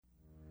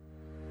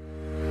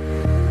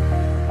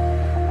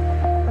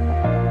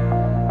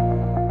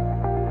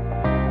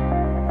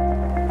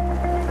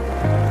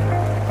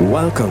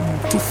Welcome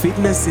to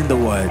Fitness in the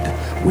Word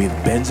with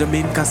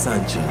Benjamin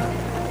Kasanja.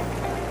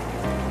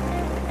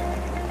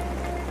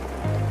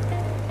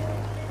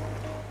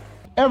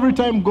 Every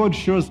time God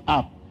shows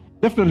up,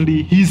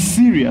 definitely He's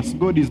serious.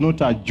 God is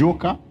not a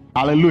joker.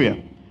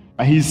 Hallelujah.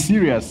 He's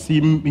serious. He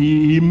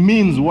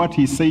means what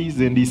He says,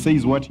 and He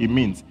says what He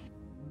means.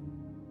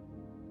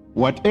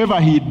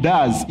 Whatever He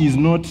does is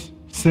not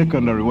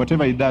secondary.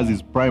 Whatever He does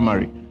is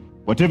primary.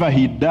 Whatever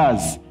He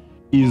does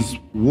is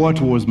what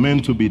was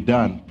meant to be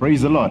done.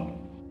 Praise the Lord.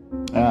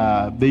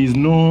 There is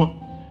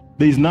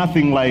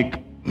nothing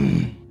like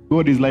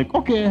God is like,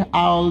 okay,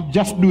 I'll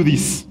just do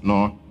this.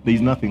 No, there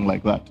is nothing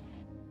like that.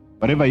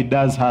 Whatever He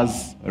does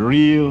has a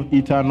real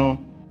eternal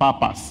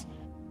purpose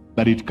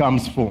that it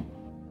comes for.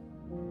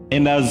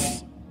 And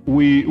as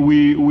we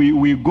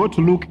go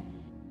to look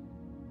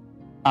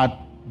at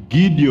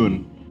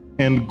Gideon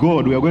and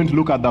God, we are going to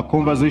look at the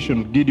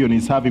conversation Gideon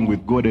is having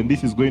with God, and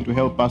this is going to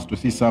help us to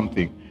see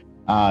something.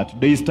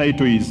 Today's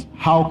title is,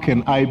 How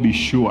Can I Be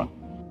Sure?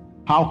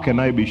 How can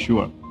I be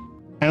sure?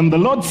 And the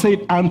Lord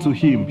said unto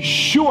him,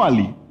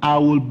 Surely I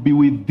will be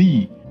with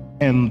thee,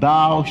 and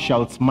thou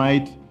shalt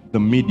smite the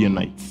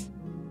Midianites.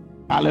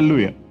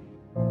 Hallelujah.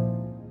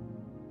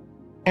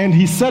 And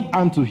he said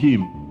unto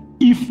him,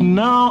 If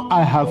now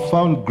I have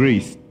found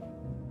grace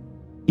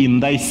in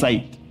thy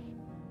sight,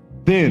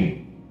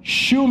 then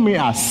shew me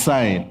a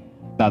sign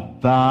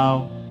that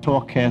thou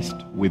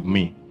talkest with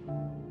me.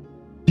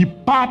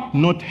 Depart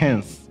not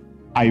hence,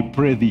 I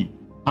pray thee,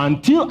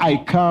 until I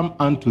come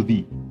unto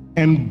thee,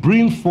 and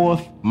bring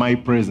forth my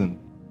present,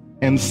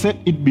 and set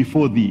it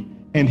before thee.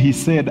 And he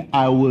said,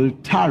 I will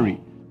tarry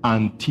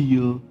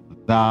until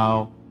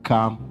thou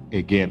come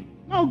again.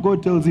 Now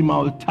God tells him, I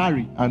will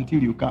tarry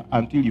until you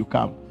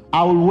come.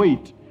 I will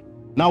wait.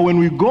 Now when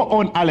we go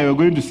on earlier, we're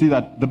going to see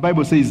that the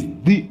Bible says,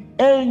 the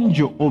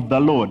angel of the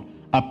Lord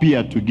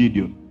appeared to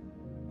Gideon.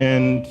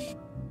 And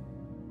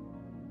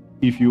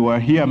if you were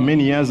here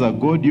many years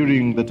ago,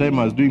 during the time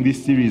I was doing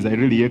this series, I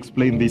really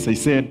explained this. I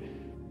said,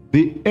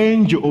 the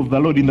angel of the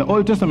Lord. In the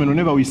Old Testament,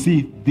 whenever we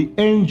see the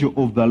angel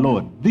of the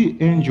Lord,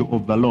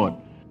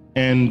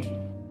 and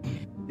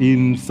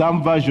in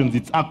some versions,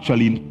 it's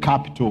actually in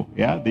capital.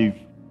 Yeah,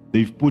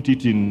 they've put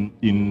it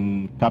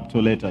in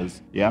capital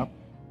letters. Yeah,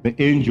 the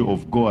angel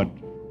of God,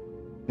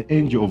 the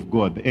angel of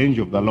God, the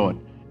angel of the Lord.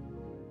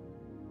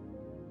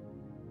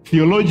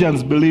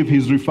 Theologians believe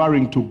he's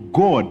referring to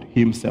God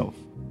Himself.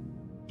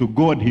 To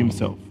God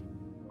Himself.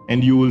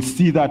 And you will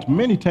see that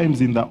many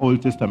times in the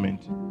Old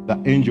Testament, the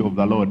angel of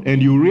the Lord.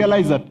 And you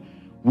realize that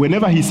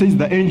whenever he says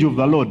the angel of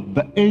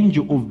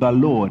the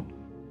Lord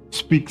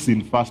speaks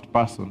in first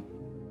person.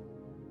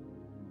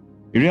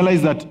 You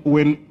realize that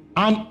when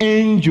an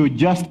angel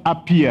just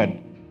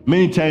appeared,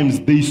 many times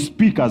they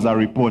speak as a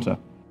reporter.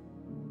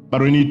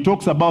 But when he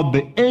talks about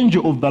the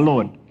angel of the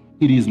Lord,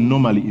 it is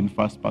normally in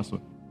first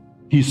person.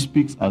 He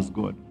speaks as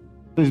God.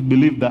 So it's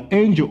believed the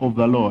angel of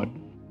the Lord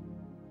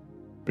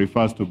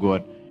refers to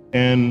God.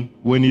 And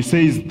when he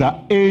says the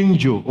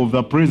angel of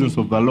the presence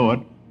of the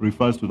Lord,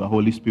 refers to the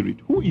Holy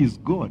Spirit, who is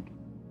God.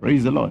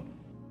 Praise the Lord.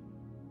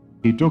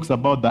 He talks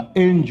about the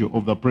angel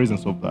of the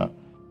presence of the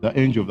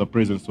angel of the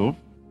presence of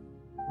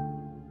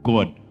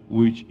God,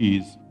 which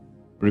is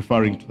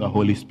referring to the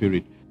Holy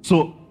Spirit.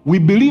 So we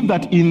believe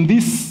that in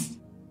this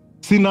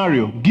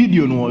scenario,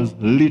 Gideon was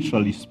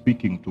literally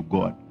speaking to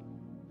God.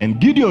 And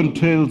Gideon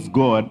tells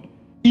God,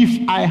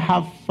 if I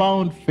have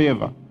found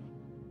favor,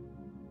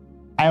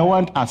 I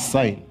want a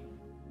sign.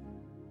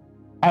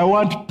 I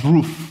want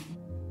proof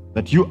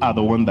that you are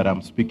the one that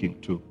I'm speaking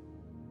to.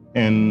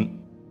 And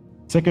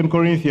 2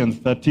 Corinthians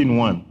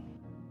 13:1,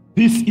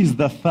 this is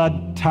the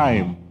third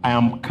time I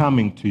am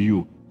coming to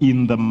you.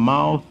 In the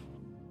mouth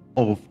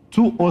of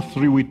 2 or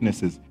 3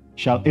 witnesses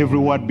shall every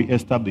word be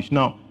established.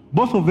 Now,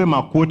 both of them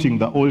are quoting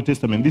the Old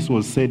Testament. This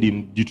was said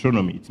in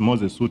Deuteronomy. It's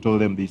Moses who told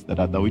them this, that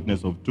at the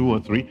witness of 2 or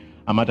 3,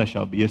 a matter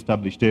shall be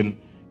established. And,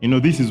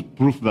 this is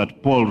proof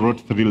that Paul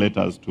wrote 3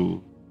 letters to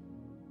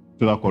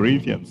the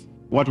Corinthians.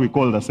 What we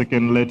call the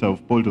second letter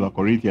of Paul to the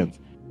Corinthians,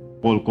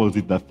 Paul calls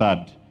it the third.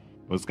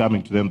 It was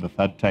coming to them the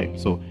third time.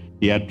 So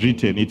he had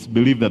written, it's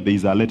believed that there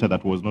is a letter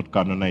that was not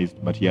canonized,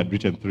 but he had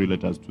written 3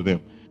 letters to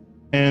them.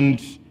 And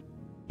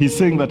he's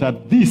saying that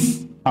at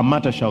this, a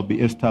matter shall be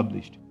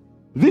established.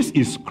 This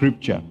is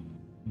scripture.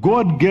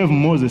 God gave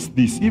Moses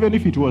this, even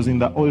if it was in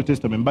the Old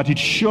Testament, but it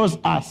shows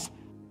us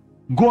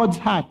God's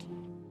heart.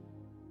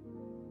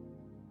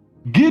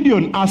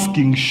 Gideon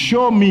asking,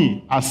 show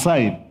me a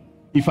sign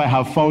if I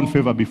have found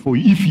favor before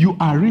you. If you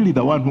are really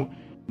the one who,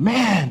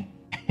 man,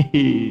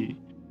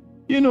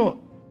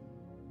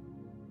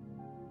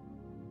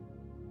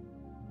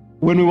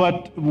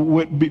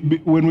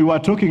 when we were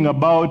talking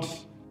about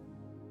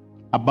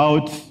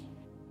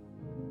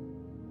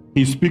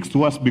he speaks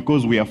to us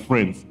because we are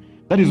friends.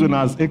 That is when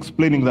I was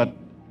explaining that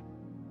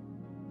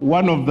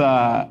one of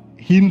the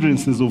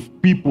hindrances of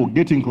people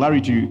getting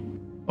clarity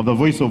of the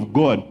voice of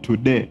God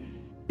today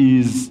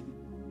is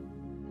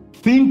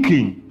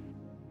thinking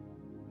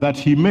that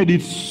he made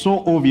it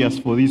so obvious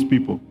for these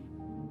people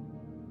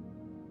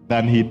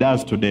than he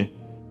does today.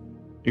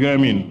 You know what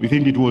I mean? We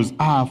think it was,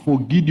 for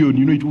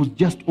Gideon, it was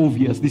just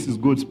obvious. This is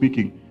God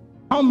speaking.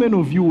 How many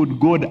of you would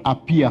God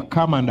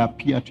come and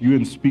appear to you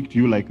and speak to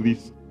you like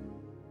this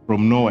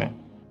from nowhere?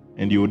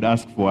 And you would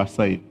ask for a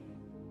sign.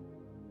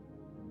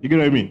 You get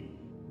what I mean?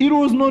 It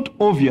was not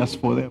obvious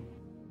for them.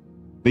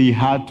 They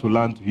had to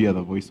learn to hear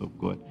the voice of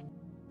God.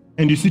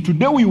 And you see,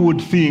 today we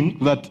would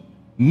think that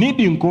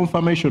needing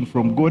confirmation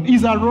from God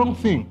is a wrong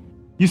thing.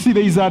 You see,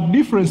 there is a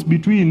difference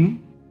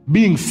between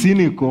being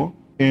cynical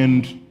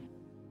and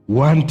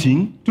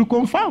wanting to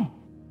confirm.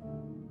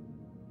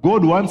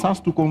 God wants us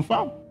to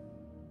confirm.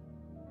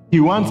 He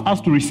wants us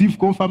to receive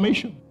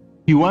confirmation.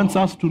 He wants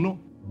us to know.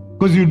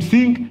 Because you'd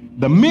think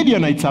the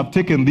Midianites have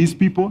taken these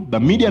people. The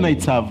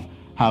Midianites have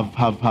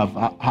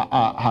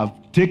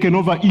taken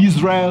over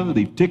Israel.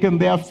 They've taken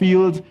their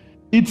fields.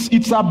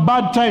 It's a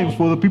bad time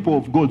for the people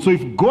of God. So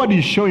if God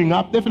is showing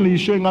up, definitely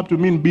he's showing up to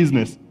mean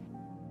business.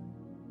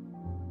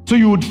 So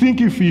you would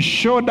think if he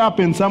showed up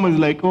and someone's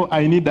like,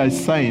 I need a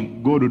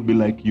sign, God would be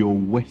like, you're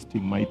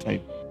wasting my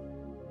time.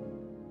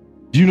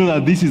 Do you know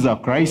that this is a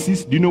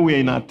crisis? Do you know we're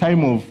in a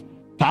time of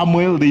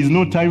turmoil? There is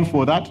no time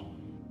for that.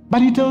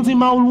 But he tells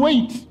him, I'll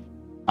wait.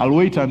 I'll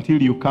wait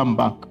until you come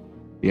back.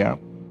 Yeah.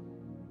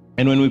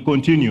 And when we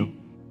continue,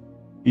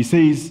 he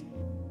says,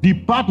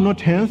 depart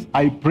not hence,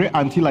 I pray,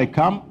 until I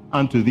come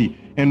unto thee,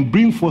 and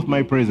bring forth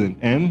my present.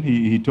 And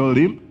he told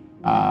him,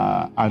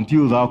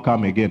 until thou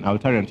come again. I'll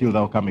tarry until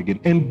thou come again.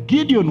 And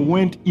Gideon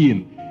went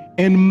in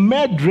and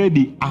made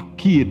ready a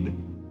kid,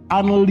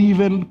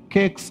 unleavened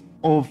cakes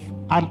of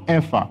an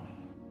ephah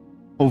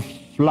of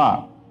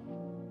flour.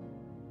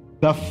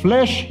 The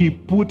flesh he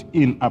put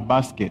in a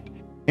basket,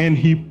 and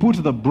he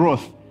put the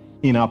broth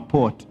in a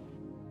pot,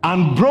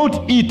 and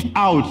brought it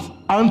out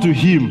unto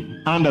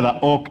him under the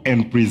oak,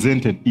 and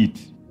presented it.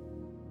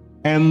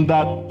 And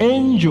the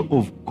angel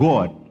of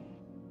God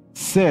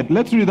said,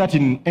 let's read that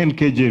in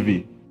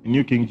NKJV,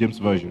 New King James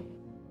Version.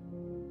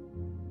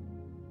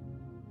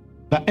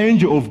 The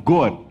angel of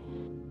God,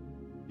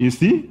 you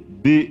see,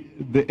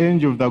 the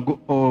angel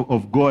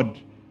of God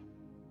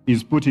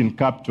is put in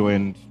capital,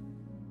 and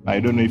I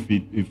don't know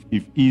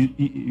if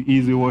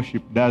easy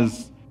worship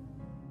does.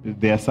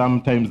 There are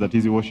some times that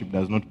easy worship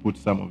does not put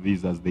some of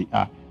these as they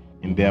are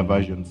in their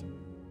versions.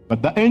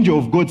 But the angel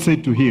of God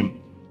said to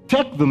him,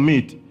 take the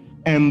meat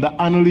and the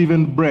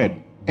unleavened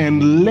bread,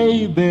 and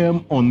lay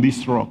them on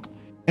this rock,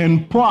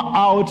 and pour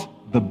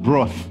out the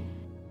broth.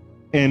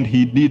 And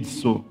he did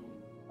so.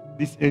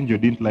 This angel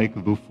didn't like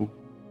dhufu.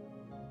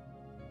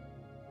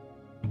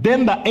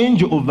 Then the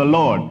angel of the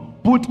Lord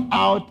put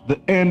out the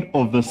end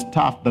of the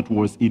staff that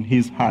was in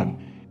his hand,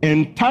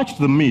 and touched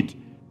the meat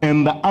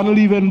and the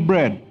unleavened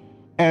bread,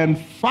 and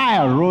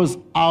fire rose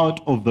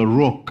out of the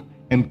rock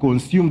and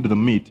consumed the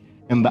meat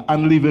and the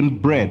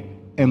unleavened bread.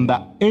 And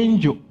the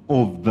angel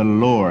of the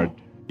Lord,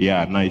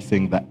 now he's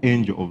saying the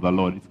angel of the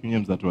Lord. It's King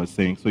James that was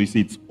saying. So you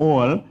see, it's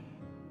all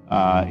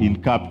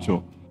in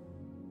capital.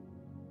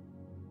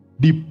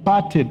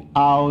 Departed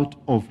out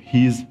of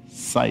his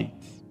sight.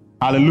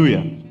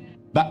 Hallelujah.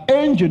 The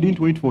angel didn't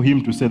wait for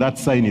him to say that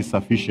sign is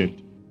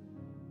sufficient.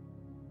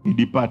 He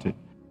departed.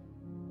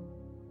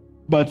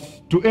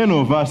 But to any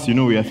of us,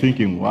 we are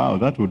thinking, wow,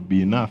 that would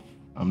be enough.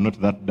 I'm not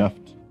that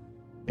daft.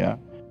 Yeah.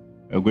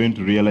 We're going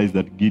to realize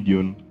that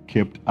Gideon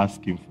kept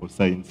asking for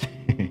signs.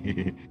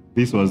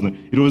 It was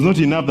not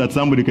enough that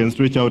somebody can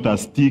stretch out a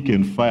stick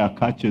and fire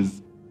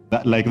catches.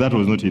 That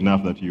was not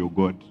enough that you're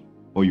God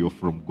or you're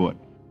from God,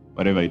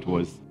 whatever it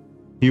was.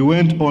 He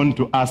went on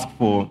to ask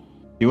for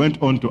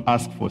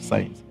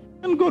signs.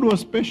 And God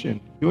was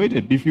patient. He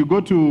waited. If you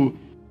go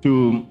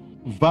to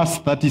verse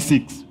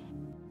 36,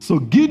 so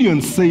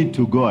Gideon said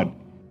to God,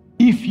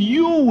 if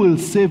you will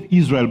save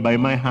Israel by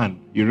my hand.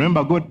 You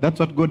remember God? That's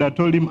what God had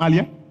told him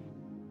earlier.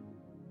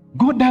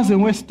 God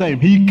doesn't waste time.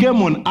 He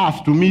came on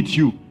earth to meet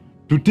you,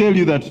 to tell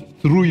you that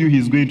through you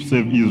he's going to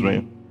save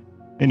Israel.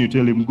 And you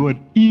tell him, God,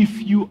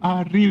 if you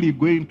are really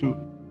going to,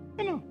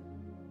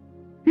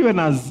 even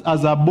as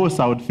a boss,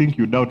 I would think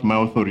you doubt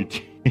my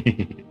authority.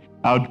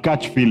 I would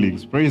catch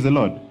feelings. Praise the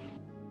Lord.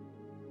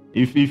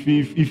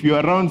 If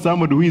you're around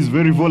somebody who is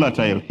very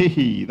volatile,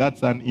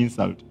 that's an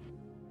insult.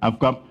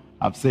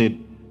 I've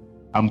said,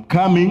 I'm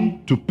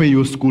coming to pay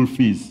your school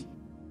fees.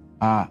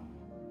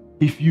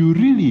 If you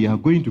really are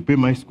going to pay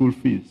my school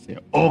fees, say,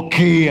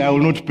 okay, I will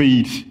not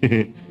pay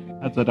it.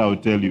 That's what I will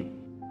tell you.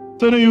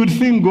 So you would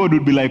think God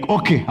would be like,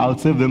 okay, I'll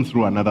save them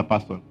through another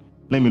person.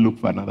 Let me look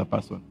for another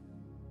person.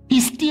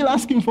 He's still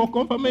asking for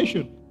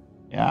confirmation.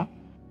 Yeah?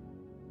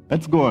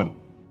 Let's go on.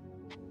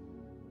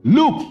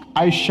 Look,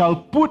 I shall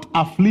put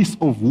a fleece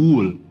of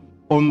wool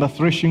on the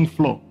threshing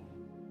floor.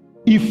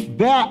 If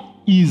there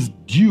is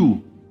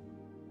dew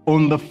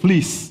on the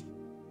fleece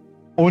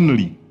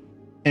only,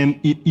 and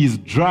it is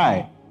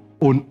dry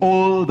on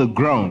all the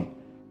ground,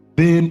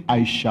 then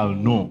I shall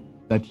know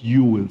that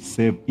you will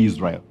save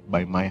Israel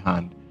by my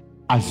hand,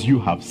 as you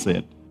have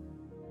said.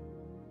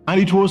 And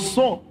it was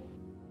so.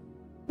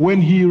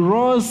 When he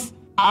rose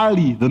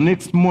early the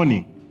next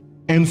morning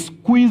and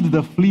squeezed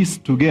the fleece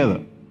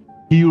together,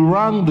 he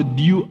wrung the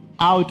dew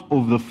out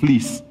of the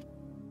fleece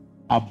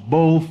a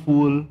bowl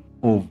full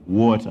of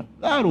water.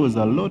 That was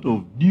a lot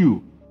of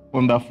dew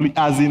on the fleece,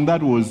 as in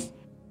that was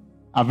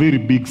a very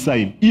big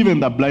sign. Even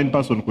the blind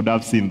person could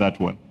have seen that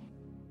one.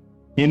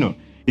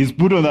 It's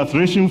put on the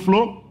threshing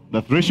floor.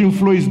 The threshing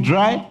floor is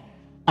dry,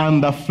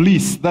 and the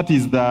fleece, that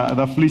is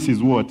the fleece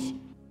is what?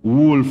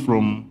 Wool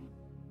from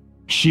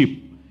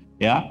sheep.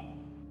 Yeah?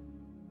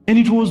 And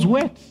it was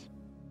wet.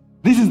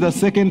 This is the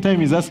second time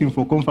he's asking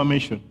for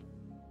confirmation.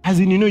 As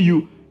in,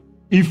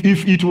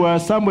 if it were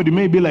somebody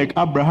maybe like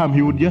Abraham,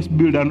 he would just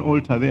build an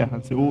altar there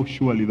and say, oh,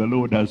 surely the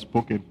Lord has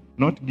spoken.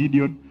 Not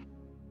Gideon.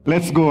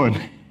 Let's go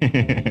on.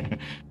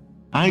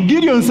 And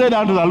Gideon said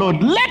unto the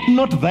Lord, let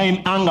not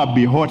thine anger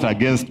be hot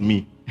against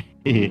me.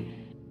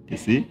 You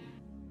see?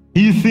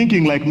 He's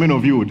thinking like many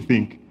of you would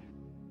think.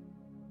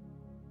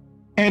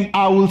 And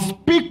I will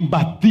speak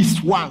but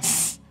this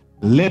once.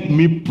 Let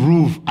me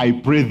prove, I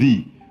pray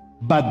thee.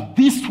 But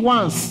this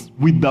once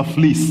with the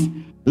fleece.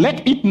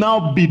 Let it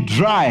now be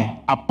dry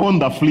upon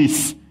the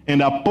fleece,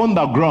 and upon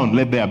the ground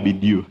let there be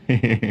dew.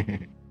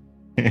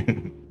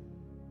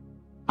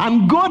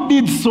 And God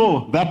did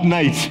so that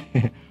night,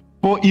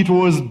 for it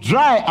was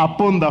dry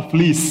upon the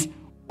fleece,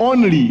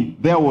 only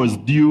there was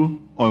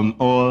dew on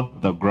all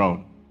the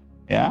ground.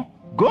 Yeah?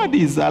 God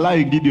is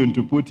allowing Gideon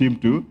to put him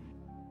to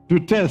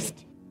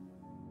test.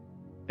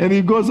 And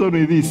he goes on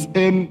with this,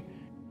 and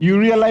you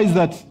realize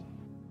that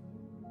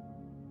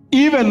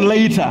even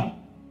later,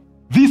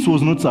 this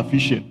was not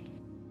sufficient.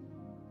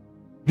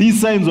 These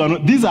signs were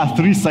not, these are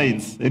three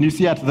signs. And you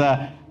see at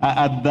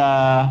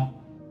the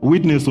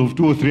witness of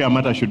 2 or 3 a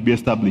matter should be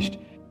established.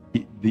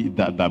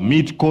 The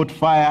meat caught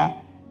fire,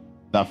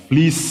 the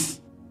fleece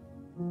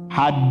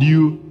had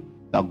dew,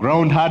 the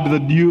ground had the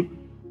dew,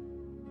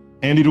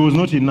 and it was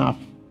not enough.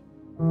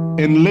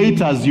 And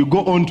later, as you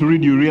go on to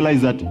read, you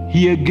realize that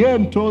he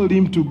again told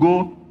him to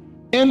go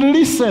and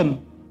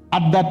listen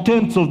at the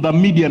tents of the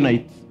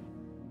Midianites.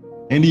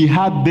 And he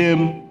had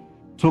them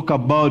talk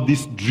about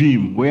this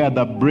dream where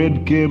the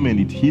bread came and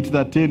it hit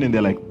the tent, and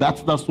they're like,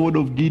 that's the sword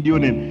of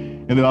Gideon,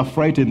 and they were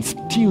frightened.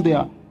 Still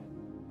there,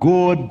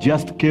 God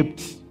just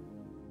kept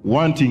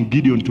wanting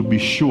Gideon to be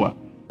sure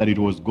that it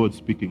was God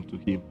speaking to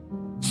him.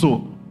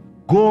 So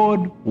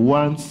God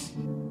wants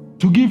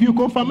to give you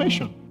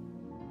confirmation.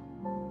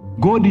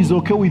 God is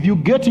okay with you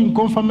getting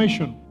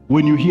confirmation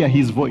when you hear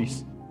his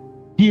voice.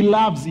 He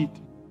loves it.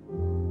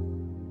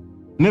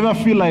 Never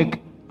feel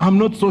like, I'm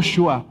not so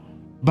sure,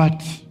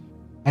 but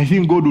I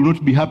think God will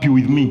not be happy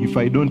with me if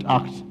I don't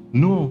act.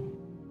 No.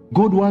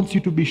 God wants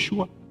you to be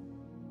sure.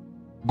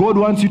 God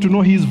wants you to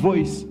know his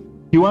voice.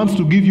 He wants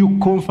to give you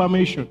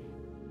confirmation.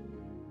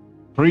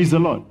 Praise the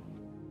Lord.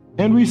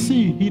 And we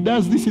see he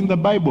does this in the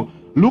Bible.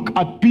 Look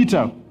at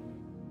Peter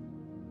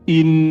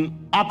in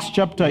Acts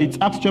chapter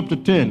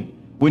 10,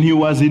 when he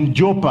was in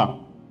Joppa.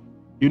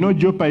 You know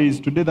Joppa is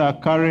today the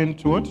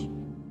current what?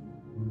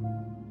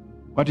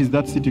 What is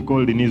that city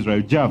called in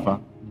Israel? Jaffa.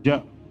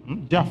 Yeah.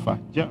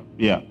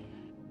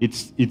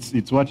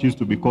 It's what used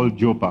to be called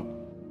Joppa.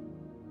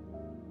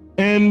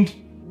 And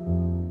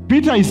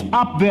Peter is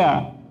up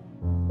there,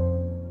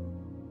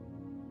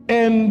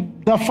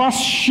 and the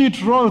first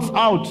sheet rolls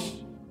out,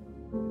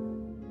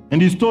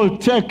 and he's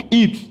told, take,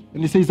 eat.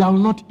 And he says, I will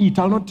not eat.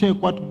 I will not take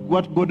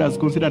what God has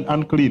considered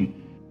unclean.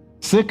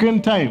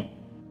 Second time.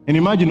 And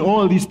imagine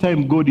all this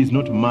time God is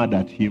not mad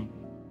at him.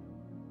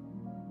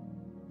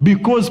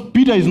 Because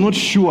Peter is not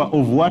sure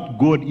of what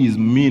God is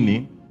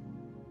meaning,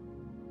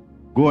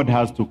 God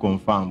has to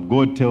confirm.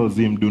 God tells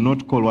him, do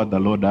not call what the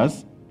Lord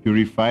has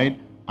purified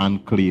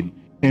unclean.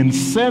 And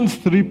sends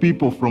 3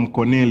 people from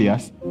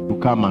Cornelius to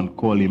come and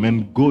call him.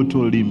 And God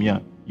told him, yeah,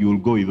 you will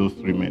go with those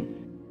 3 men.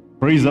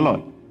 Praise the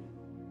Lord.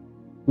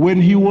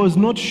 When he was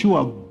not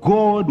sure,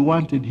 God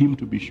wanted him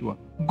to be sure.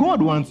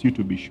 God wants you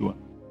to be sure.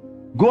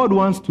 God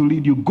wants to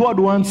lead you. God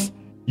wants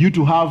you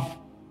to have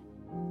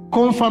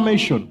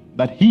confirmation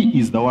that he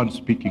is the one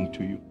speaking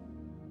to you.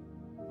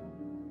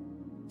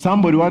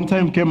 Somebody one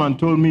time came and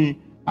told me,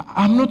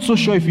 I'm not so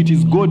sure if it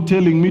is God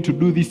telling me to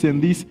do this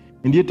and this,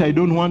 and yet I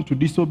don't want to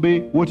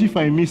disobey. What if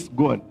I miss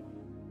God?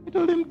 I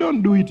told him,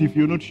 don't do it if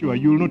you're not sure.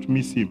 You will not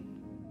miss him.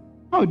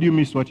 How do you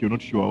miss what you're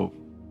not sure of?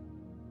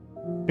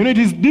 It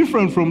is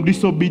different from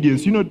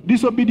disobedience.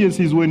 Disobedience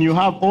is when you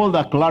have all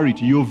the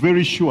clarity. You're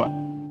very sure.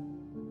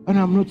 And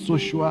I'm not so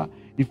sure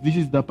if this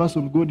is the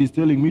person God is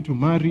telling me to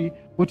marry.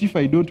 What if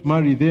I don't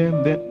marry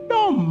them? Then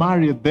don't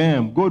marry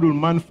them. God will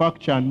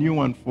manufacture a new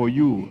one for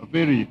you. A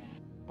very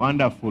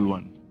wonderful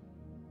one.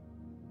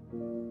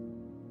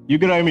 You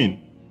get what I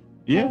mean?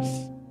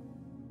 Yes.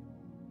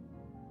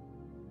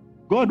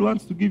 God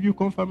wants to give you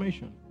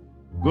confirmation.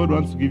 God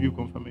wants to give you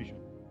confirmation.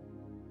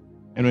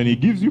 And when he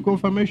gives you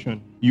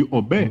confirmation, you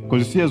obey.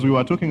 Because you see, as we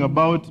were talking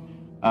about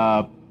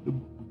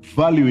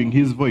valuing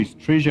his voice,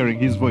 treasuring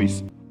his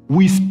voice,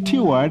 we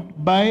steward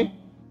by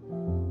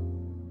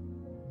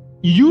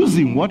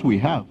using what we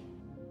have.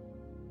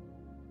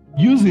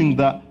 Using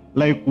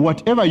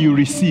whatever you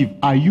receive,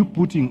 are you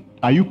putting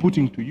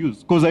to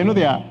use? Because I know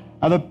there are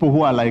other people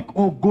who are like,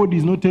 oh, God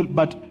is not telling,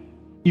 but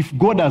If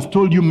God has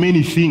told you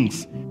many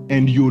things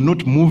and you're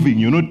not moving,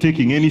 you're not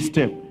taking any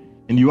step,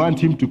 and you want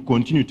him to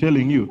continue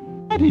telling you,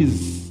 it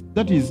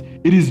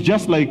is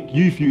just like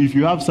you if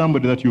you have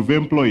somebody that you've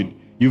employed,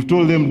 you've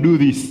told them do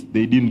this,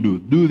 they didn't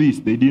do this,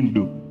 they didn't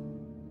do.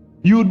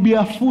 You would be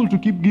a fool to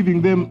keep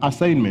giving them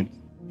assignments,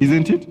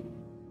 isn't it?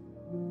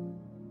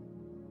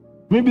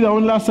 Maybe the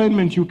only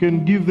assignment you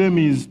can give them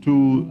is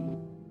to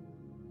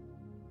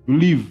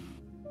leave.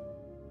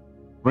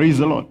 Praise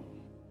the Lord.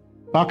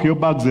 Pack your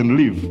bags and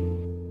leave.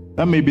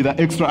 That may be the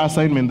extra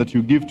assignment that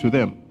you give to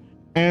them.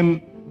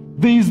 And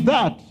there is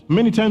that.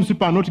 Many times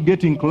people are not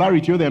getting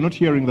clarity, or they are not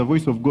hearing the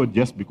voice of God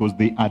just because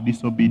they are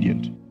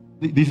disobedient.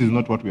 This is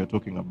not what we are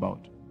talking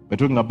about. We're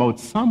talking about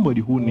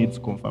somebody who needs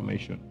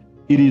confirmation.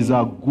 It is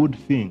a good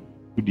thing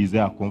to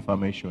desire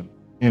confirmation,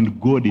 and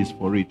God is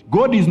for it.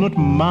 God is not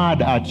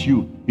mad at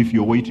you if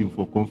you're waiting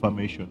for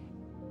confirmation.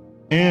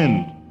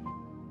 And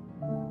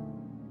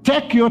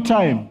take your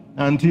time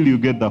until you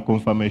get the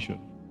confirmation.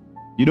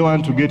 You don't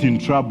want to get in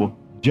trouble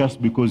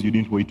just because you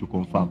didn't wait to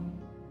confirm.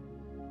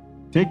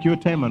 Take your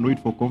time and wait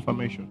for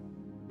confirmation.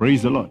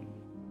 Praise the Lord.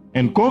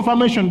 And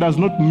confirmation does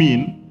not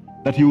mean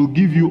that he will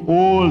give you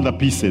all the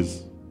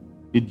pieces.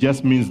 It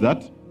just means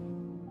that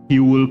he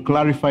will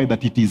clarify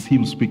that it is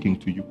him speaking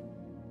to you.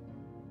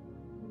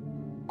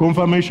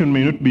 Confirmation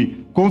may not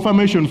be.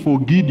 Confirmation for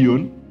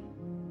Gideon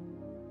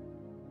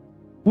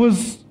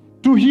was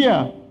to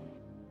hear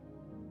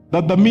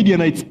that the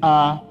Midianites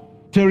are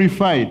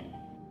terrified.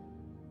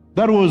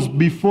 That was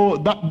before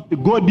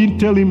that. God didn't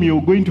tell him you're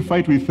going to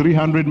fight with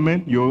 300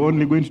 men. You're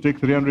only going to take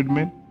 300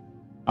 men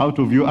out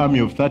of your army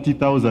of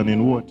 30,000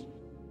 and what?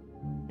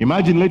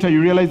 Imagine later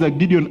you realize that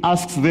Gideon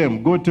asks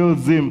them, God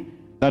tells them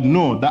that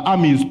no, the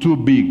army is too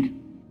big.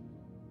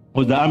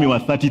 Because the army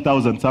was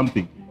 30,000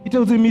 something. He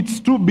tells him it's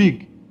too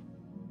big.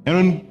 And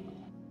when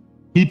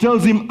he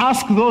tells him,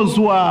 ask those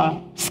who are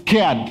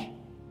scared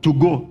to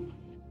go.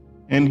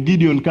 And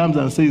Gideon comes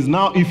and says,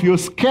 now if you're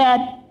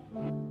scared,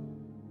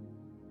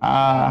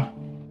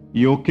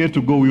 you're okay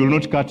to go. We will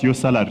not cut your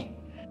salary.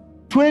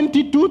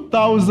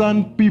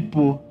 22,000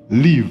 people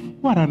leave.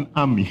 What an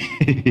army.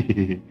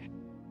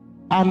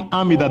 An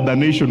army that the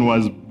nation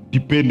was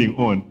depending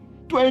on.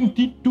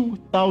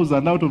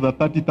 22,000 out of the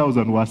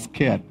 30,000 were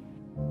scared.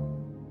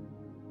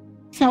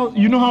 So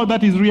you know how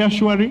that is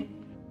reassuring?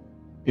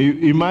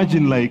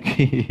 Imagine like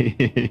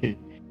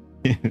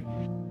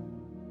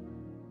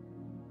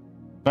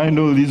find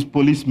all these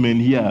policemen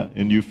here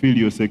and you feel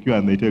you're secure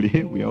and they tell you,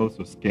 hey, we are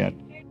also scared.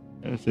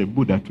 I say,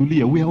 Buddha,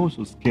 Tulia, we are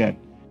also scared.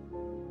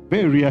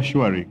 Very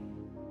reassuring.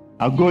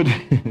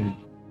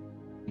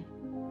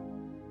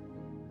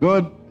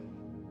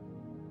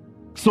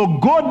 So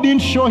God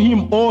didn't show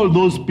him all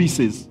those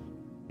pieces.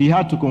 He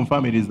had to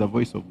confirm it is the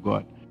voice of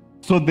God.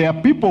 So there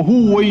are people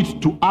who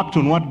wait to act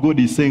on what God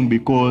is saying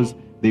because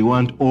they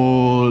want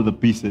all the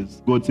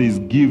pieces. God says,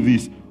 give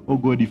this. Oh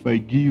God, if I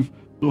give,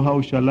 so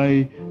how shall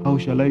I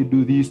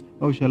do this?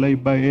 How shall I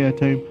buy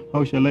airtime?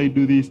 How shall I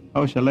do this?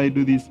 How shall I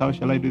do this? How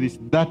shall I do this?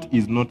 That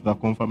is not the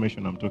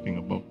confirmation I'm talking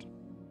about.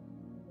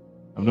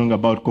 I'm talking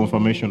about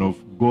confirmation of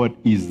God,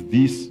 is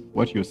this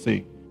what you're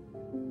saying?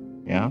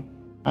 Yeah?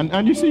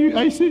 And you see,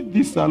 I see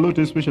this a lot,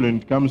 especially when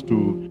it comes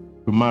to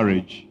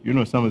marriage. You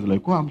know, someone's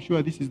like, oh, I'm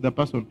sure this is the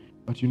person.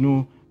 But you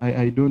know,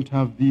 I don't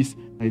have this,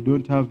 I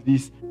don't have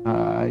this,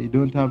 I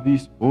don't have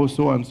this. Oh,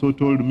 so-and-so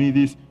told me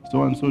this,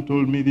 so-and-so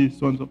told me this,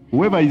 so-and-so.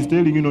 Whoever is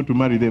telling you not to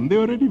marry them, they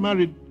already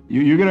married.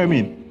 You get what I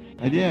mean?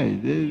 And yeah.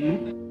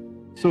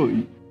 So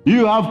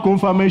you have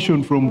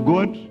confirmation from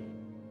God.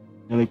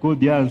 You're like, oh,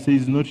 the other says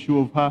he's not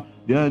sure of her,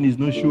 the other is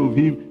not sure of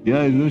him, the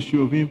other is not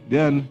sure of him.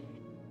 Then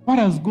what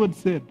has God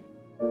said?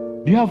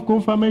 Do you have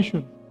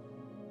confirmation?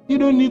 You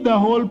don't need the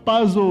whole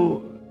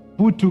puzzle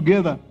put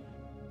together.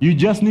 You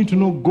just need to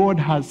know God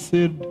has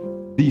said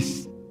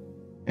this,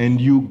 and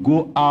you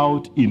go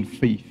out in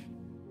faith.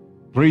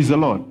 Praise the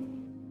Lord.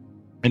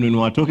 And when we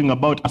are talking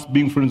about us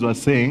being friends, we are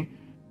saying,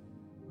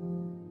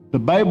 the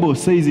Bible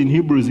says in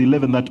Hebrews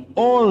 11 that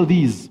all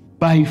these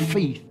by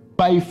faith,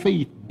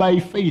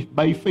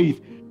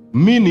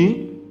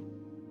 meaning,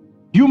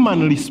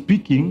 humanly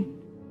speaking,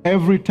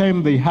 every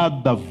time they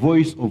had the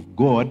voice of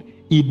God,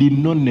 it did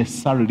not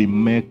necessarily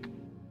make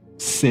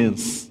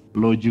sense,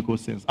 logical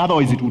sense.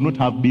 Otherwise, it would not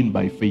have been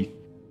by faith.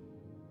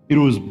 It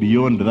was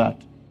beyond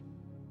that.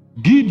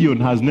 Gideon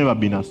has never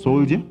been a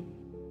soldier.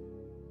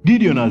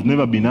 Gideon has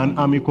never been an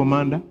army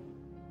commander.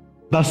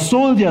 The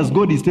soldiers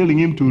God is telling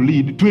him to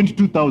lead,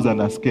 22,000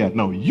 are scared.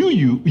 Now,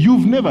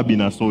 you've never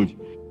been a soldier.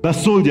 The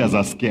soldiers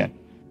are scared.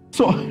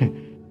 So,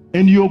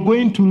 and you're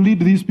going to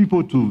lead these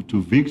people to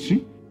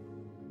victory?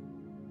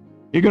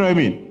 You get what I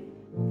mean?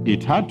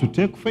 It had to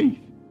take faith.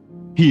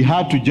 He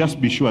had to just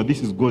be sure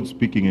this is God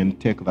speaking and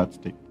take that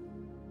step.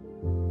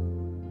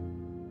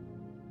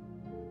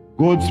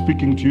 God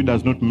speaking to you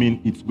does not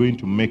mean it's going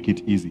to make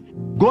it easy.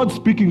 God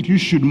speaking to you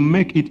should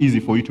make it easy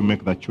for you to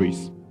make that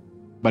choice.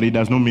 But it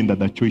does not mean that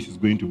the choice is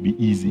going to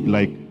be easy.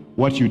 Like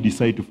what you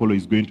decide to follow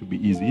is going to be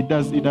easy. It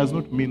does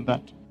not mean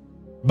that.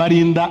 But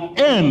in the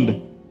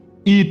end,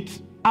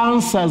 it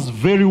answers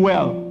very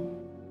well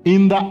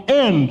In the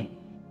end,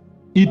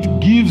 it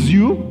gives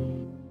you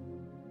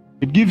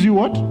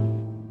what?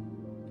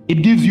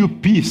 It gives you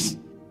peace.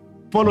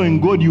 Following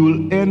God, you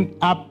will end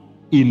up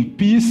in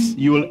peace.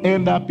 You will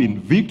end up in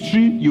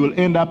victory. You will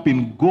end up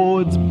in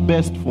God's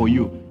best for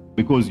you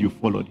because you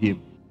followed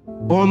him.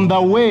 On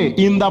the way,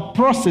 in the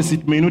process,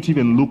 it may not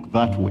even look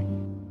that way.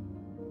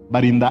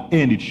 But in the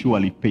end, it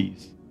surely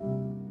pays.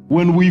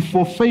 When we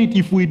forfeit,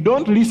 if we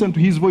don't listen to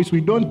his voice,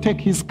 we don't take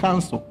his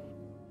counsel,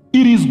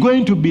 it is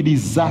going to be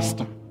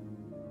disaster.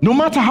 No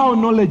matter how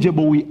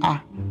knowledgeable we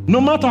are, no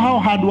matter how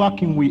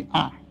hardworking we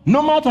are,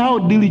 no matter how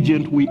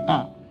diligent we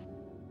are.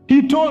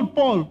 He told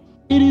Paul,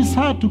 it is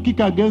hard to kick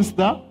against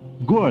the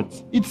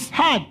gods. It's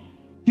hard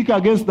to kick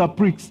against the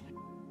pricks.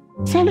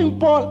 Telling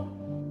Paul,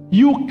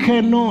 you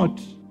cannot.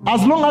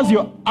 As long as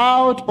you're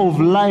out of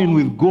line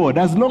with God,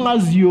 as long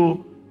as you're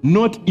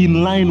not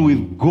in line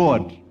with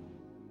God,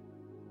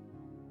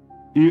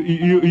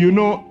 you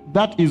know,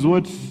 that is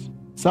what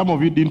some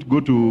of you didn't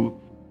go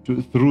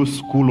through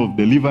school of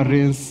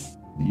deliverance,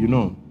 you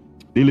know,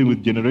 dealing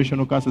with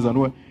generational curses and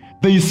what.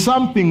 There is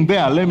something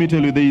there, let me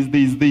tell you, there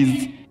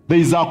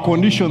is a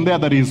condition there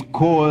that is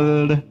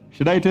called,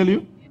 should I tell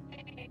you?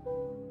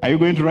 Are you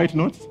going to write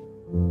notes?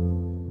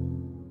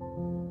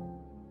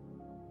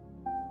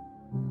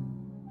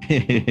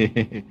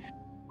 It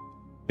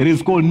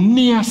is called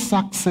near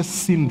success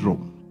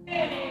syndrome.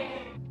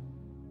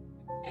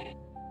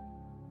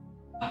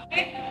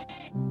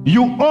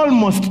 You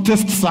almost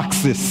test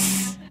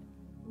success.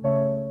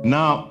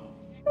 Now,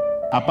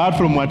 apart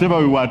from whatever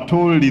we were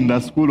told in the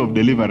school of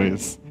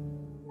deliverance,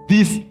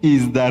 this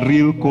is the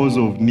real cause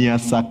of near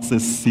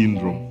success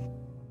syndrome.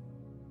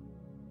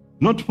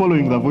 Not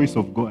following the voice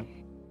of God.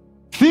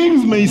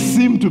 Things may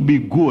seem to be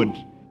good,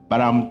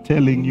 but I'm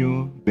telling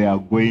you, they are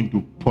going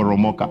to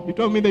poromoka. You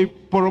told me they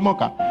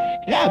poromoka.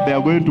 Yeah, they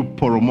are going to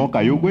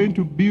poromoka. You're going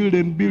to build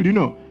and build. You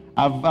know,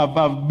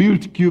 I've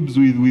built cubes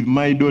with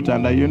my daughter,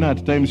 and you know,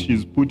 at times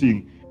she's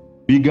putting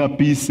bigger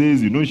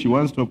pieces. You know, she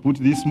wants to put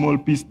this small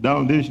piece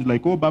down. Then she's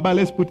like, oh, Baba,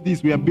 let's put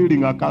this. We are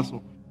building a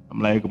castle. I'm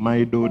like,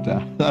 my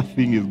daughter, that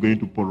thing is going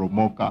to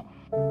poromoka.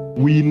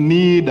 We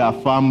need a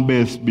firm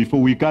base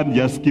before we can't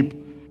just keep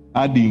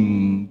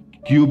adding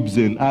cubes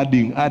and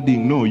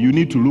adding. No, you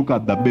need to look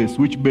at the base.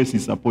 Which base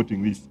is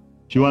supporting this?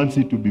 She wants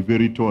it to be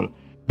very tall.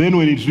 Then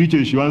when it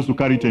reaches, she wants to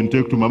carry it and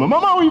take to Mama.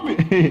 Mama,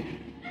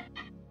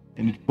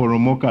 and it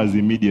poromokas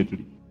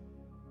immediately.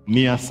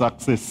 Near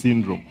success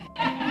syndrome.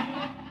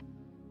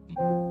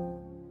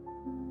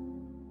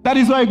 That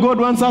is why God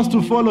wants us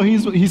to follow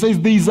his. He says,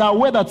 there is a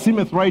way that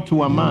seemeth right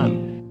to a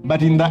man,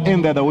 but in the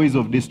end there are the ways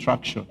of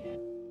destruction.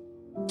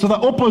 So the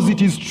opposite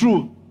is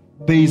true.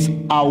 There is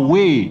a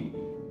way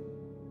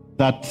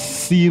that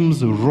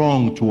seems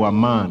wrong to a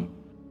man,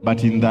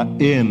 but in the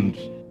end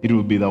it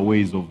will be the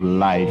ways of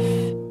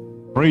life.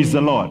 Praise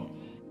the Lord.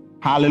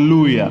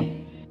 Hallelujah.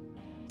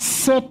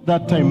 Set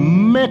that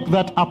time, make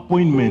that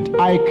appointment.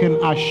 I can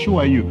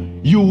assure you,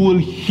 you will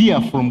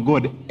hear from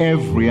God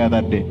every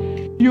other day.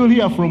 You'll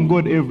hear from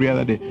God every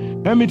other day.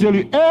 Let me tell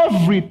you,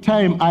 every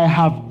time I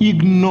have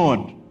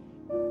ignored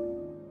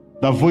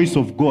the voice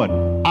of God,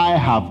 I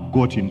have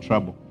got in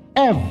trouble.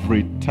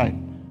 Every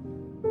time.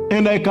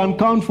 And I can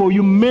count for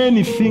you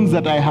many things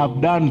that I have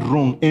done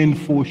wrong, and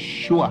for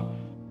sure,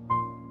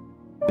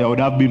 there would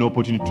have been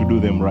opportunity to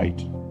do them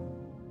right.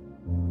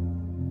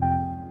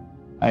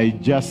 I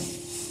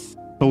just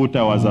thought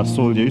I was a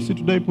soldier. You see,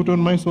 today I put on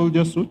my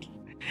soldier suit.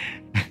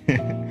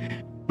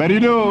 But you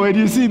know, when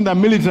you see in the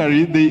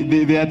military,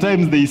 there are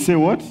times they say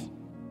what?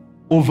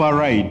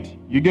 Override.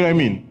 You get what I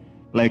mean?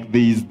 Like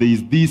there is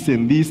this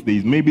and this, there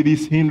is maybe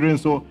this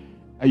hindrance. So,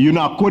 you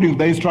know, according to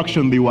the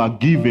instruction they were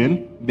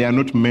given, they are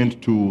not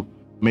meant to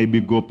maybe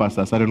go past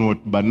a certain what.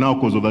 But now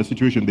because of the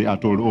situation, they are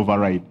told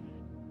override.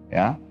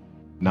 Yeah?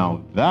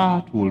 Now,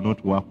 that will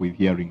not work with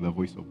hearing the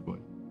voice of God.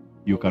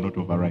 You cannot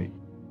override.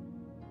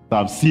 So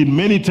I've seen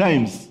many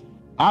times,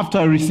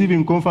 after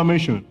receiving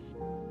confirmation,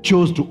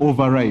 chose to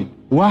override.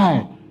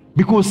 Why?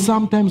 Because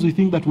sometimes we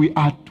think that we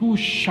are too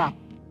sharp.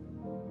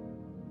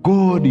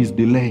 God is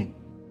delaying.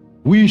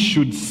 We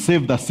should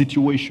save the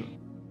situation.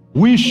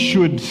 We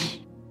should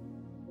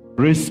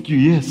rescue,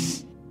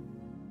 yes.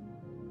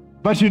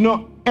 But you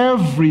know,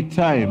 every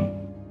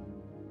time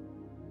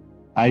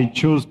I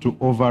chose to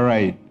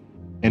override,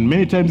 and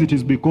many times it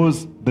is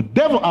because the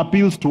devil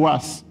appeals to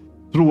us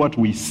through what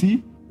we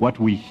see, what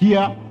we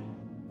hear,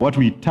 what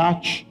we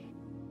touch.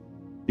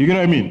 You get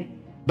what I mean?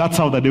 That's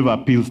how the devil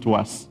appeals to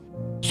us.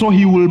 So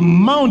he will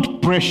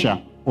mount pressure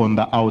on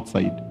the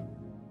outside.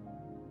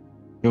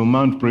 He will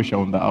mount pressure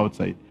on the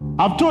outside.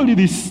 I've told you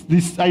this,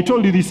 I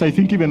told you this, I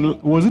think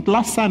even, was it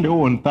last Sunday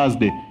or on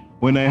Thursday,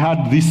 when I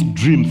had this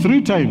dream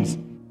 3 times.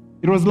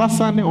 It was last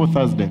Sunday or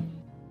Thursday?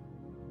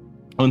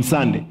 On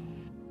Sunday.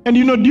 And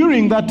you know,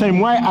 during that time,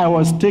 why I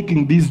was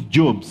taking these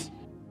jobs,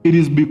 it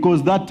is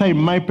because that time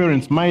my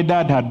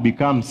dad had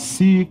become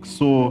sick,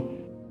 so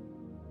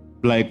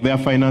like their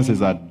finances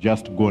had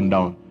just gone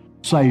down.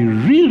 So I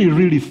really,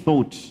 really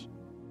thought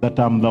that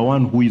I'm the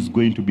one who is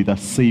going to be the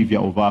savior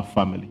of our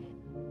family.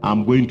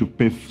 I'm going to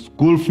pay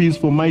school fees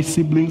for my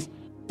siblings.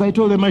 So I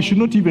told them I should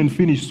not even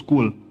finish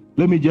school.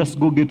 Let me just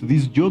go get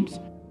these jobs,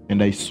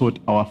 and I sort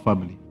our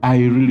family. I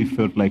really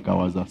felt like I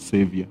was a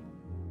savior.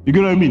 You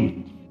get what I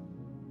mean?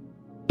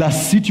 The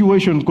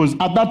situation, because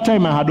at that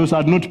time I had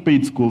not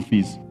paid school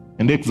fees,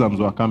 and exams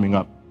were coming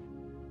up,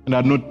 and I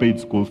had not paid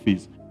school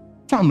fees.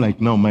 So I'm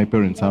like, now my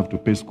parents have to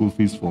pay school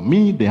fees for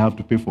me. They have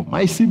to pay for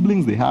my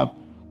siblings.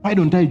 Why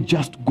don't I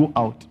just go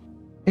out?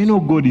 You know,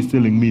 God is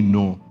telling me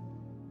no.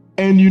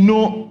 And you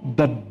know,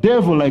 the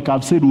devil, like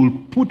I've said, will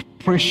put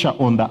pressure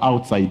on the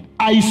outside.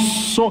 I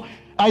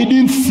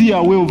didn't see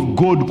a way of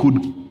God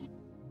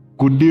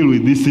could deal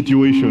with this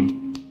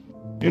situation.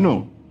 You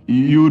know,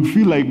 you would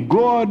feel like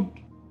God,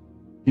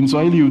 in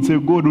Swahili you would say,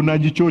 God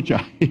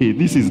unajichocha.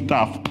 This is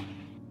tough.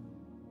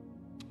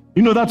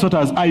 You know, that's what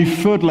I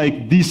felt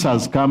like this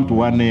has come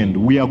to an end.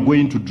 We are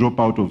going to drop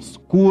out of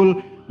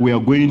school. We are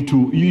going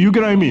to, you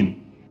get what I mean?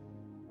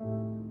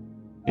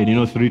 And you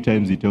know, 3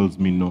 times he tells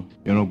me, no,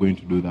 you're not going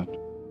to do that.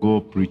 Go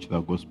preach the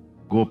gospel.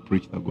 Go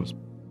preach the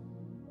gospel.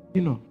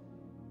 You know,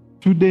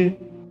 today,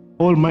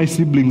 all my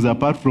siblings,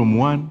 apart from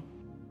one,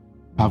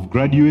 have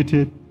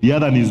graduated. The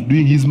other is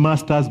doing his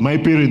master's. My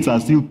parents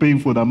are still paying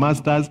for the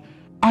master's.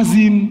 As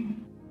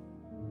in,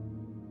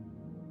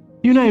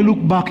 you know, I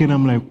look back and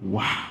I'm like,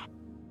 wow,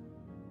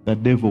 the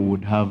devil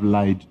would have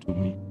lied to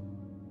me.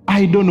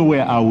 I don't know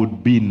where I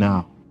would be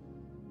now.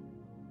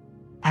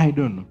 I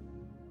don't know.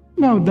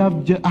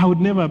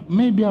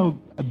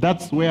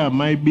 That's where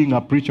my being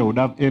a preacher would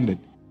have ended.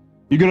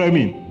 You get what I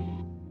mean?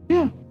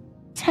 Yeah.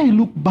 So I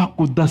look back,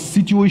 the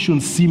situation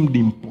seemed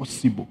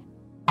impossible.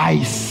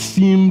 I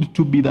seemed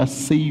to be the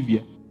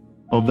savior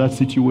of that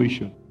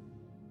situation.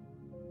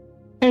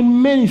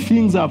 And many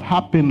things have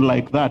happened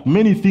like that.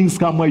 Many things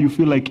come where you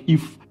feel like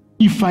if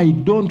I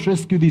don't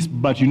rescue this,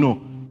 but you know,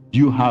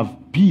 you have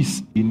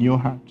peace in your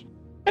heart.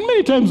 And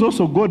many times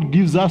also God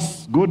gives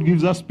us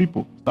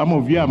people. Some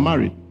of you are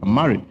married. I'm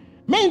married.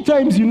 Many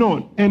times, you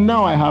know, and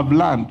now I have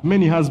learned.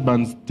 Many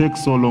husbands take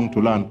so long to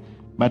learn.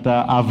 But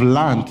I've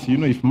learned, you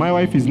know, if my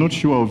wife is not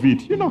sure of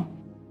it, you know,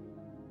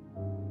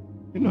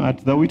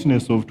 at the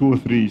witness of 2 or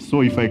 3.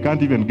 So if I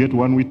can't even get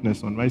one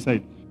witness on my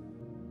side,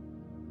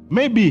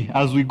 maybe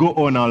as we go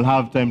on, I'll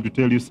have time to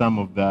tell you some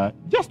of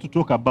just to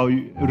talk about,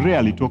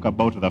 rarely talk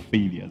about the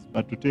failures,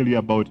 but to tell you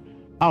about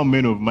how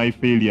many of my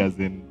failures,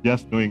 and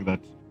just knowing that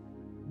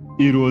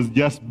it was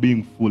just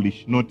being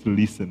foolish, not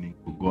listening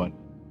to God.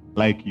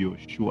 Like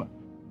Joshua,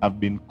 I've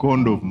been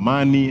conned of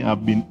money,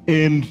 I've been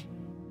earned.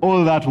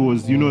 All that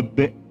was, you know,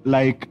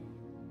 like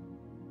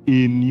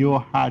in your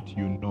heart,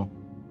 you know.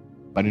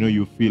 But you know,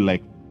 you feel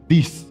like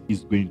this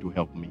is going to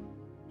help me.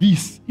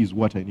 This is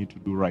what I need to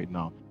do right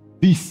now.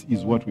 This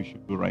is what we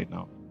should do right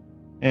now.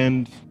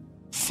 And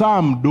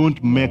some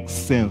don't make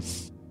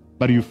sense,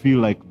 but you feel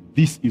like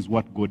this is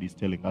what God is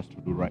telling us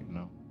to do right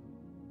now.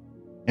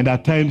 And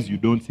at times you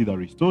don't see the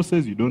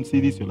resources, you don't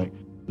see this, you're like,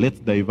 let's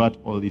divert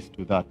all this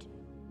to that.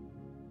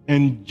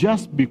 And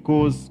just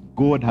because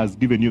God has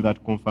given you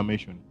that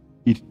confirmation,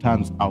 it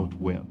turns out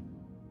well.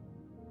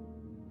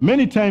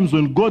 Many times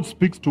when God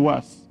speaks to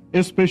us,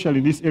 especially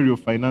in this area of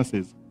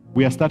finances,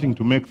 we are starting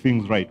to make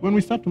things right. When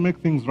we start to make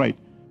things right,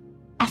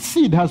 a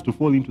seed has to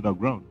fall into the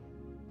ground.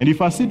 And if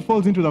a seed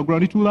falls into the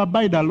ground, it will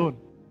abide alone.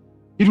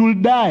 It will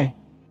die.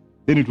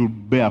 Then it will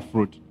bear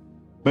fruit.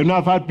 But now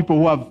I've had people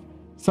who have,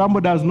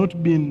 somebody has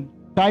not been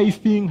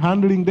tithing,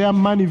 handling their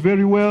money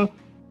very well.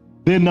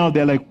 Then now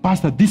they're like,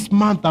 Pastor, this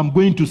month I'm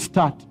going to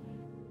start.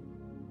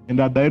 And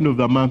at the end of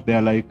the month,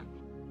 they're like,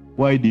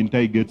 why didn't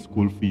I get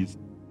school fees?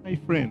 My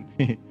friend,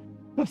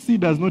 the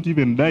seed has not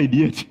even died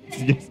yet.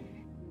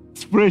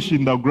 It's fresh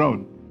in the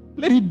ground.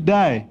 Let it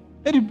die.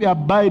 Let it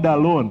abide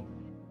alone.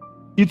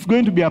 It's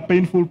going to be a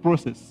painful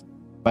process,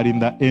 but in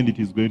the end, it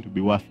is going to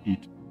be worth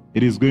it.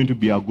 It is going to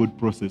be a good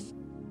process.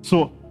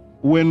 So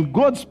when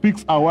God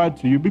speaks a word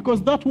to you,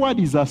 because that word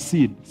is a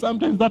seed,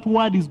 sometimes that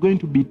word is going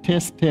to be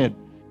tested.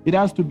 It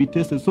has to be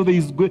tested. So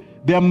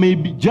there may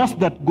be, just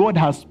that God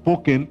has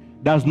spoken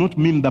does not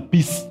mean the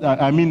peace,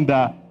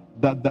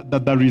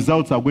 the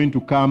results are going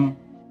to come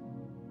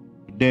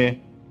there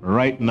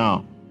right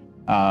now.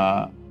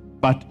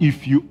 But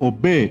if you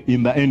obey,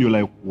 in the end, you're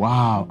like,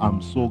 wow,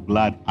 I'm so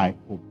glad I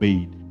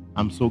obeyed.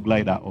 I'm so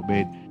glad I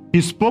obeyed. He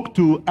spoke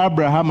to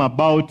Abraham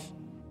about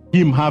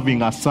him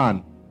having a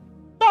son.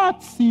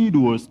 That seed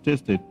was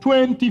tested.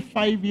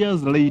 25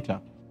 years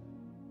later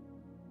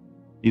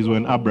is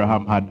when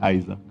Abraham had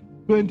Isaac.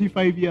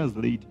 25 years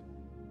later.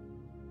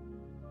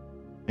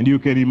 And you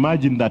can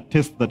imagine that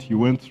test that he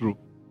went through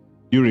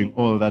during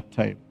all that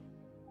time.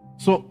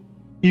 So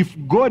if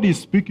God is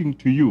speaking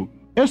to you,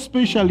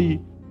 especially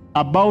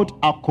about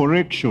a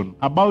correction,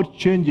 about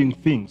changing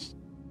things,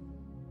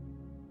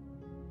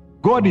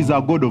 God is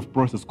a God of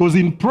process. Because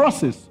in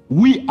process,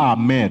 we are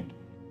made.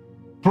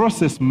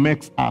 Process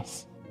makes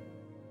us.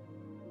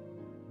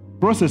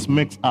 Process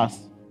makes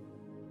us.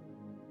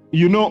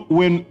 You know,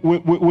 when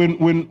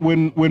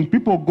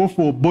people go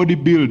for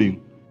bodybuilding,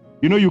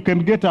 you know, you can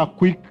get a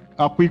quick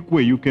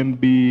way. You can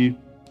be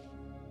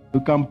We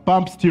can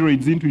pump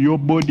steroids into your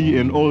body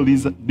and all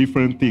these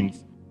different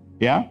things.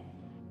 Yeah?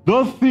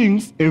 Those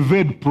things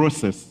evade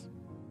process.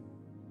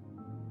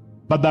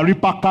 But the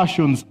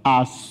repercussions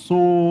are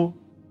so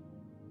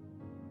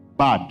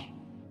bad.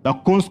 The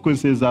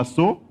consequences are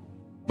so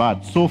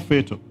bad, so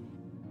fatal.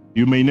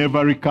 You may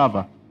never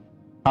recover.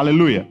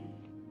 Hallelujah.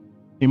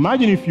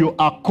 Imagine if you're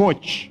a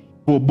coach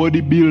for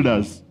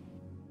bodybuilders.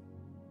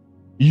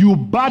 You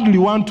badly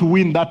want to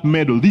win that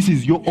medal. This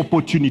is your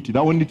opportunity, the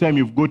only time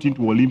you've got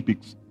into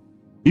Olympics.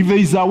 If there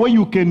is a way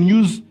you can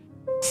use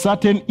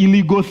certain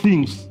illegal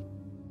things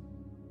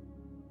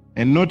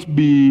and not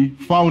be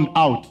found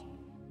out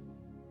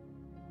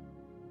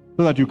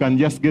so that you can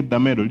just get the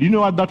medal, do you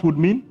know what that would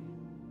mean?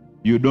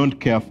 You don't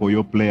care for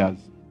your players.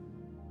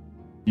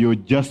 You're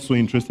just so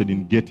interested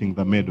in getting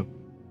the medal.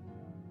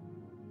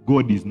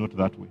 God is not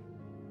that way.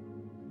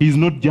 He's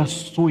not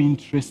just so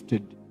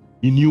interested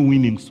in you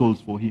winning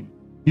souls for him.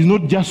 He's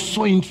not just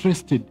so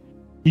interested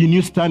in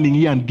you standing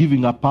here and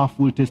giving a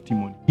powerful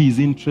testimony. He's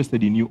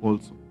interested in you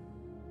also.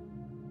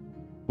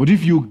 What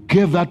if you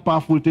gave that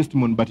powerful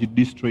testimony but it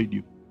destroyed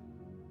you?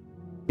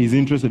 He's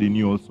interested in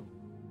you also.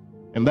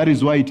 And that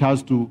is why it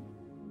has to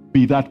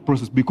be that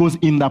process, because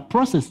in the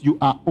process you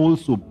are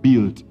also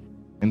built.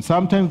 And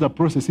sometimes the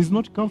process is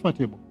not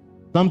comfortable.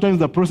 Sometimes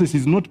the process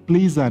is not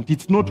pleasant.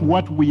 It's not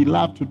what we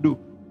love to do.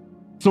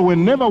 So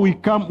whenever we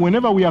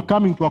are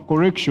coming to a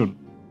correction,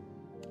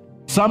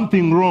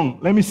 something wrong,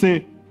 let me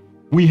say,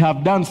 we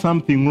have done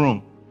something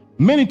wrong.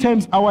 Many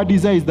times our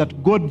desire is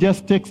that God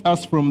just takes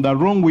us from the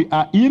wrong we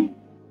are in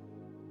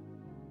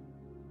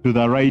to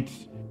the right.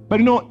 But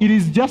you know, it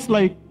is just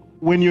like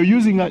when you're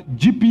using a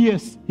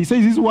GPS. He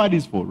says this word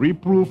is for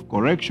reproof,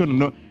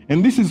 correction,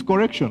 and this is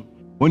correction.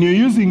 When you're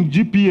using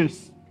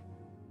GPS,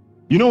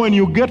 you know, when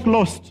you get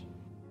lost,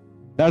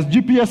 does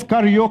GPS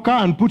carry your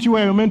car and put you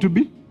where you're meant to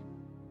be?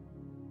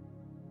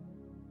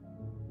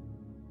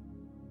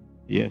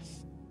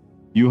 Yes.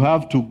 You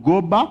have to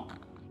go back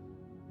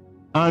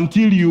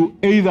until you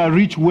either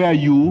reach where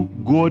you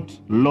got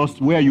lost,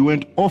 where you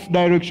went off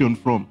direction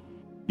from.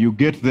 You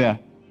get there,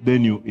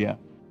 then yeah.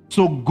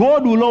 So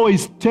God will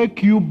always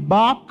take you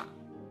back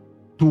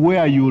to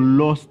where you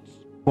lost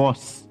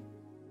course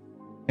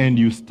and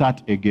you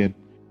start again.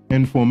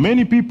 And for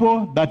many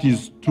people, that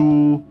is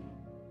too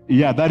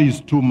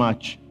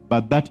much.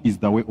 But that is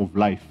the way of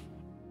life.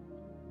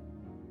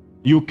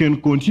 You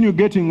can continue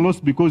getting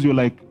lost because you're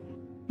like,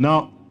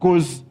 now,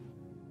 because,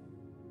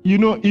 you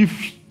know,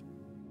 if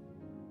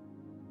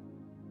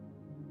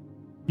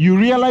you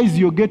realize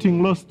you're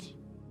getting lost,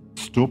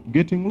 stop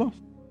getting lost.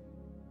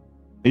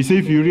 They say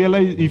if you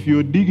realize if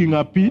you're digging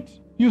a pit,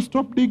 you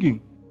stop digging.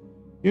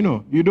 You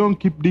know, you don't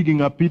keep digging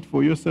a pit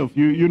for yourself.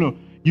 You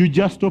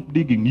just stop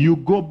digging. You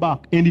go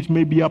back, and it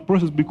may be a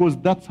process because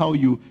that's how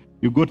you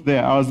got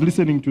there. I was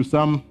listening to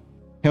some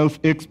health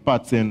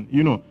experts and,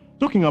 you know,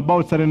 talking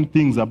about certain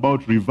things,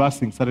 about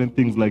reversing certain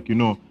things like, you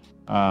know,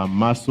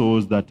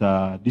 muscles that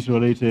are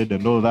deteriorated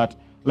and all that.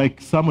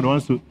 Like someone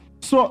wants to.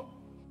 So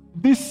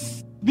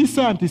this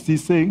scientist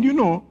is saying, you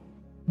know,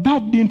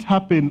 that didn't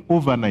happen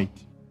overnight.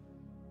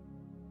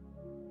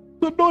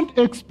 So don't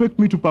expect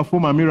me to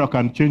perform a miracle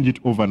and change it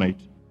overnight.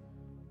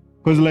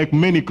 Because like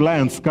many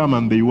clients come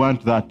and they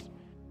want that.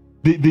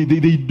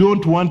 They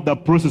don't want the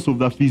process of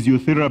the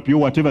physiotherapy or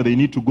whatever they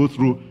need to go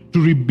through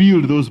to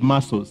rebuild those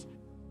muscles.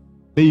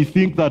 They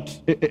think that,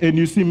 and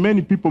you see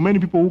many people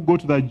who go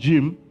to the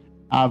gym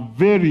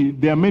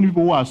there are many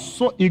people who are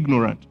so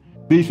ignorant.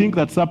 They think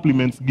that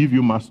supplements give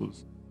you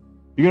muscles.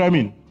 You get what I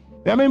mean?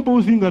 There are many people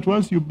who think that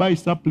once you buy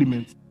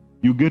supplements,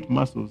 you get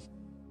muscles.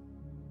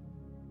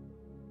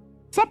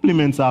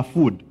 Supplements are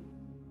food.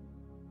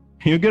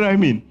 You get what I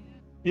mean?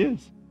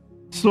 Yes.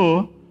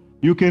 So,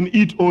 you can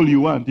eat all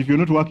you want. If you're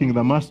not working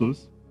the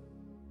muscles,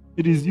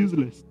 it is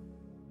useless.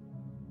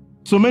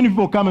 So many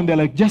people come and they're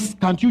like,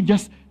 can't you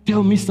just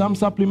tell me some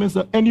supplements?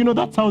 And you know,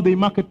 that's how they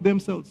market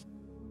themselves.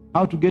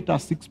 How to get a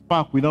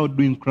six-pack without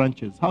doing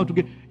crunches. How to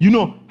get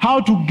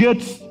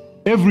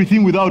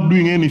everything without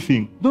doing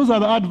anything. Those are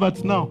the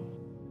adverts now.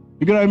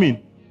 You get what I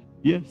mean?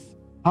 Yes.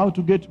 How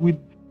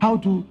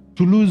to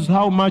lose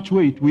how much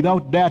weight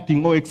without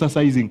dieting or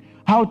exercising.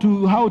 How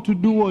to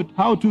do what?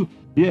 How to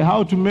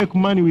make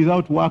money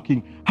without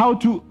working.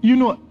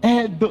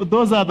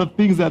 Those are the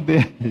things that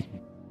they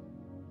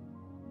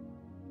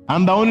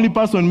and the only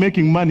person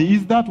making money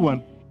is that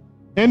one.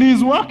 And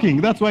he's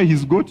working. That's why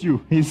he's got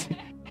you.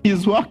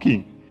 He's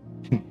working.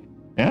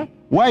 Yeah?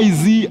 Why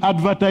is he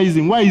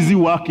advertising? Why is he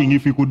working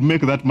if he could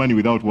make that money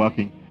without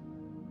working?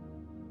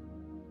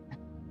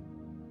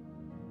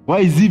 Why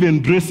is he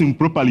even dressing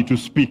properly to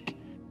speak?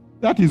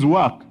 That is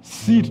work.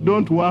 Sit,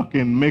 don't work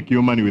and make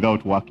your money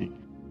without working.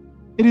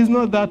 It is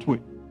not that way.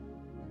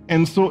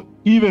 And so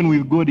even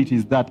with God it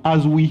is that.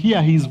 As we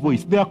hear his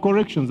voice, there are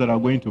corrections that are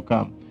going to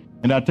come.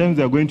 And at times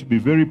they are going to be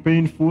very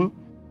painful.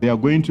 They are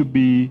going to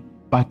be,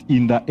 but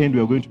in the end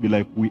we are going to be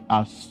like, we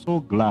are so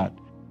glad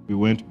we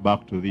went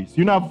back to this.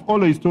 You know, I've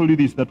always told you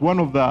this, that one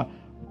of the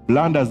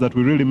blunders that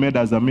we really made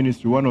as a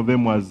ministry, one of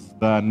them was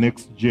the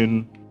next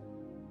gen.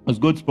 As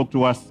God spoke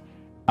to us,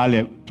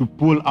 earlier to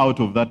pull out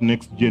of that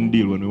next gen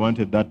deal when we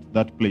wanted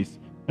that place.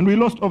 And we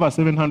lost over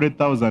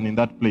 700,000 in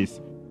that place.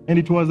 And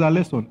it was a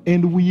lesson.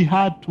 And we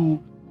had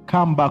to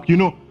come back,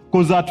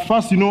 because at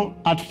first,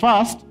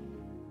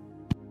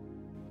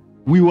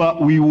 we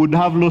would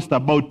have lost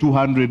about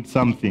 200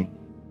 something.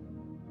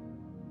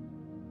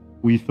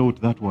 We thought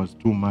that was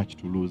too much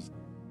to lose.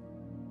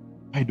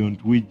 Why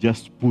don't we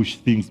just push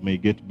things may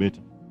get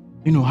better?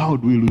 How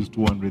do we lose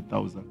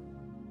 200,000?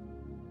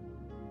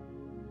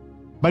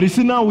 But you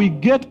see, now we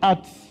get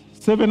at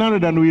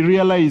 700 and we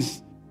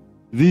realize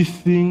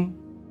this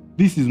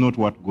is not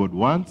what God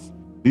wants.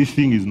 This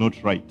thing is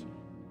not right.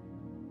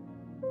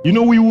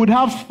 We would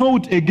have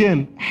thought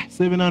again,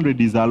 700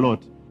 is a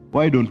lot.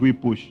 Why don't we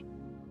push?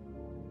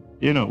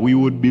 We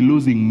would be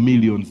losing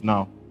millions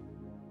now.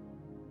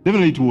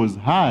 Definitely it was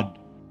hard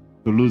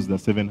to lose the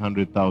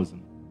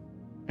 700,000.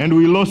 And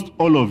we lost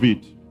all of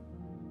it.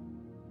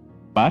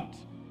 But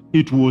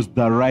it was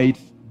the right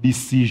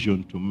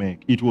decision to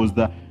make. It was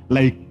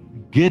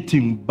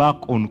getting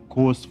back on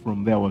course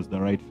from there was the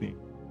right thing.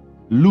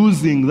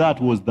 Losing that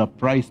was the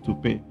price to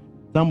pay.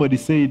 Somebody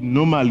said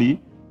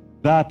normally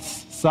that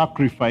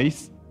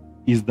sacrifice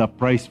is the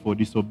price for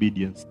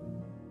disobedience.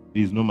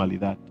 It is normally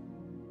that.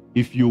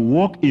 If you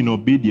walk in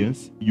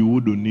obedience, you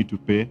wouldn't need to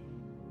pay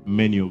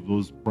many of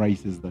those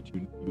prices that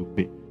you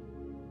pay.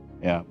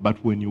 Yeah, but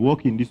when you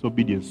walk in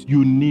disobedience,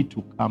 you need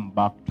to come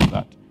back to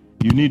that.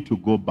 You need to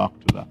go back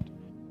to that.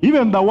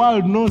 Even the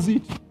world knows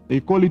it.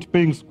 They call it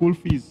paying school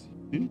fees.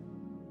 See?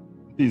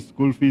 These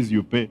school fees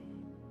you pay.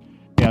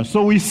 Yeah,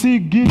 so we see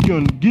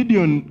Gideon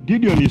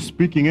is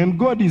speaking, and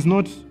God is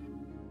not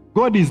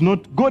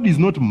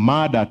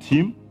mad at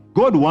him.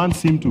 God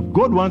wants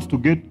to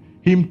get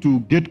him to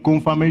get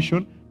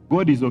confirmation.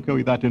 God is okay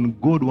with that, and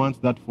God wants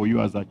that for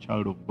you as a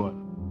child of God.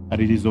 That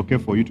it is okay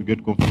for you to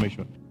get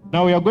confirmation.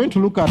 Now we are going to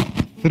look at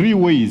 3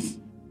 ways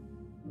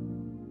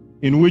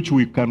in which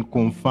we can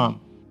confirm.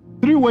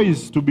 3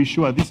 ways to be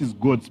sure this is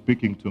God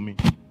speaking to me.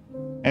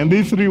 And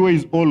these 3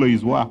 ways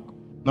always work.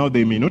 Now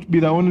they may not be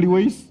the only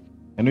ways.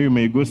 I know you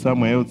may go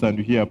somewhere else and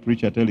you hear a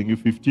preacher telling you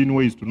 15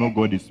 ways to know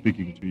God is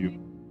speaking to you.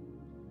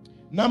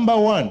 Number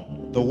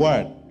 1, the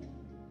Word.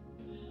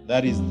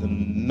 That is the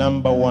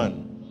number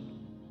one.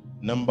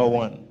 Number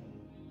 1.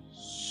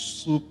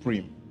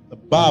 Supreme.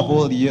 Above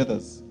all the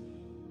others.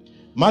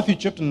 Matthew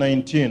chapter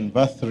 19,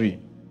 verse 3.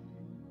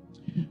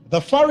 The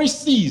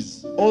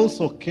Pharisees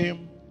also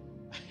came.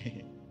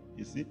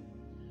 You see?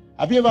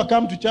 Have you ever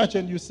come to church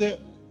and you say,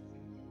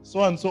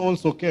 so and so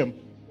also came?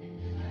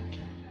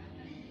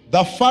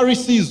 The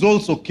Pharisees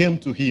also came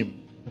to him.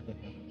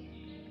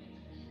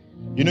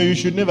 You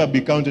should never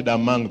be counted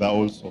among the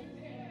also.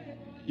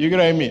 You get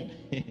what I mean?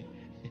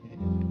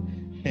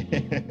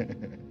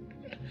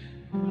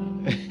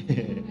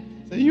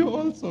 So you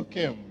also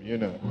came,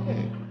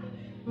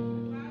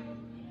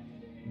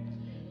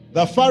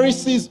 The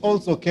Pharisees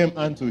also came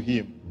unto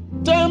him,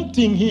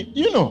 tempting him.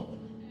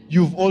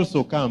 You've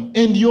also come,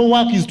 and your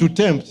work is to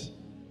tempt.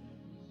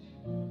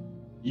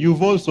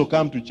 You've also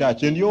come to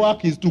church, and your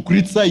work is to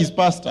criticize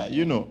pastor, I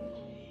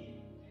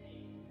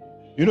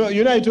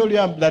told you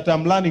that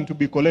I'm learning to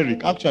be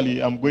choleric.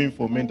 Actually, I'm going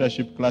for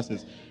mentorship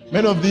classes.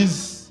 Many of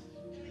these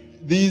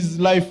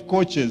life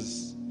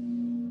coaches,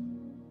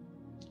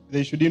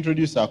 they should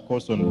introduce a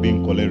course on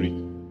being choleric.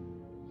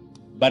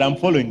 But I'm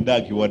following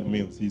Doug Heward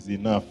Mills. He's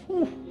enough.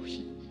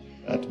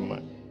 That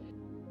man.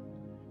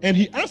 And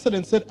he answered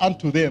and said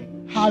unto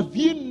them, have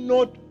ye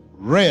not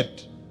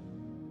read?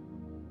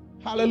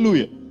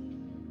 Hallelujah.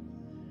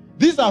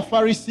 These are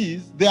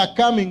Pharisees. They are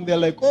coming. They're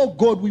like, oh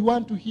God, we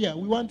want to hear.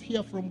 We want to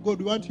hear from God.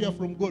 We want to hear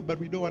from God, but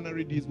we don't want to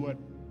read his word.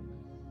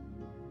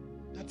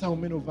 That's how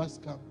many of us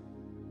come.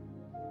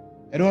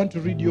 I don't want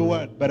to read your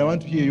word, but I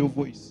want to hear your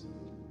voice.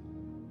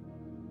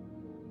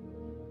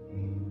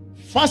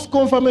 First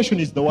confirmation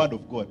is the word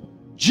of God.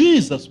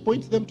 Jesus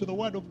points them to the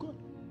word of God.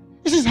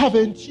 He says,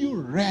 haven't you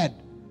read?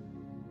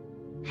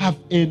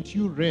 Haven't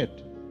you read?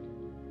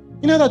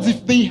 In other words,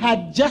 if they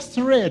had just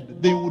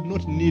read, they would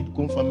not need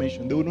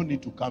confirmation. They would not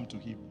need to come to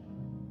him.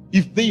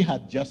 If they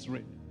had just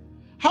read.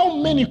 How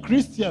many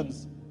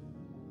Christians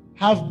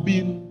have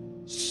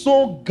been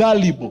so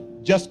gullible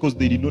just because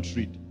they did not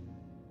read?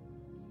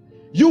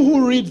 You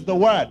who reads the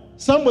word,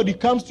 somebody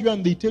comes to you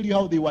and they tell you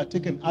how they were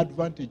taken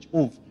advantage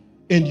of,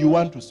 and you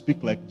want to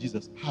speak like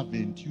Jesus.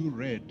 Haven't you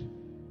read?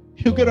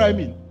 You get what I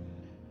mean?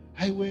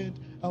 I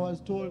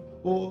was told,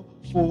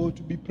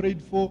 to be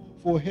prayed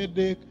for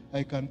headache,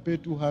 I can pay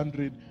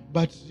 200.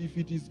 But if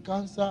it is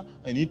cancer,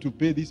 I need to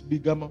pay this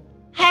big amount.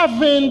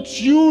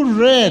 Haven't you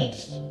read?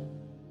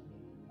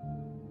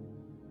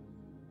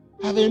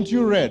 Haven't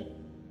you read?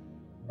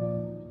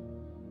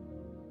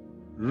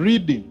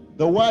 Reading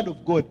the word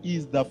of God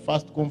is the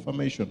first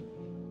confirmation.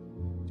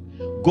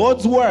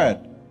 God's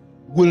word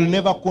will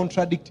never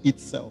contradict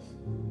itself.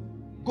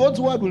 God's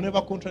word will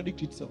never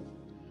contradict itself.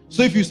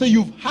 So if you say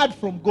you've heard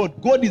from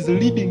God, God is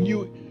leading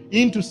you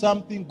into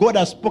something, God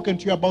has spoken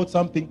to you about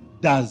something,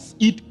 does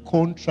it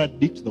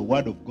contradict the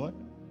word of God?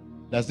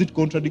 Does it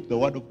contradict the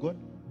word of God?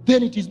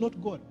 Then it is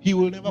not God. He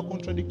will never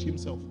contradict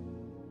himself.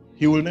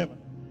 He will never.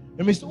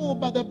 And we say, oh,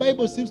 but the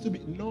Bible seems to be.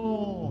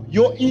 No,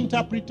 your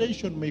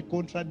interpretation may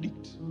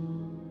contradict,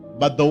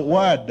 but the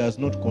word does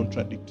not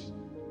contradict.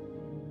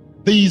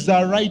 There is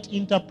a right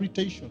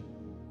interpretation.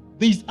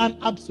 There is an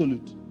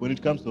absolute when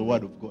it comes to the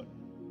word of God.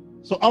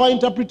 So our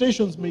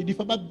interpretations may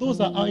differ, but those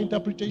are our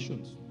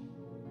interpretations.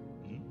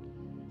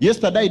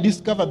 Yesterday I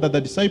discovered that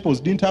the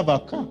disciples didn't have a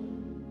car.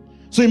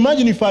 So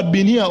imagine if I'd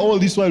been here all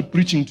this while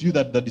preaching to you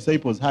that the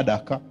disciples had a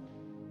car.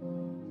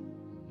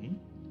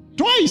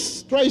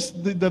 Twice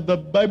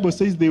the Bible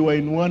says they were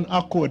in one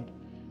accord.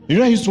 You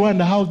know, I used to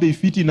wonder how they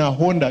fit in a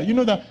Honda. You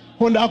know the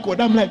Honda Accord?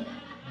 I'm like,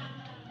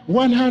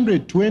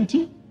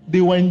 120?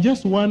 They were in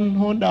just one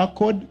Honda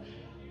Accord?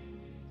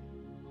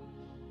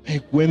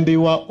 Like when they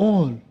were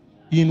all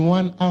in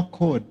one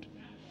accord.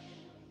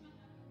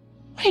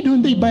 Why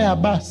don't they buy a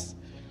bus?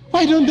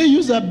 Why don't they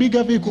use a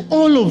bigger vehicle?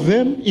 All of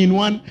them in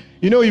one.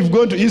 You know, we've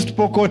gone to East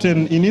Pokot,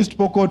 and in East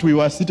Pokot we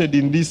were seated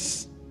in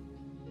this.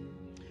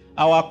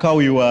 Our car,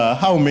 we were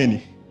how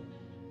many?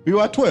 We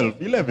were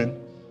 12, 11.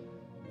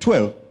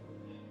 12.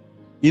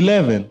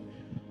 11.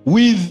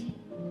 With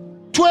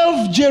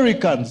 12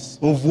 jerrycans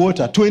of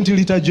water,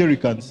 20-liter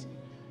jerrycans.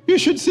 You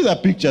should see the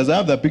pictures. I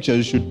have the pictures.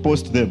 You should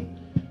post them.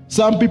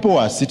 Some people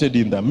are seated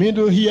in the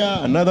middle here.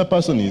 Another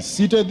person is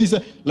seated this.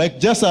 Like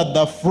just at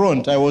the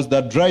front, I was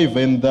the driver,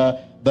 and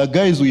the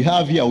guys we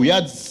have here, we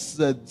had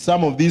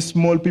some of these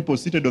small people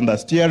seated on the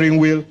steering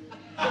wheel.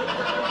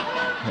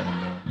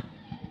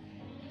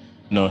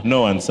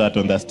 No one sat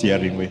on the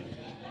steering wheel.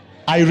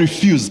 I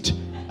refused.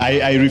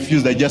 I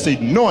refused. I just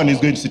said, no one is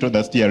going to sit on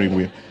the steering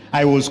wheel.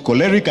 I was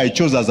choleric. I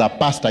chose as a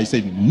pastor. I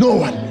said, no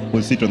one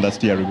will sit on the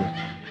steering wheel.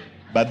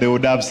 But they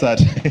would have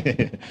sat.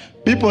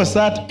 People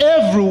sat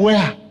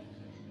everywhere.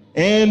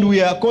 And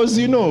we are, because,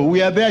 you know,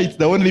 we are there. It's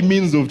the only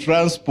means of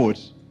transport.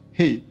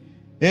 Hey.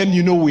 And,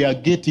 you know, we are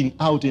getting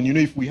out. And, you know,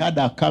 if we had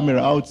our camera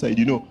outside,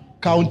 you know,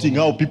 counting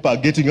how people are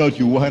getting out,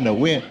 you wonder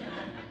where.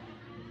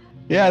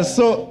 Yeah,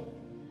 so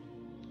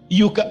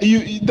you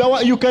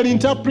can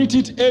interpret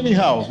it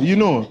anyhow, you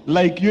know.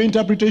 Like your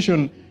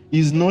interpretation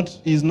is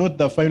not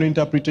the final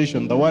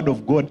interpretation. The word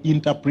of God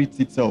interprets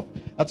itself.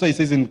 That's why it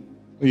says in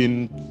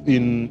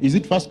is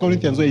it 1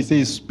 Corinthians where it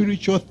says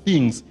spiritual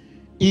things,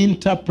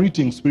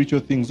 interpreting spiritual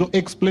things, so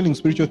explaining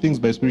spiritual things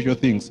by spiritual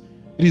things.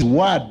 It is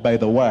word by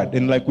the word.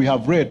 And like we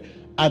have read,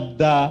 at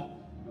the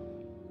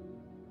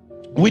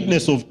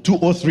witness of 2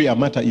 or 3 a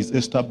matter is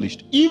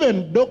established.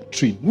 Even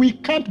doctrine, we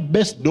can't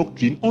base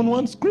doctrine on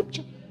one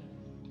scripture.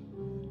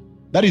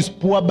 That is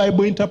poor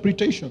Bible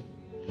interpretation.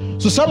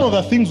 So some of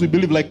the things we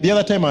believe, like the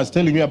other time I was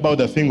telling you about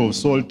the thing of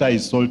soul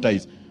ties.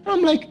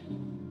 I'm like,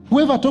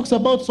 whoever talks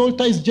about soul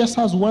ties just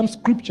has one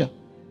scripture.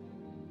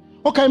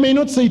 Okay, I may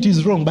not say it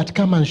is wrong, but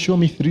come and show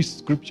me 3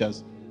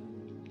 scriptures.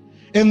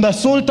 And the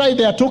soul tie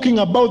they are talking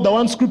about, the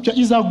one scripture,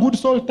 is a good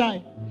soul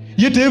tie.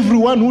 Yet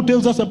everyone who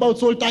tells us about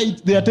soul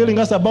ties, they are telling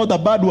us about the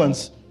bad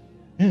ones.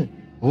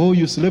 Oh,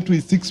 you slept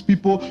with 6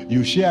 people,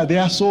 you share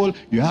their soul,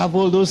 you have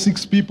all those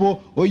 6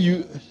 people, or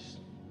you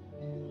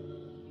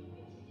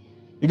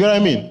get what I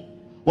mean?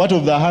 What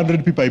of the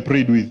 100 people I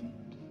prayed with?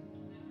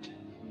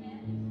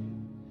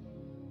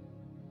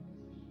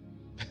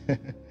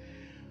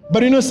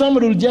 But you know,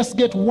 somebody will just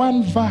get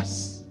one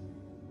verse.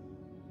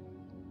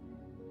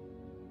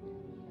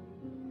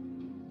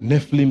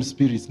 Nephilim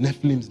spirits,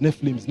 Nephilims.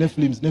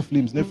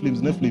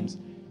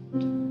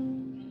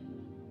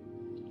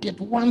 Get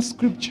one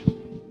scripture.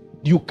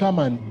 You come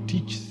and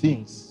teach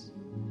things.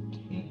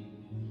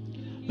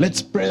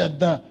 Let's pray that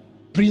the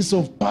Prince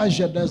of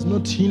Persia does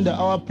not hinder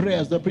our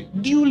prayers.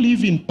 Do you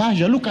live in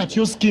Persia? Look at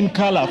your skin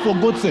color, for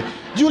God's sake.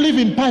 Do you live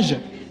in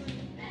Persia?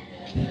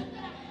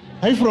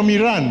 Are you from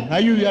Iran?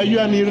 Are you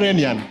an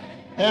Iranian?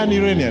 Are you an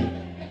Iranian?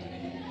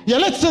 Yeah,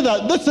 let's say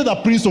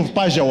the Prince of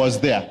Persia was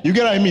there. You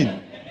get what I mean?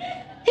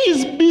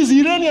 These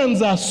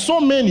Iranians are so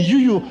many.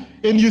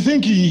 And you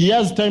think he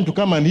has time to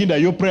come and hinder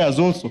your prayers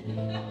also.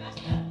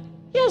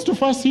 He has to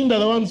first hinder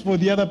the ones for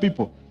the other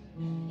people.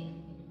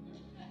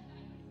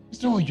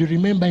 So you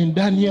remember in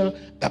Daniel,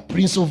 the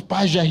Prince of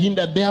Persia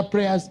hindered their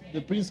prayers.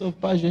 The Prince of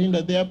Persia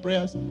hindered their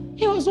prayers.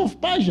 He was of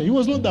Persia. He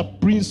was not the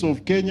Prince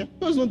of Kenya.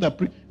 He was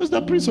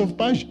the Prince of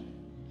Persia.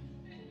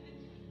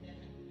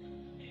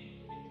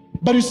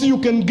 But you see, you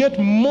can get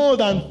more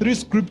than 3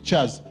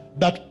 scriptures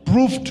that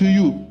prove to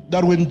you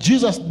that when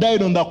Jesus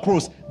died on the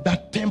cross,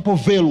 that temple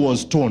veil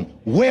was torn.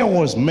 Where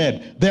was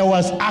made? There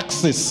was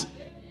access.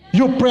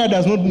 Your prayer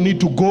does not need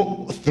to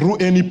go through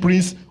any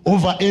prince,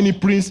 over any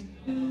prince.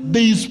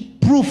 There is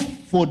proof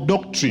for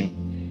doctrine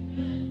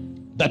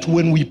that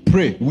when we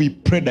pray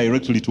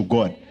directly to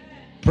God.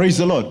 Praise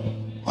the Lord.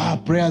 Our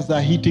prayers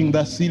are hitting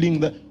the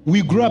ceiling.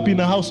 We grew up in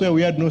a house where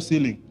we had no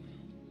ceiling.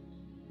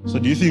 So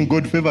do you think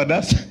God favored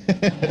us?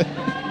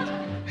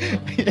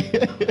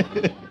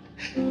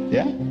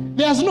 Yeah?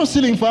 There's no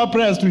ceiling for our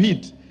prayers to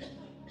hit.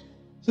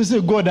 So you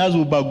say God has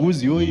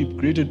ubaguzi. Oh, he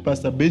created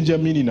Pastor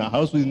Benjamin in a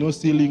house with no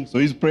ceiling, so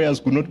his prayers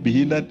could not be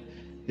hindered.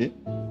 Yeah?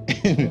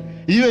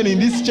 Even in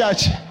this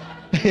church,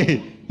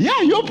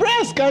 yeah, your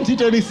prayers can't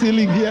hit any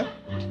ceiling here.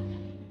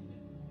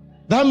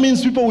 That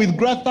means people with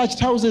grass-thatched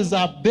houses,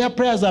 their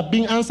prayers are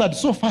being answered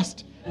so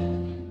fast.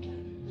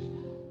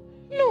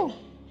 No,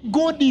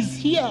 God is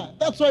here.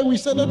 That's why we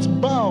say, let's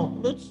bow.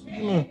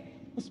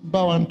 Let's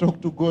bow and talk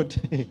to God.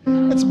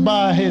 Let's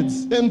bow our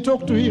heads and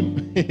talk to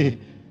Him.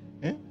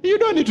 You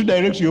don't need to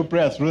direct your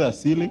prayer through the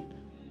ceiling.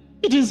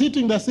 It is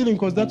hitting the ceiling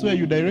because that's where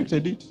you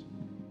directed it.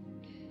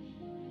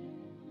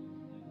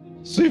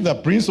 So if the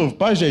prince of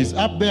Persia is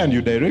up there and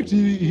you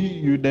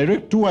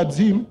direct towards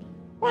him,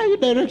 why are you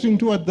directing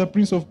towards the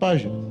prince of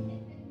Persia?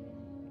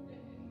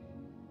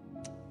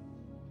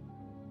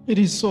 It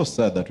is so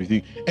sad that we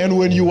think. And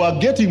when you are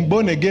getting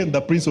born again,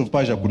 the prince of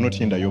Persia could not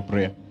hinder your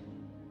prayer.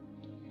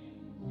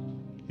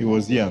 He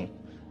was young.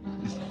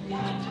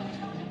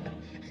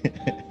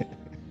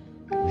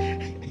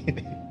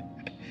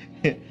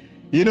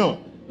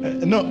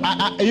 I'm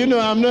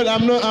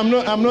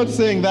not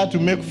saying that to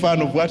make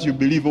fun of what you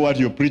believe or what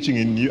you're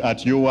preaching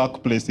at your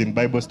workplace in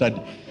Bible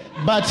study.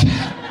 But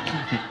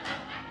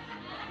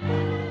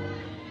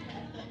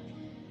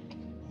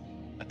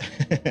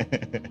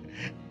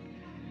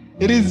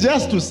it is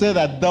just to say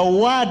that the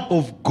word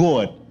of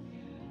God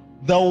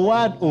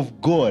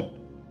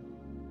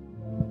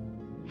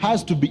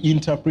has to be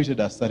interpreted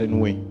a certain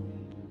way.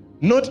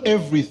 Not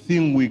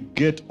everything we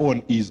get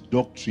on is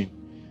doctrine.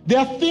 There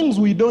are things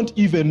we don't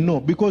even know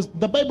because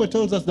the Bible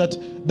tells us that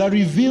the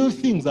revealed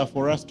things are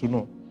for us to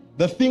know.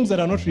 The things that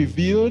are not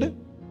revealed,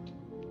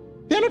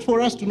 they're not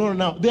for us to know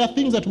now. There are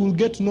things that we'll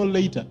get to know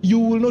later. You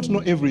will not know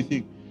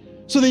everything.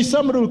 So there's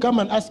somebody who will come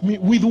and ask me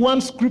with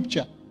one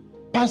scripture,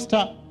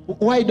 Pastor,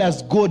 why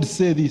does God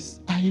say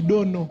this? I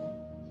don't know.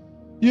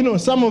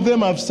 Some of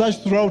them have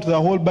searched throughout the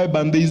whole Bible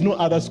and there is no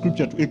other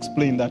scripture to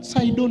explain that. So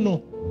I don't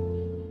know.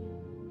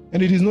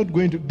 And it is not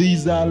going to, there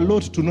is a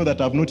lot to know that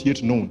I've not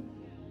yet known.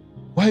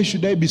 Why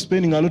should I be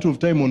spending a lot of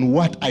time on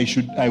what I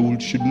should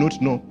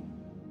not know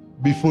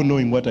before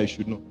knowing what I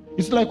should know?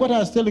 It's like what I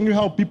was telling you,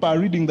 how people are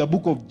reading the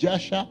book of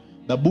Joshua,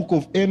 the book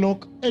of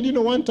Enoch. And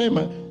one time,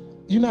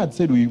 I'd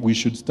said we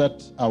should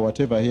start our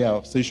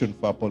session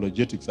for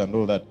apologetics and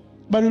all that.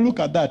 But you look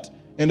at that,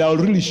 and I'll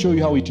really show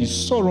you how it is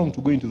so wrong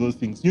to go into those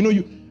things.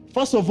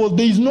 First of all,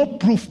 there is no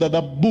proof that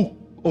the book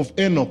of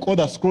Enoch or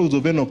the scrolls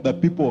of Enoch that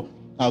people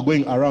are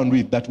going around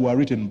with that were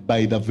written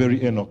by the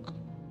very Enoch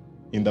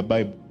in the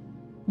Bible.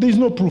 There is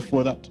no proof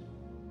for that.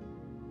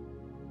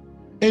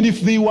 And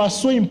if they were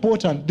so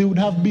important, they would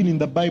have been in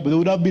the Bible. They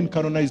would have been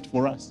canonized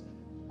for us.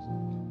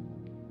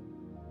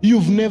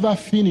 You've never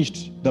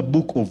finished the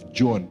book of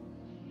John.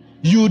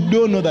 You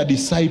don't know the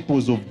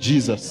disciples of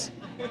Jesus.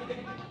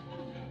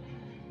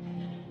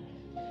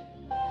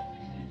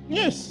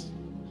 Yes.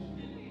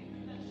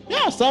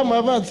 Yeah,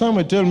 I've had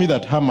someone tell me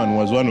that Haman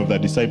was one of the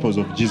disciples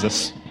of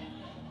Jesus.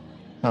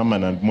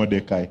 Haman and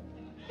Mordecai.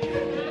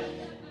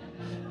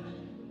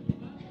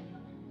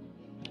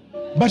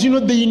 But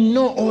they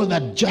know all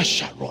that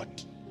Joshua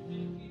wrote,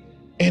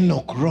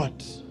 Enoch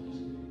wrote.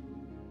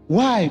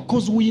 Why?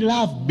 Because we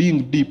love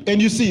being deep.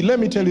 And you see, let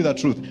me tell you the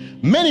truth.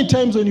 Many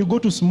times when you go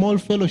to small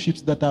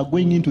fellowships that are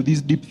going into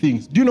these deep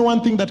things, do you know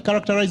one thing that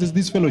characterizes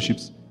these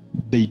fellowships?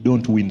 They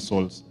don't win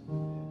souls.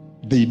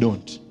 They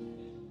don't.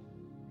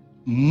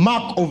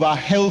 Mark of a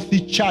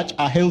healthy church,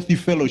 a healthy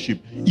fellowship,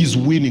 is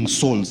winning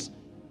souls.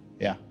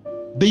 Yeah.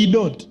 They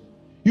don't.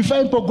 You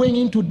find people going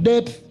into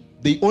depth,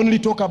 they only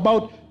talk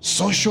about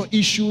social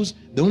issues.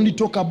 They only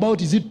talk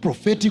about, is it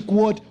prophetic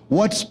word?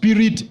 What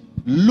spirit?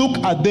 Look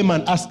at them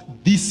and ask,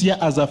 this year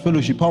as a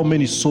fellowship, how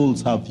many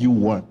souls have you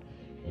won?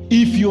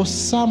 If you're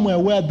somewhere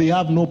where they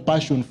have no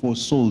passion for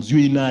souls,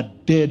 you're in a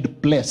dead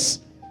place.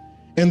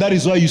 And that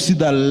is why you see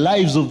the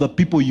lives of the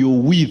people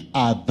you're with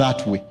are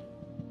that way.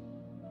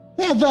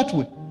 They are that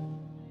way.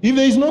 If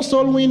there is no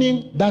soul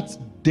winning, that's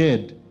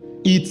dead.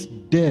 It's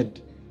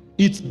dead.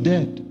 It's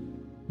dead.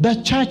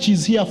 The church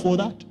is here for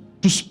that,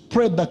 to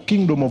spread the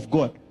kingdom of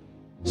God.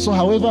 So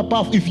however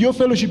powerful, if your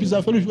fellowship is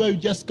a fellowship where you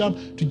just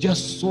come to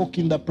just soak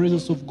in the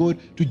presence of God,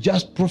 to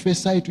just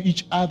prophesy to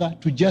each other,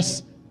 to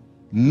just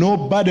no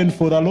burden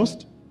for the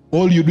lost,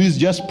 all you do is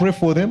just pray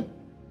for them.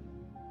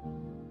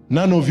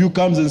 None of you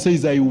comes and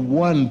says, I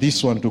won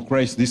this one to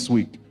Christ this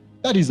week.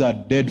 That is a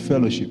dead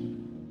fellowship.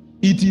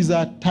 It is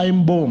a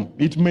time bomb.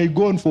 It may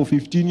go on for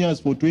 15 years,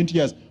 for 20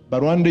 years,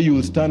 but one day you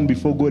will stand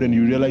before God and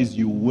you realize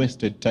you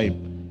wasted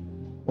time.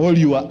 All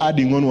you are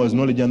adding on was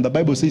knowledge, and the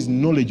Bible says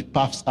knowledge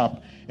puffs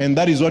up. And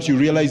that is what you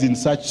realize in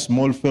such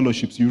small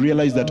fellowships. You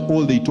realize that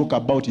all they talk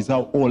about is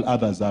how all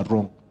others are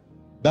wrong.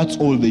 That's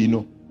all they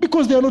know.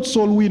 Because they are not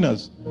soul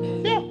winners.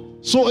 Yeah.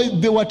 So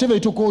whatever they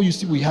talk, oh, you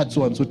see, we had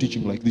so-and-so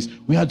teaching like this.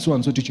 We had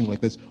so-and-so teaching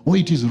like this. Oh,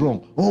 it is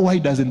wrong. Oh, why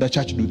doesn't the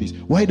church do this?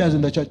 Why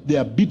doesn't the church? They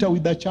are bitter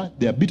with the church.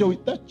 They are bitter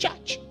with the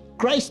church.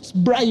 Christ's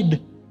bride.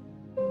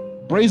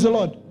 Praise the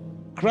Lord.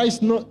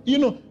 Christ,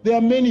 there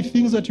are many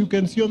things that you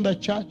can see on the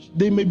church.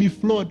 They may be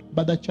flawed,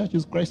 but the church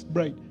is Christ's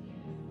bride.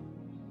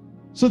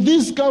 So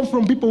these come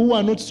from people who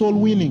are not soul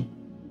winning.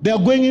 They are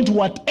going into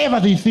whatever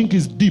they think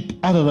is deep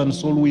other than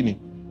soul winning.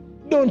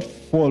 Don't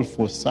fall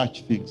for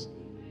such things.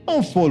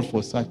 Don't fall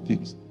for such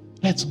things.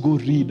 Let's go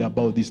read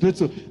about this.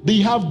 They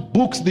have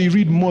books they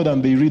read more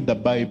than they read the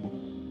Bible.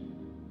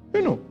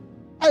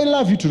 I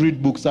love you to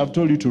read books. I've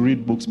told you to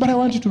read books, but I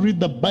want you to read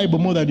the Bible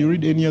more than you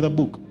read any other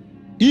book.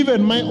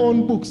 Even my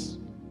own books.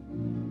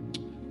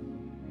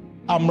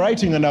 I'm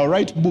writing and I'll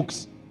write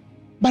books,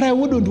 but I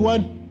wouldn't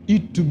want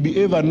it to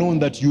be ever known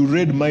that you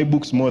read my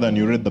books more than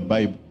you read the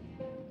Bible.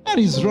 That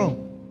is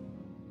wrong.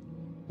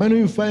 When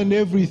you find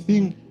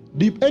everything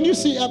deep, and you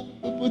see,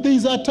 there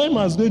is a time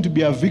I was going to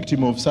be a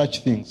victim of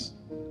such things.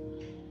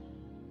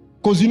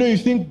 Because you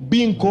think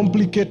being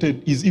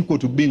complicated is equal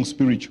to being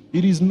spiritual.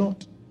 It is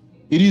not.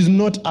 It is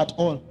not at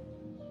all.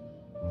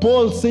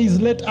 Paul says,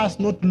 let us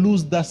not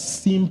lose the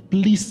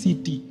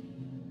simplicity.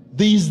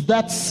 There is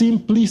that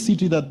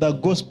simplicity that the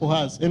gospel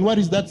has. And what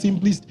is that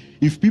simplicity?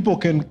 If people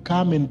can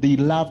come and they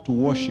love to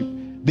worship,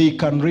 they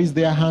can raise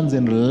their hands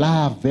and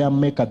love their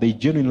maker. They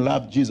genuinely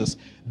love Jesus.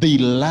 They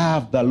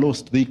love the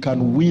lost. They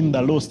can win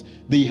the lost.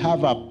 They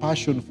have a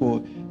passion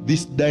for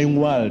this dying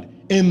world.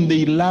 And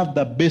they love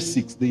the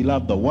basics. They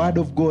love the word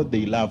of God.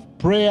 They love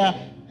prayer.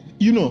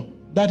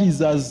 That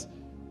is as,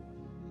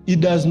 it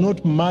does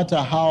not matter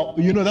how,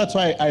 that's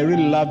why I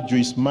really love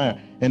Joyce Meyer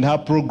and her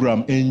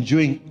program,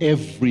 Enjoying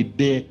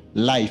Everyday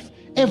Life.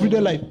 Everyday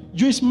life.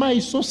 Joyce Meyer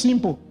is so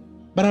simple.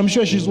 But I'm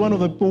sure she's one of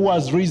the people who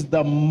has raised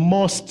the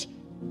most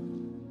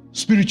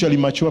spiritually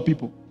mature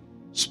people.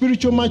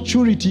 Spiritual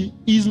maturity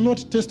is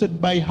not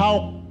tested by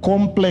how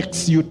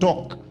complex you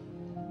talk.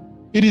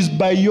 It is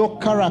by your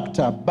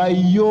character, by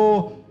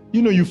your,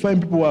 you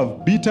find people who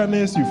have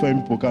bitterness, you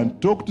find people who can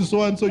talk to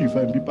so-and-so, you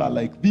find people are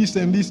like this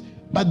and this,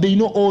 but they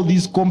know all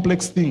these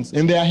complex things,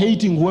 and they are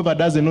hating whoever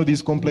doesn't know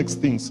these complex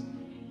things.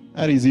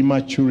 That is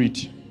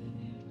immaturity.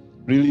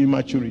 Real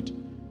immaturity.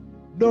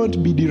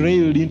 Don't be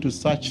derailed into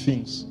such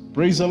things.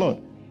 Praise the Lord.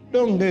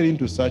 Don't get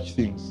into such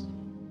things.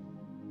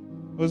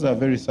 Those are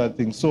very sad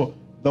things. So,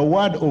 the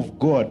word of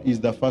God is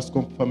the first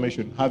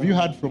confirmation. Have you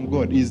heard from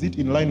God? Is it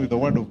in line with the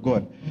word of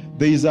God?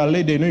 There is a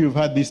lady, I know you've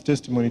heard this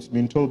testimony, it's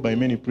been told by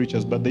many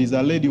preachers, but there is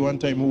a lady one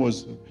time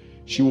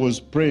she was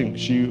praying.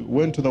 She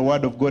went to the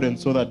word of God and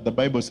saw that the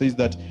Bible says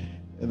that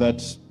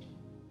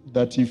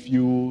if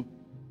you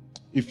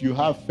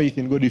have faith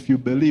in God, if you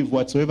believe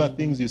whatsoever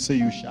things you say,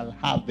 you shall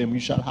have them. You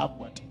shall have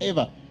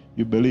whatever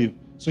you believe.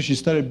 So she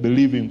started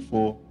believing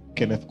for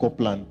Kenneth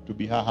Copeland to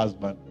be her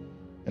husband.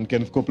 And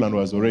Kenneth Copeland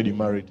was already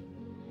married.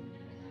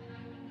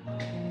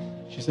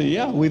 She said,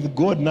 yeah, with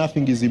God,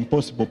 nothing is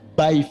impossible.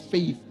 By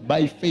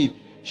faith,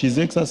 she's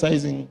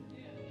exercising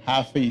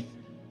her faith.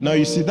 Now,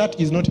 you see, that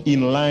is not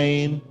in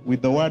line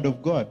with the word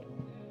of God.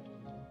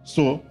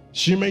 So,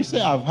 she may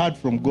say, I've heard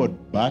from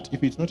God, but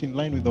if it's not in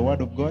line with the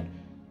word of God,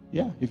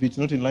 if it's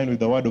not in line with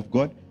the word of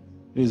God,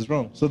 it is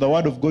wrong. So, the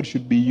word of God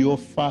should be your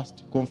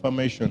first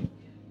confirmation.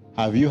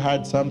 Have you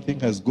heard something?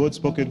 Has God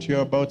spoken to you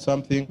about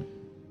something?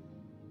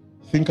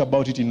 Think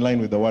about it in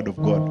line with the word of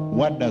God.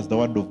 What does the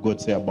word of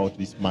God say about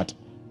this matter?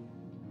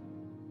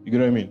 You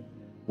get what I mean?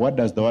 What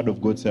does the word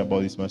of God say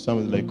about this matter?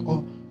 Someone's like,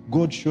 oh,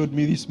 God showed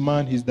me this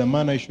man. He's the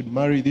man I should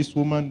marry. This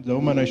woman, the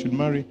woman I should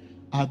marry.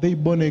 Are they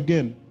born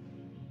again?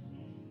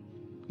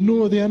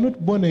 No, they are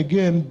not born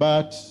again,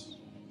 but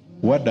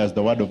what does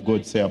the word of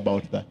God say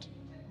about that?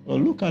 Well,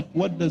 look at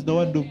what does the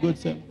word of God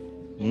say.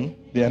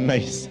 They are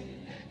nice.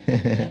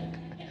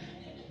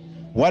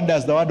 What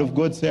does the word of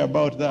God say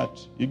about that?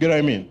 You get what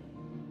I mean?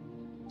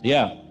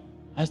 Yeah.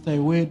 As I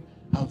went,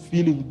 I'm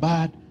feeling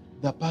bad.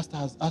 The pastor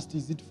has asked,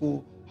 is it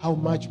for how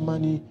much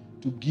money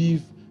to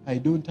give? I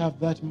don't have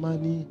that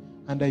money,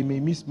 and I may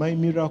miss my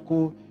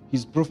miracle.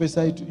 He's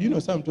prophesied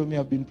to, some told me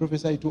I've been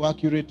prophesied to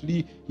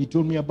accurately. He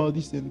told me about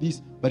this and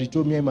this, but he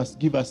told me I must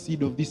give a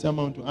seed of this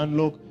amount to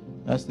unlock.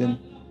 That's then.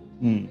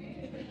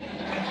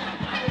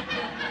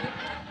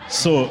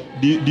 So,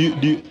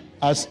 do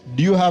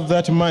you have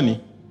that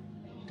money?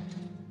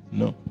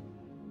 No.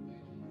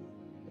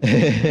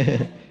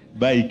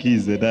 Buy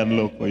keys and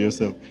unlock for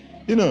yourself.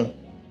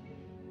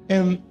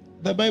 And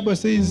the Bible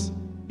says,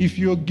 if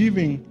you're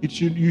giving,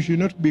 you should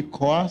not be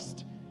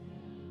coerced.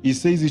 It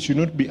says it should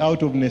not be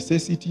out of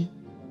necessity.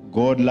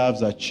 God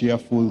loves a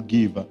cheerful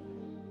giver.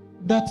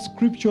 That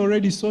scripture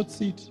already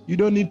sorts it. You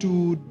don't need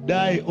to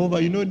die over.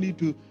 You don't need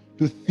to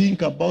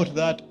think about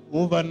that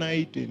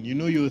overnight. And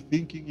you're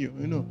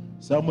thinking,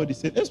 somebody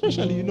said,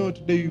 especially,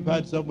 today you've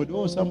had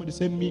somebody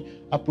sent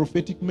me a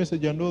prophetic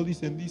message and all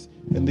this and this.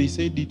 And they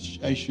said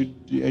I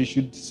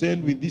should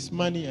send with this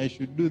money. I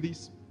should do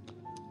this.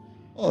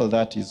 All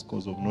that is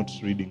because of not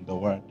reading the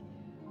word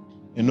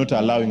and not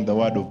allowing the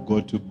word of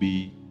God to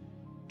be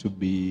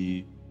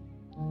the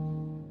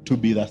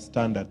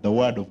standard. The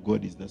word of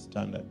God is the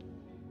standard.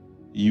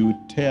 You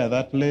tear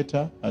that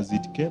letter as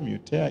it came, you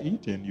tear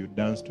it and you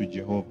dance to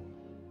Jehovah.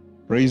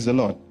 Praise the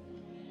Lord.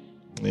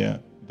 Yeah,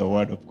 the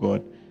word of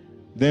God.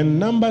 Then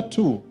number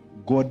 2,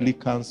 godly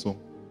counsel.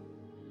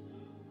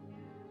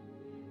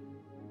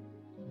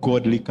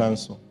 Godly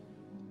counsel.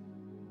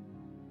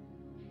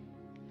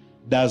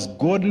 Does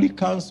godly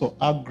counsel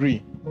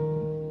agree?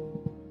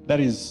 That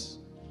is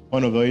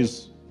one of the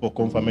ways for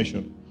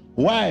confirmation.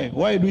 Why?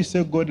 Why do we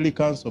say godly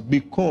counsel?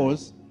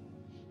 Because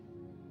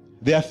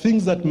there are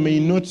things that may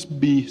not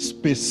be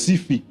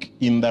specific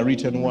in the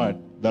written word,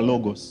 the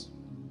logos.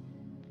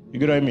 You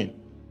get what I mean?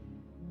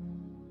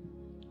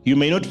 You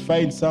may not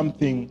find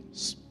something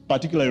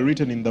particularly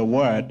written in the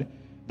word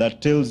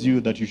that tells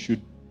you that you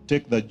should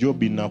take the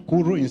job in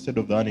Nakuru instead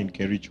of the one in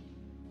Kericho.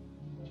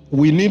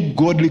 We need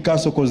godly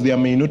counsel because there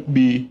may not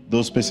be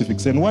those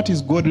specifics. And what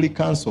is godly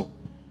counsel?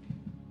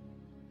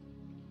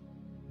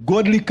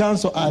 Godly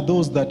counsel are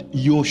those that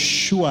you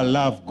sure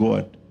love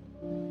God.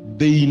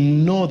 They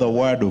know the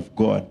word of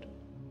God.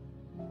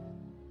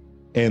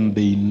 And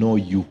they know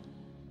you.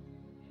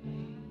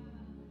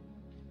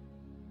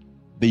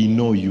 They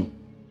know you.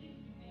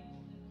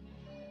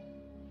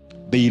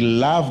 They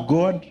love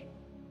God.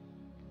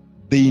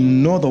 They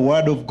know the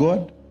word of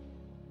God.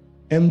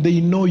 And they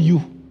know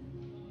you.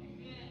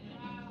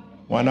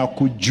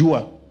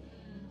 Wanakujua.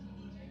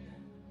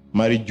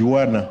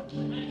 Marijuana.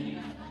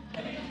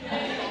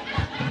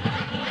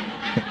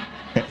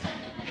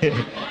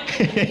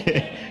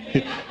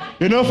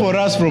 You know, for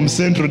us from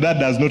Central, that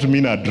does not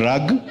mean a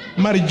drug.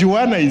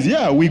 Marijuana is,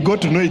 we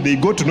got to know it. They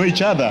got to know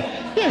each other.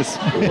 Yes.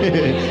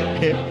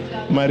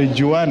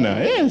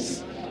 Marijuana.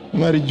 Yes.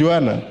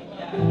 Marijuana.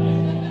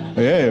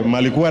 Yeah,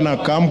 malikuwa na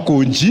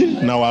kamkunji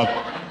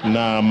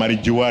na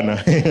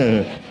marijuana.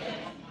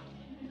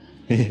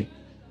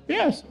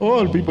 Yes,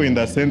 all people in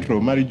the Central,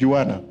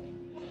 marijuana.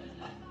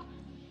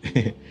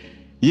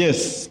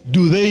 Yes,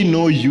 do they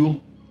know you?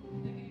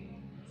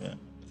 Yeah.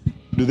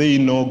 Do they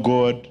know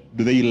God?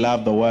 Do they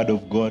love the word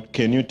of God?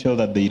 Can you tell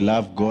that they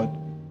love God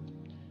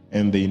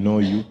and they know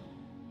you?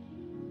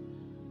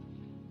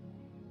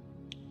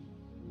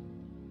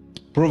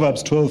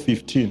 Proverbs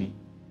 12:15.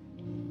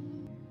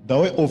 The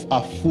way of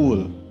a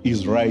fool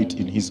is right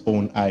in his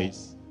own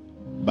eyes,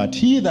 but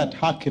he that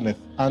hearkeneth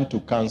unto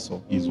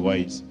counsel is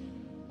wise.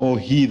 Or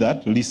he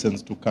that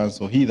listens to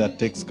counsel, he that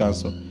takes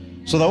counsel.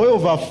 So the way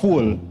of a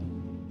fool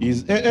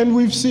is, and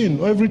we've seen,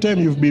 every time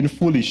you've been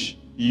foolish,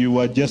 you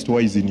are just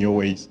wise in your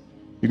ways.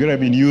 You get what I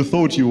mean? You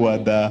thought you were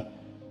the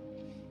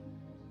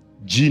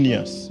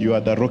genius, you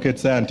are the rocket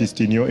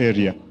scientist in your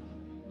area.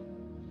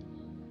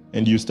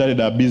 And you started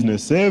a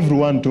business.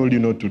 Everyone told you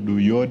not to do.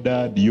 Your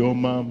dad, your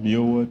mom,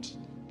 your what?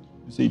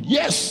 You said,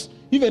 yes!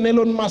 Even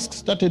Elon Musk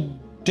started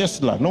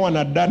Tesla. No one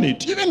had done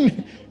it.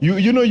 Even,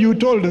 you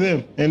told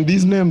them. And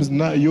these names,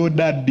 your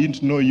dad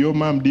didn't know, your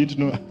mom didn't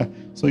know.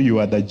 So you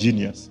are the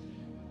genius.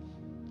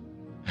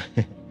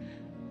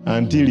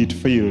 Until it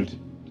failed.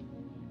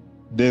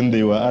 Then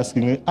they were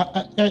asking,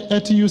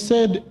 you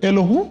said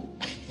Elohu?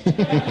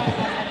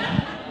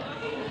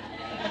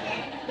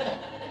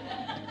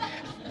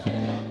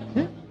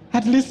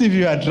 At least if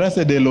you had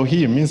trusted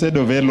Elohim instead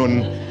of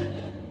Elon.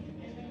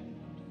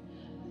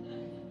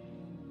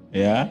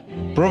 Yeah.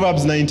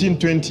 Proverbs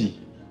 19:20.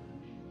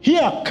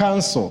 Hear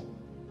counsel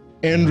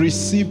and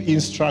receive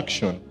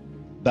instruction,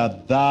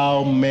 that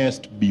thou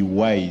mayst be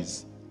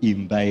wise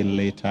in thy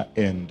latter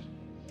end.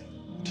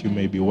 That you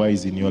may be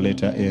wise in your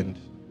latter end.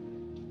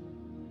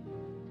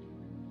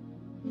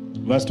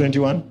 Verse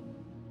 21.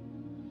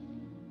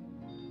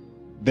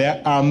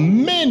 There are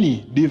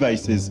many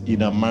devices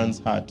in a man's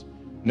heart.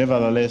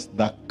 Nevertheless,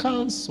 the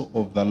counsel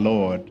of the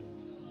Lord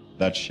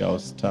that shall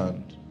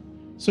stand.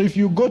 So if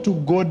you go to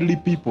godly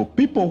people,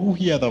 people who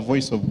hear the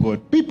voice of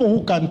God, people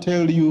who can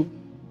tell you,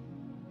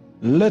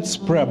 let's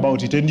pray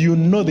about it, and you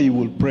know they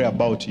will pray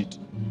about it,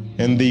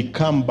 and they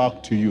come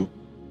back to you,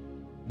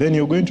 then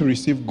you're going to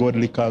receive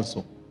godly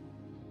counsel.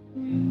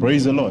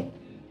 Praise the Lord.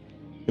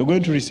 You're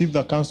going to receive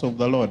the counsel of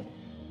the Lord.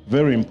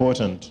 Very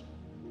important.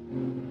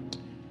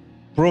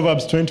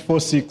 Proverbs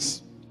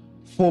 24:6.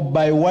 For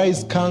by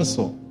wise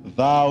counsel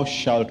thou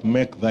shalt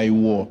make thy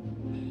war,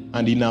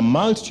 and in a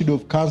multitude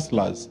of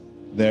counselors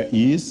there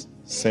is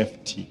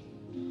safety.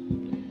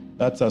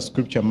 That's a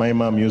scripture my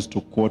mom used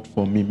to quote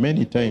for me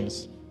many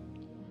times.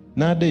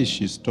 Nowadays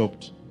she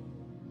stopped.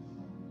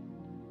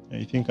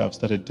 I think I've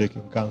started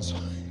taking counsel.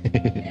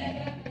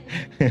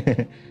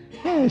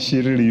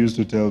 She really used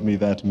to tell me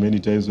that many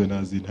times when I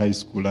was in high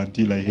school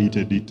until I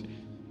hated it.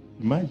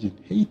 Imagine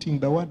hating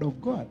the word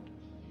of God.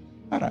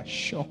 What a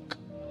shock.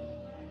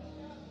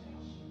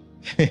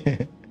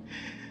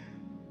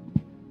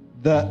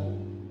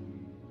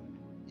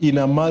 In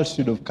a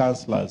multitude of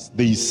counselors,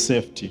 there is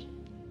safety.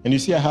 And you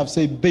see, I have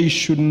said they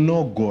should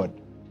know God.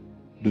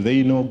 Do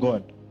they know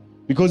God?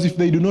 Because if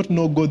they do not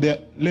know God,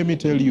 let me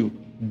tell you,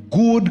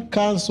 good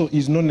counsel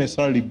is not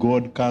necessarily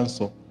God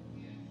counsel.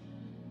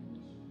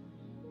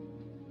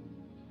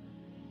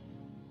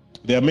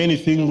 There are many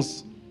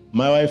things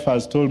my wife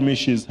has told me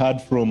she's heard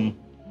from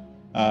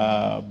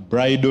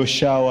bridal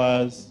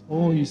showers.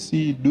 Oh, you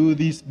see, do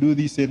this.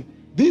 And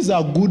these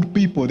are good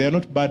people. They are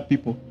not bad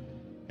people.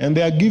 And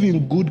they are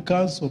giving good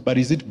counsel. But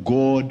is it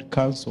God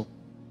counsel?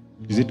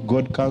 Is it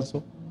God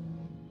counsel?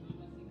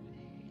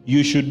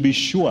 You should be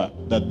sure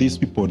that these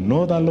people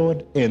know the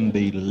Lord and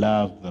they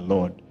love the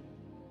Lord.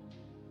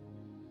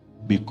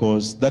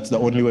 Because that's the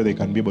only way they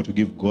can be able to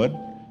give God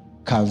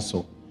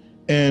counsel.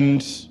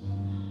 And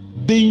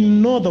they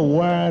know the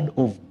word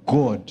of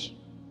God.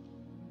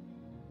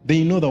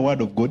 They know the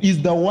word of God.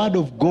 Is the word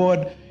of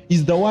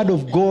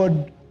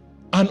God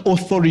an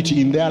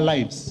authority in their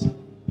lives?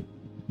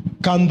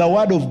 Can the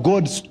word of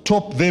God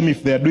stop them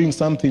if they are doing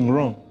something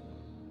wrong?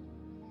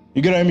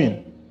 You get what I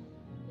mean?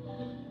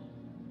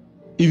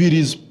 If it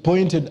is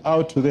pointed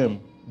out to them,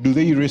 do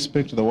they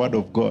respect the word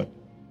of God?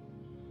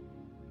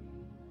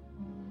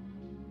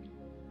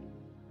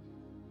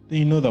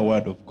 They know the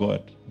word of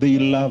God. They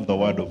love the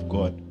word of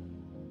God.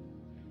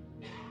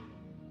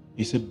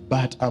 He said,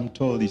 but I'm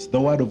told this.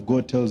 The word of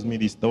God tells me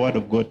this. The word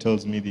of God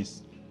tells me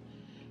this.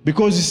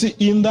 Because you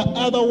see, in the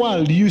other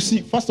world, you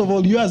see, first of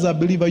all, you as a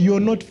believer, you're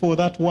not for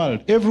that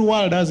world. Every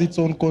world has its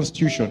own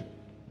constitution.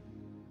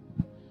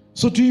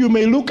 So to you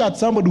may look at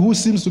somebody who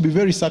seems to be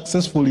very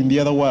successful in the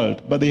other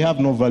world, but they have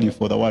no value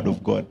for the word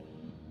of God.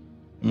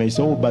 You may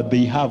say, oh, but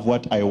they have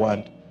what I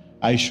want.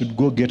 I should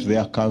go get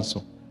their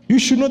counsel. You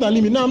should know the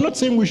limit. Now, I'm not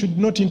saying we should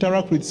not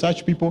interact with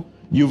such people.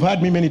 You've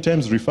heard me many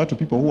times refer to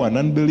people who are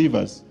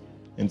non-believers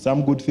and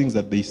some good things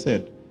that they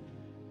said.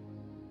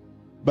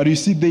 But you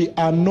see, they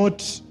are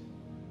not,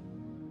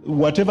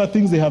 whatever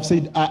things they have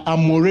said,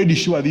 I'm already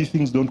sure these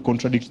things don't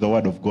contradict the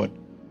word of God.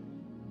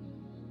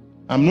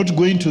 I'm not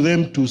going to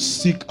them to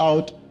seek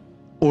out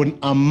on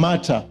a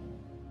matter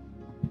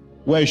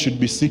where I should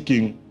be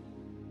seeking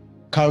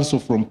counsel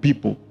from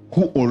people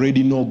who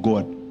already know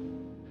God.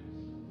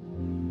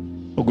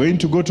 We're going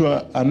to go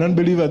to an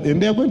unbeliever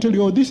and they're going to tell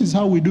you, oh, this is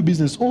how we do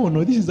business. Oh,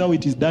 no, this is how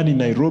it is done in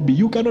Nairobi.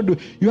 You cannot do,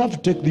 you have to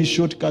take these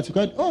shortcuts. You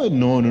can't, oh,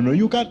 no,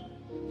 you can't.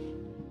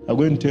 I'm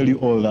going to tell you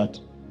all that.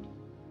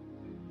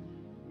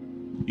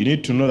 You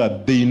need to know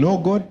that they know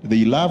God,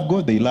 they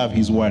love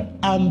his word,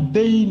 and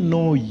they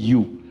know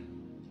you.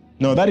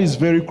 Now, that is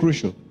very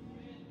crucial.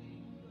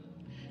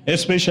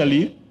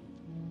 Especially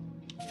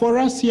for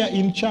us here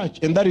in church.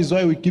 And that is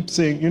why we keep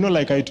saying,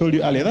 like I told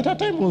you earlier,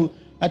 that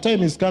a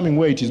time is coming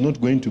where it is not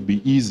going to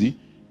be easy.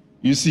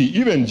 You see,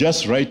 even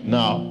just right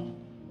now,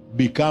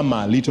 become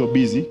a little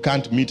busy,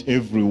 can't meet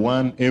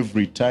everyone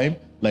every time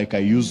like I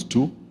used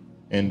to.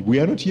 And we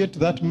are not yet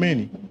that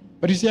many.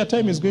 But you see, a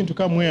time is going to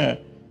come where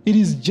it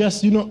is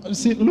just,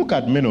 see, look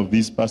at many of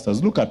these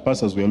pastors. Look at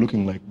pastors who are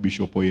looking like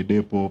Bishop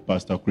Oyedepo,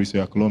 Pastor Chris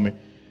Oyaklome.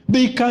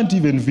 They can't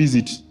even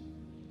visit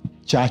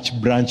church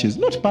branches.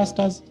 Not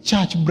pastors,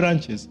 church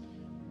branches.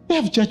 They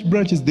have church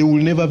branches they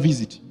will never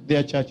visit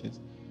their churches.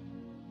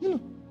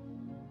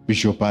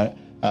 Bishop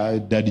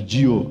Daddy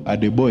Gio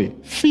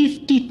Adeboye,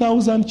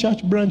 50,000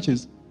 church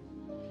branches.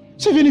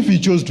 So even if he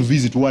chose to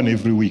visit one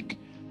every week,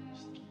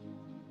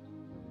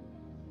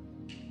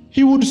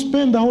 he would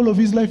spend the whole of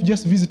his life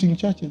just visiting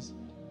churches.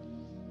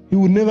 He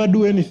would never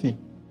do anything.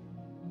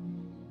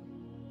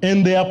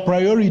 And their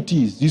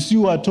priorities, you see,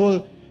 we are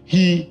told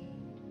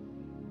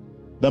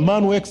the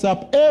man wakes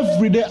up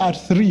every day at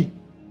 3.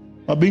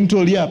 We're being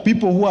told,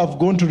 people who have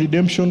gone to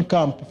redemption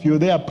camp, if you're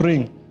there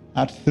praying,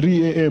 at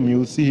 3 a.m.,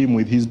 you'll see him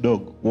with his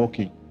dog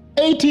walking.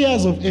 80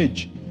 years of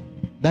age.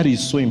 That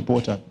is so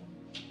important.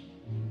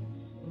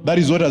 That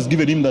is what has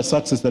given him the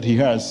success that he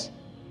has.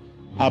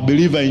 A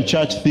believer in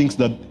church thinks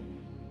that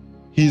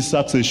his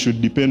success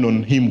should depend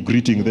on him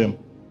greeting them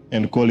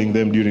and calling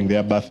them during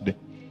their birthday.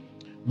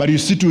 But you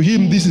see, to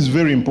him, this is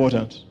very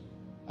important.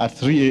 At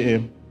 3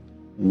 a.m.,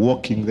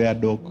 walking their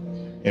dog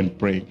and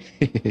praying.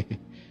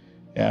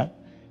 Yeah.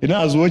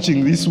 I was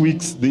watching this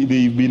week's,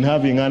 they've been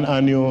having an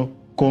annual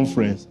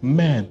conference.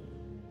 Man,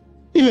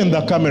 even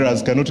the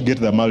cameras cannot get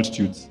the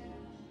multitudes.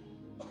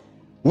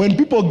 When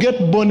people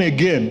get born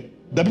again,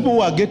 the people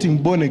who are getting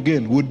born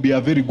again would be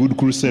a very good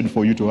crusade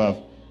for you to have.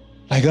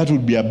 Like that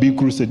would be a big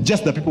crusade,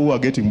 just the people who are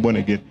getting born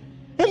again.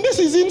 And this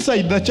is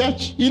inside the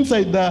church,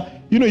 inside the,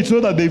 it's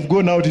not that they've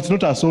gone out, it's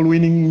not a soul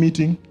winning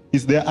meeting,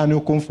 it's their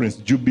annual conference,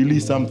 Jubilee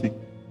something.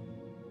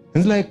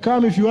 It's like,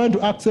 come if you want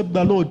to accept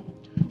the Lord.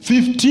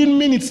 15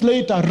 minutes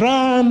later,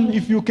 run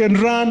if you can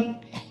run.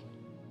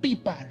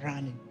 People are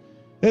running.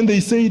 And they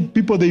said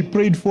people they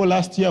prayed for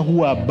last year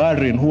who are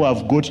barren, who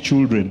have got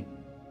children.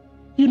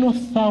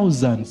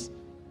 Thousands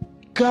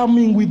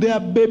coming with their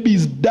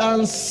babies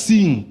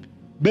dancing.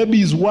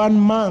 Babies 1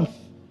 month,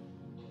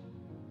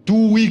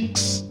 2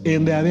 weeks,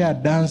 and they are there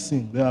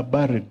dancing. They are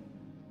barren.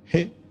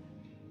 Hey,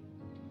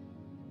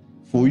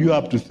 for you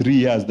up to 3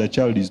 years, the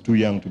child is too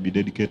young to be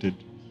dedicated,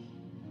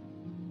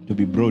 to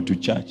be brought to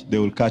church. They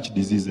will catch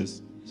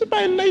diseases. It's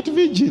by night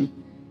vigil.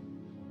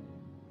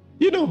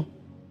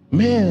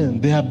 Man,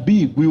 they are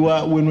big.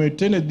 When we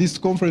attended this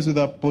conference with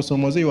Apostle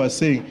Mose, he was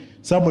saying,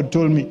 somebody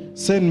told me,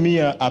 send me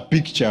a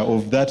picture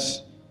of that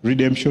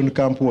redemption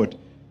camp what?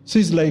 So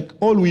it's like,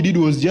 all we did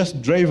was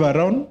just drive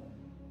around.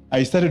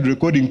 I started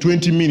recording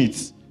 20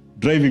 minutes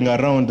driving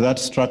around that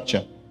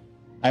structure.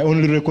 I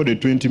only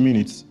recorded 20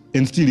 minutes,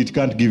 and still it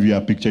can't give you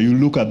a picture. You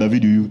look at the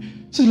video,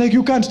 so it's like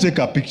you can't take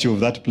a picture of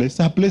that place.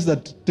 A place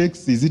that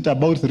takes, is it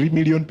about 3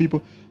 million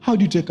people? How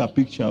do you take a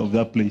picture of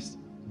that place?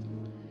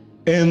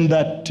 And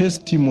the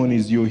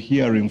testimonies you're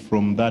hearing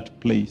from that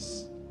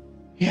place,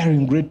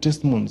 hearing great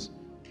testimonies.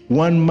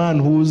 One man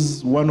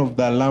who's one of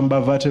the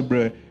lumbar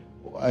vertebrae,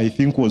 I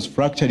think, was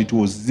fractured. It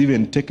was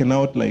even taken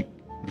out like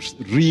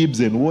ribs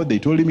and what. They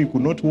told him he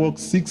could not walk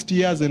 60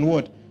 years and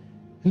what.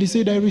 And he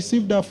said, I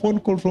received a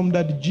phone call from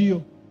that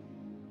Gio.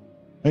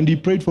 And he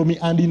prayed for me,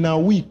 and in a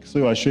week, so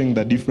he was showing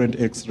the different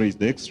x-rays.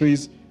 The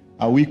x-rays,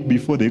 a week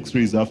before, the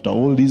x-rays after,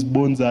 all these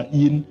bones are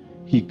in,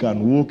 he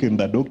can walk, and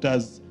the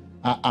doctors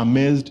are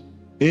amazed.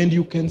 And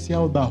you can see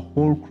how the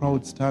whole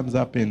crowd stands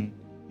up and,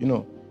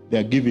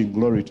 they're giving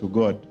glory to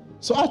God.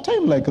 So a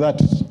time like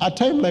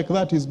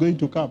that is going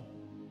to come.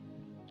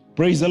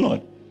 Praise the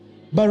Lord.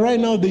 But right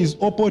now there is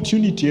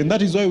opportunity, and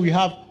that is why we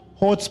have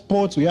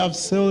hotspots, we have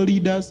cell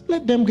leaders.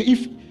 Let them,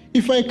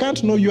 if I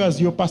can't know you as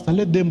your pastor,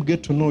 let them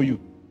get to know you.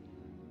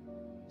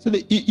 So,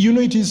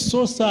 it is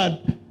so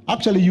sad.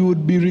 Actually, you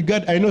would be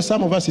regarded, I know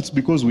some of us it's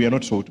because we are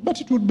not taught,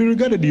 but it would be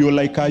regarded you're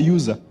like a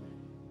user.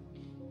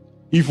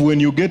 If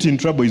when you get in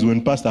trouble is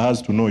when pastor has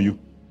to know you.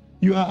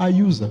 You are a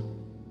user.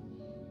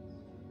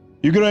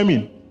 You get what I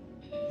mean?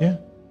 Yeah.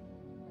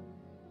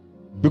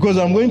 Because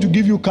I'm going to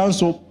give you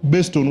counsel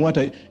based on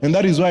and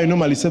that is why I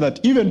normally say that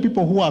even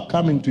people who are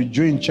coming to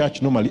join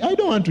church normally, I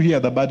don't want to hear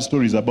the bad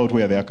stories about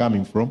where they are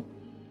coming from.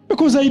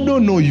 Because I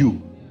don't know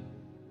you.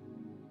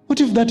 What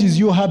if that is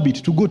your habit,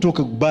 to go talk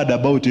bad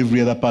about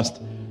every other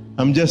pastor?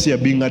 I'm just here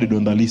being added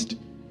on the list.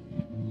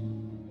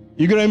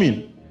 You get what I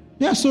mean?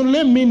 Yeah, so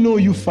let me know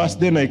you first,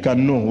 then I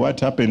can know what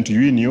happened to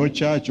you in your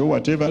church or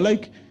whatever.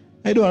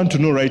 I don't want to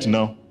know right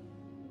now.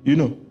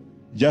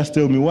 Just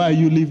tell me, why are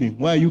you leaving?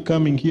 Why are you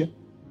coming here?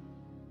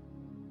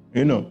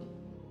 It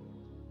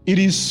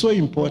is so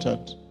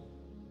important.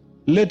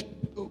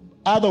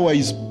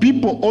 Otherwise,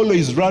 people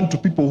always run to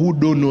people who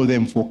don't know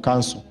them for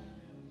counsel.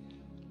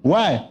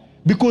 Why?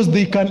 Because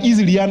they can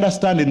easily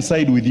understand and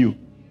side with you.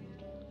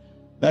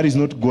 That is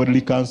not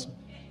godly counsel.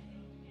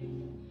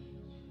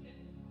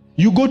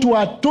 You go to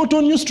a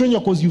total new stranger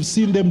because you've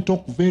seen them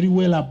talk very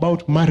well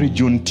about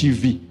marriage on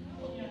TV.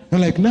 You're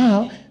like,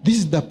 now, this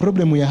is the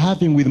problem we are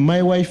having with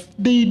my wife.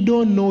 They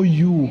don't know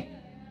you.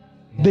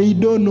 They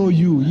don't know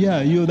you.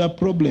 Yeah, you're the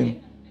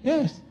problem.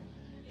 Yes.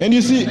 And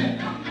you see,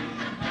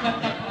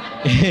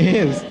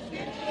 yes.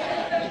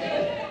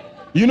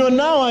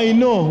 Now I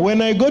know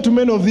when I go to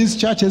many of these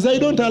churches, I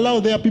don't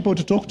allow their people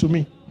to talk to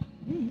me.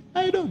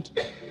 I don't.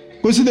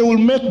 Because they will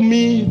make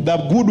me the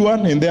good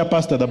one and their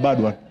pastor the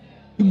bad one.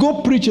 You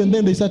go preach and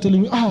then they start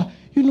telling me,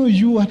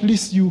 you at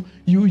least you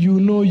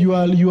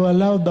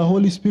allow the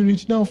Holy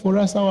Spirit. Now for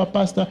us, our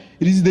pastor,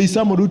 there is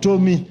someone who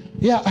told me,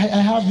 I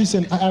have this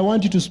and I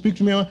want you to speak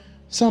to me.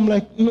 So I'm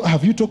like, no,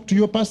 have you talked to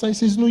your pastor? He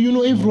says, no,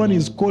 everyone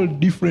is called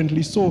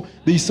differently. So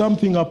there is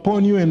something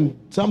upon you and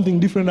something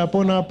different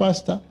upon our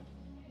pastor.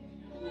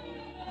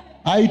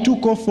 I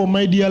took off for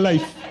my dear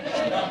life.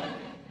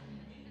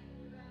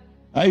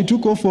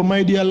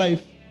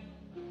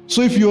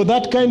 So if you're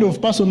that kind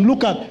of person,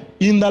 look at,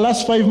 in the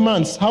last 5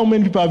 months, how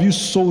many people have you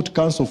sought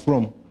counsel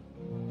from?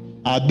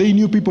 Are they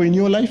new people in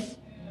your life?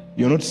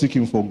 You're not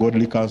seeking for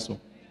godly counsel.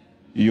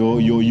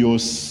 You're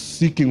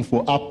seeking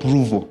for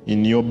approval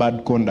in your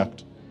bad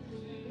conduct.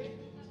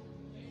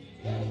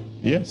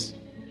 Yes.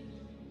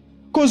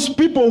 Because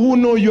people who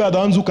know you are the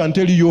ones who can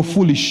tell you you're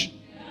foolish.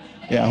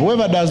 Yeah,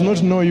 whoever does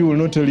not know you will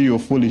not tell you you're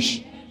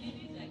foolish.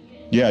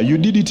 Yeah, you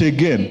did it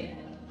again.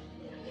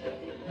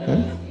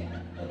 Huh?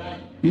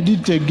 You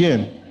did it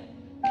again.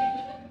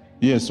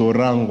 Yes,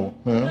 Orango.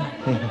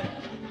 Huh?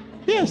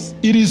 Yes,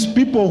 it is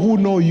people who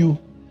know you.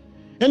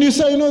 And you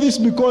say, this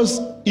because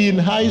in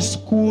high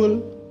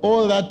school,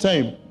 all that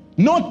time,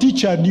 no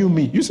teacher knew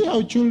me. You see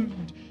how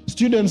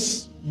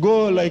students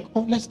go like,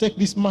 let's take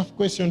this math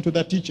question to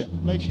the teacher.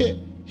 Like, hey,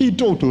 he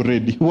taught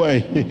already. Why?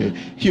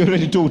 He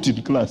already taught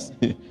in class.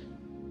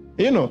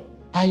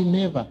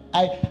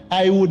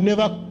 I would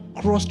never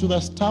cross to the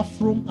staff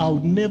room. I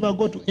would never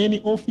go to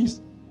any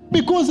office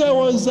because I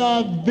was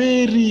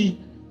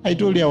I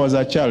told you I was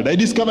a child. I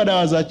discovered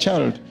I was a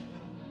child.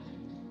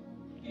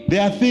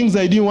 There are things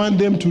I didn't want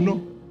them to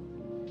know.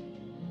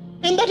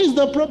 And that is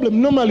the problem.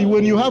 Normally,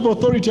 when you have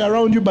authority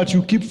around you, but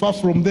you keep far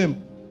from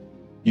them,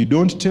 you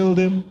don't tell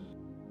them.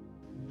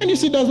 And you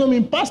see, it does not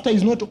mean pastor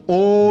is not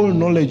all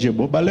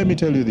knowledgeable, but let me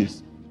tell you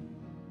this.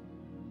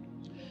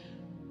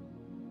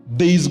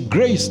 There is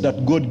grace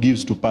that God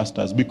gives to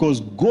pastors because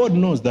God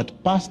knows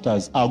that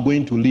pastors are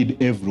going to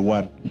lead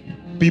everyone.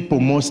 People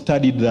more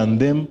studied than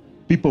them,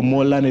 people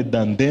more learned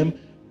than them,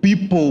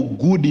 people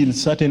good in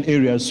certain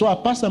areas. So a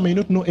pastor may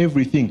not know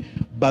everything,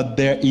 but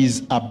there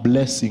is a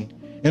blessing.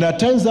 And at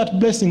times that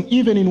blessing,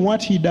 even in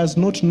what he does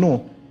not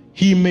know,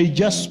 he may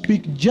just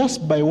speak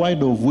just by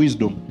word of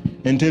wisdom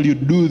and tell you,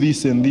 do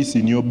this and this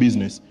in your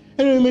business.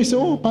 And you may say,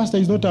 pastor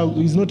is not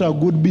a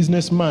good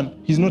businessman.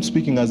 He's not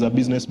speaking as a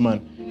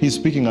businessman. He's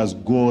speaking as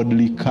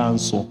godly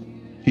counsel.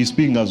 He's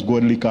speaking as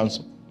godly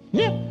counsel.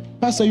 Yeah,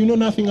 pastor, you know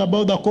nothing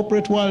about the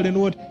corporate world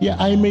and what? Yeah,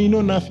 I may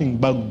know nothing,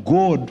 but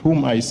God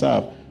whom I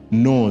serve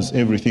knows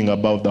everything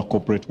about the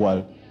corporate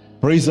world.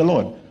 Praise the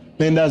Lord.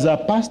 And as a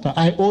pastor,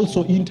 I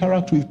also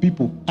interact with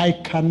people. I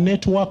can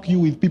network you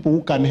with people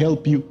who can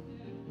help you.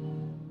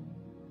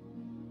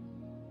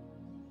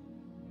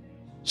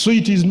 So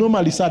it is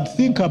normally sad.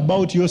 Think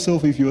about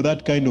yourself if you're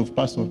that kind of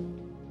person.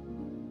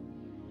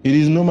 It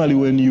is normally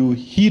when you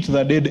hit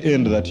the dead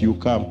end that you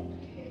come.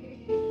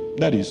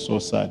 That is so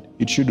sad.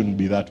 It shouldn't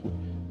be that way.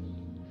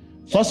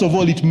 First of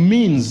all, it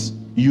means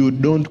you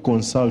don't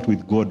consult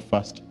with God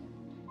first.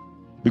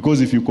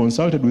 Because if you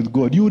consulted with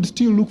God, you would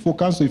still look for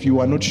counsel if you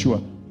are not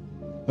sure.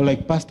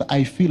 Like, Pastor,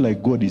 I feel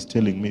like God is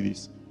telling me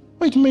this.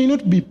 But it may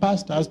not be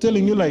Pastor. I was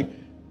telling you, like,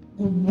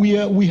 we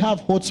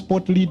have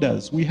hotspot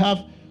leaders.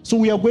 So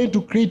we are going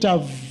to create a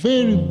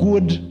very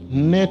good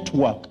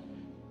network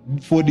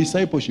for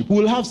discipleship.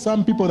 We'll have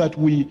some people that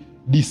we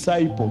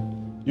disciple.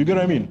 You get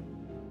what I mean?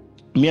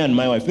 Me and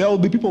my wife. There will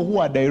be people who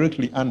are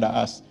directly under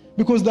us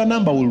because the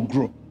number will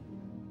grow.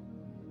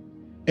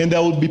 And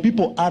there will be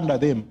people under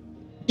them.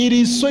 It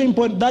is so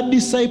important. That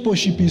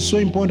discipleship is so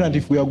important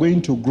if we are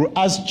going to grow.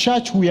 As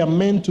church, we are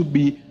meant to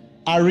be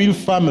a real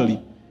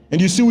family. And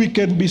you see, we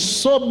can be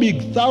so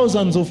big,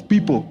 thousands of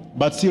people,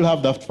 but still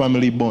have that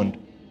family bond.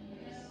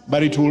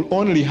 But it will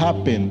only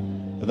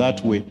happen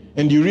that way.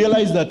 And you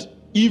realize that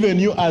even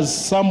you as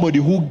somebody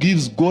who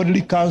gives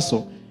godly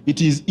counsel, it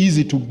is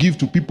easy to give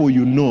to people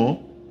you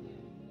know,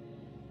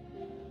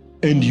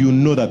 and you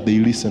know that they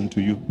listen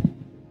to you.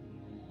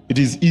 It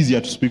is easier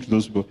to speak to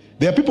those people.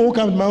 There are people who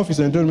come to my office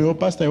and tell me, oh,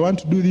 Pastor, I want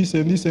to do this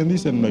and this and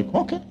this. And I'm like,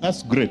 okay,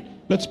 that's great.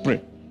 Let's pray.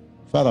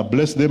 Father,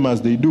 bless them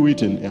as they do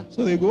it. And yeah.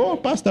 So they go, oh,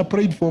 Pastor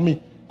prayed for me.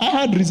 I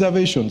had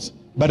reservations,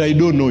 but I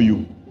don't know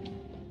you.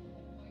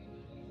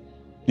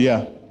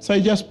 Yeah. So I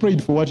just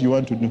prayed for what you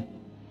want to do.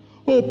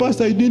 Oh,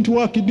 Pastor, it didn't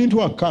work. It didn't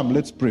work. Come,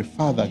 let's pray.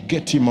 Father,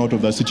 get him out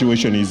of the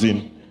situation he's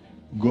in.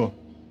 Go.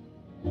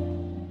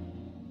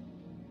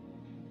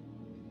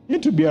 You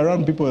need to be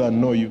around people that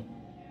know you.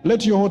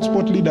 Let your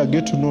hotspot leader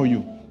get to know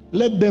you.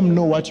 Let them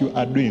know what you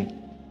are doing.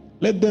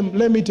 Let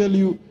me tell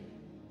you,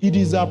 it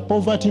is a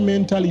poverty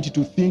mentality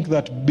to think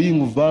that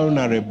being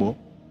vulnerable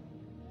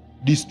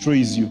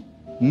destroys you.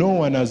 No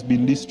one has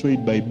been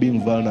destroyed by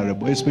being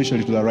vulnerable,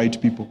 especially to the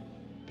right people.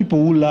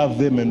 People who love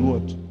them and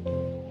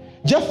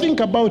what. Just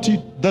think about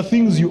it, the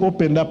things you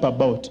opened up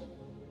about.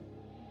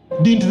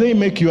 Didn't they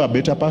make you a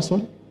better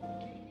person?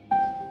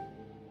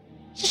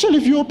 Especially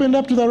if you opened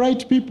up to the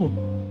right people,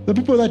 the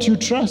people that you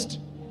trust.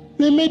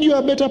 They made you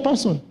a better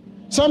person.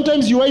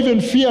 Sometimes you are even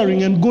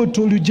fearing and God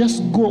told you,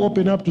 just go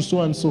open up to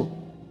so and so.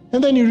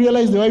 And then you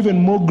realize they were even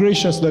more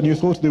gracious than you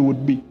thought they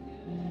would be.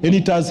 And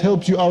it has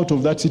helped you out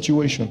of that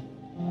situation.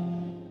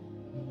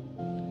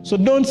 So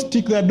don't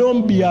stick there.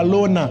 Don't be a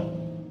loner.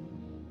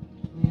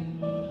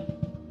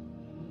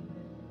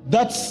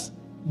 That's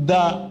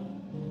the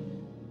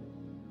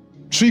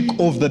trick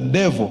of the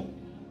devil.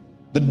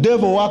 The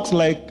devil works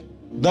like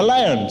the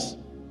lions.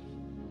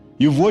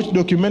 You've watched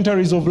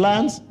documentaries of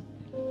lions?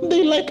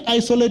 They like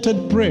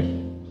isolated prey.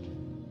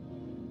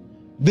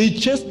 They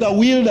chase the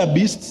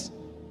wildebeests,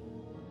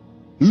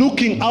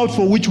 looking out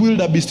for which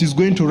wildebeest is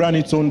going to run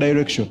its own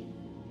direction.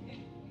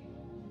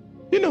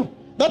 You know,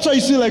 that's why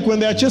you see, like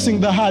when they are chasing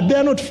the herd, they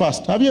are not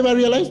fast. Have you ever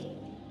realized?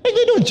 Like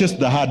they don't chase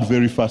the herd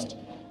very fast.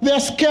 They are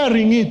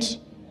scaring it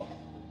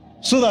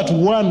so that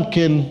one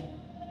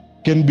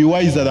can be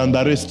wiser than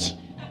the rest.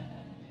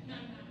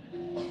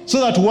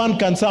 So that one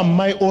can say, I'm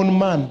my own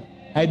man.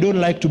 I don't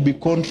like to be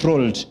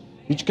controlled.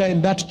 Which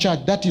kind? That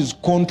church, that is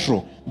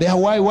control.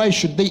 Why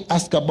should they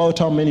ask about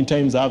how many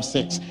times I have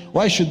sex?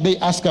 Why should they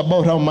ask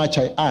about how much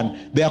I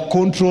earn? They are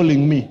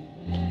controlling me.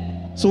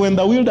 So when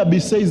the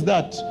wildebeest says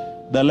that,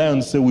 the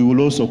lions say, we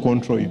will also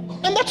control you.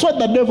 And that's what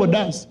the devil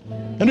does.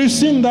 And we've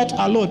seen that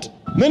a lot.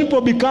 Many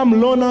people become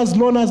loners,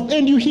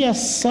 and you hear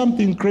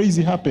something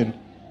crazy happen.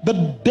 The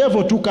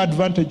devil took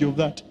advantage of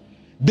that.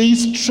 There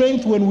is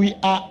strength when we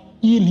are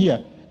in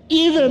here.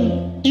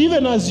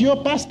 Even as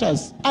your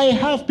pastors, I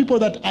have people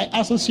that I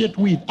associate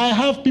with. I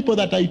have people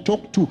that I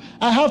talk to.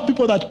 I have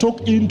people that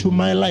talk into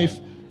my life.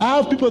 I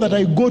have people that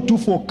I go to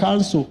for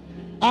counsel.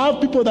 I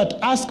have people that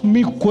ask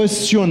me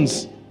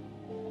questions.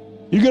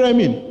 You get what I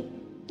mean?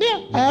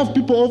 Yeah, I have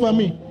people over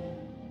me.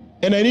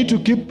 And I need to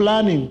keep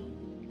planning,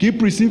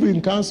 keep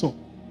receiving counsel.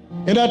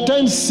 And at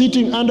times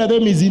sitting under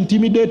them is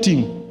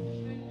intimidating.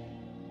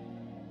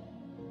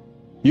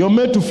 You're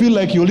made to feel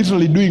like you're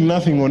literally doing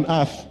nothing on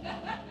earth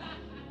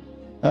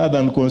other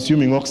than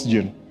consuming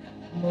oxygen.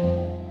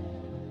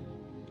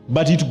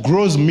 But it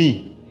grows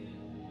me.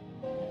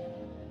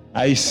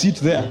 I sit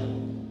there,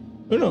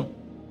 you know,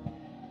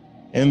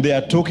 and they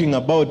are talking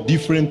about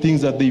different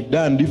things that they've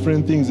done,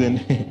 different things, and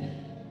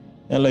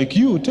and like,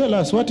 you tell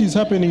us what is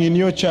happening in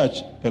your church.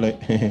 They're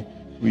like,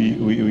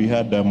 we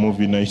had a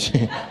movie night.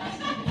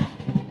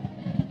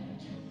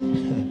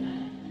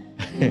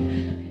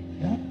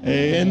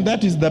 And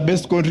that is the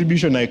best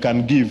contribution I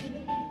can give.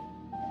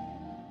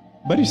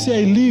 But you see,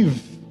 I live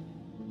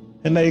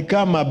and I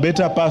become a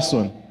better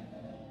person.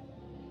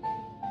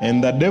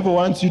 And the devil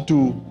wants you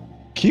to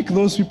kick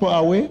those people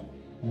away,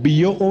 be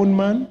your own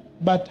man.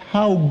 But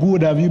how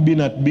good have you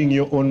been at being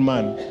your own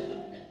man?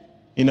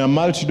 In a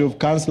multitude of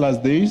counselors,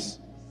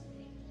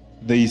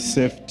 there is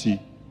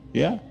safety.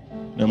 Yeah?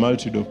 In a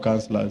multitude of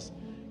counselors.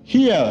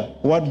 Hear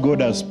what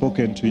God has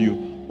spoken to you.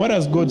 What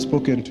has God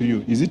spoken to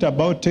you? Is it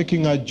about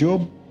taking a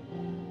job?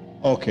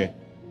 Okay.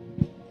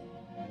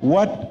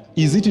 What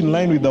is it in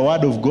line with the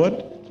word of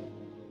God?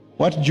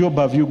 What job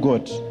have you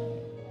got?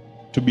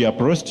 To be a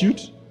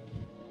prostitute?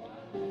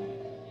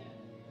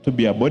 to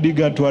be a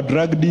bodyguard to a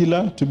drug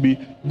dealer, to be...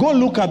 Go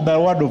look at the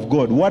word of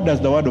God. What does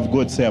the word of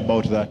God say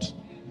about that?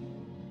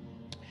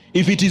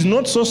 If it is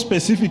not so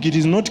specific, it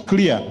is not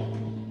clear,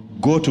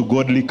 go to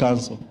godly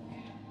counsel.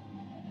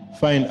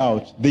 Find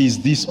out there is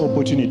this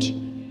opportunity,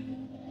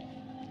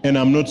 and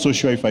I'm not so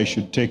sure if I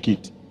should take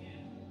it.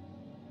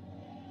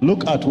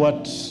 Look at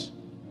what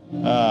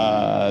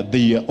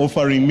they are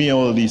offering me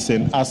all this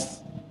and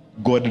ask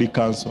godly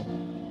counsel.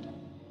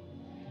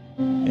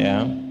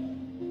 Yeah.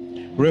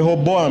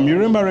 Rehoboam, you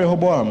remember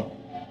Rehoboam?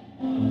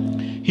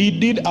 He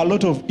did a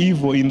lot of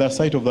evil in the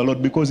sight of the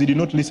Lord because he did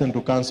not listen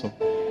to counsel.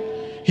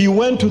 He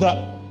went to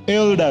the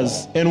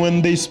elders, and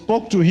when they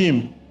spoke to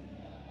him,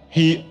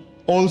 he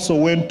also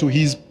went to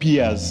his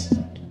peers. You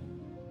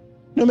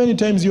know, many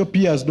times your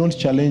peers don't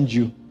challenge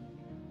you.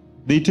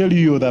 They tell you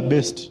you're the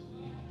best.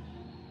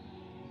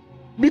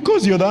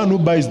 Because you're the one who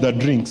buys the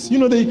drinks. You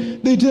know,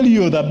 they tell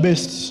you you're the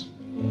best.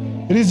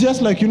 It is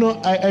just like, you know,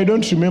 I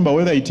don't remember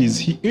whether it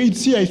is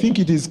I think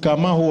it is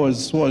Kama who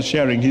was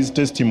sharing his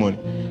testimony.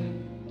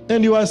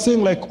 And he was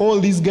saying, like,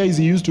 all these guys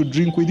he used to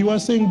drink with, he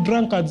was saying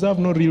drunkards have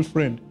no real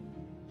friend.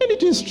 And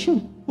it is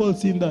true. We've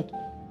seen that.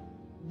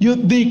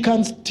 They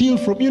can steal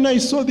from... You know, I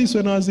saw this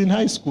when I was in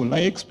high school. I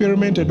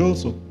experimented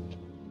also.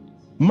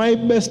 My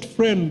best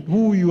friend,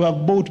 who you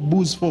have bought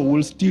booze for,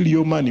 will steal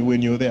your money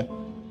when you're there.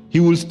 He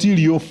will steal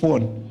your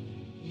phone.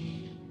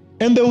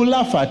 And they will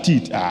laugh at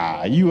it.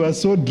 Ah, you are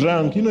so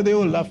drunk. You know, they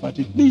all laugh at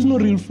it. There is no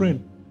real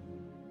friend.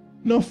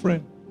 No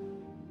friend.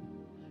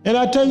 And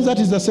at times that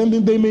is the same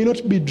thing. They may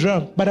not be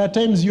drunk, but at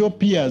times your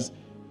peers,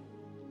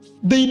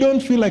 they don't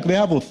feel like they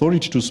have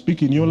authority to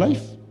speak in your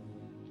life.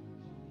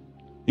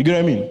 You get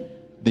what I mean?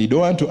 They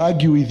don't want to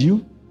argue with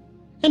you.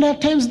 And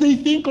at times they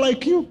think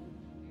like you.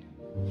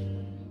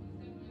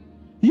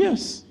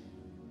 Yes.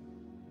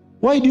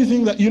 Why do you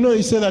think that? You know,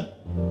 he said that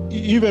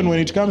even when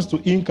it comes to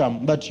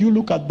income, that you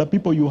look at the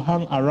people you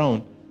hang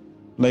around,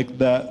 like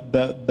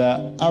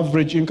the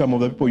average income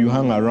of the people you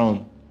hang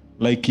around,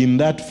 like in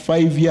that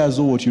 5 years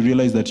old, you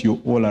realize that you're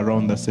all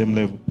around the same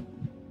level.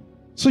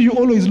 So you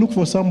always look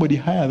for somebody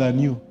higher than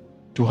you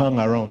to hang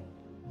around,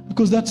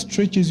 because that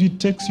stretches you,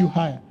 takes you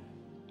higher.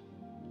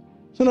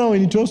 So now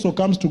when it also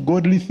comes to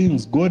godly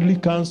things, godly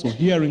counsel,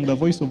 hearing the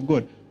voice of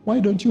God, why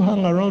don't you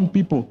hang around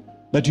people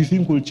that you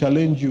think will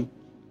challenge you?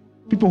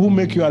 People who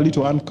make you a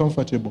little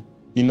uncomfortable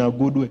in a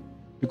good way,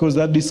 because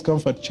that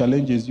discomfort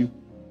challenges you.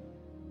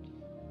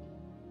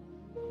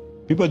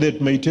 People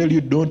that may tell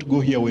you don't go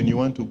here when you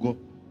want to go.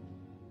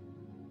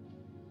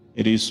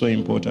 It is so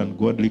important,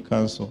 godly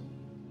counsel.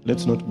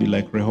 Let's not be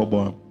like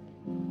Rehoboam.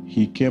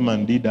 He came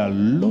and did a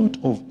lot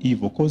of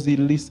evil because he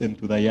listened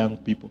to the young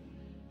people.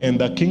 And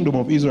the kingdom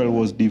of Israel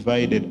was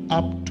divided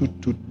up to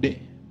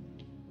today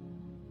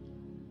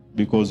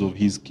because of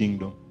his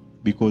kingdom,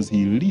 because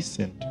he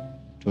listened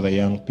to the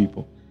young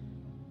people.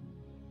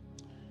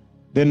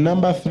 Then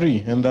number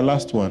 3, and the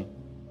last one,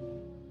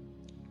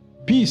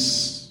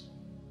 peace.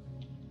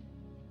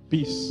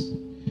 Peace.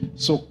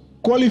 So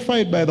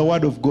qualified by the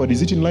word of God.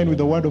 Is it in line with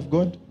the word of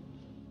God?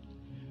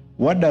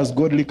 What does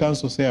godly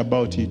counsel say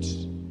about it?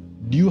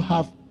 Do you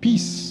have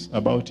peace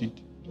about it?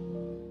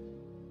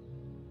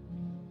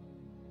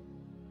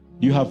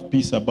 Do you have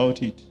peace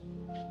about it?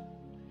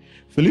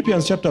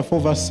 Philippians chapter 4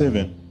 verse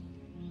 7.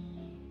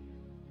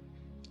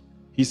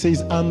 He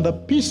says, and the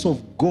peace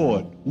of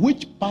God,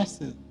 which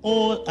passes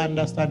all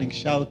understanding,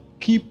 shall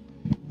keep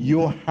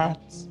your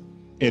hearts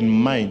and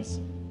minds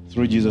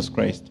through Jesus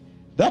Christ.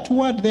 That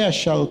word there,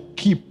 shall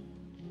keep,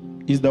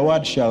 is the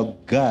word shall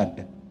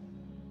guard,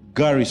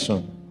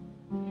 garrison.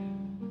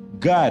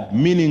 Guard,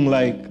 meaning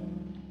like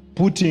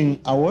putting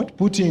a what?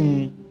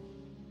 Putting,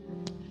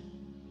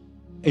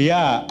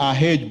 a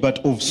hedge, but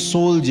of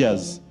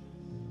soldiers.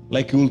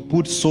 Like he will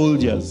put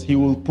soldiers. He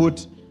will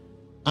put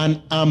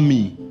an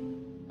army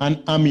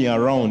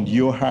around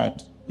your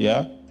heart.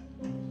 Yeah?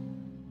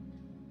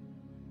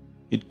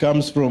 It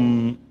comes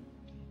from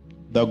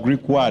the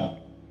Greek word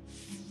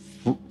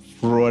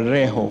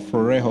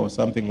phroreho,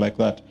 something like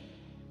that.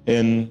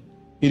 And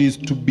it is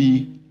to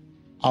be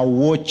a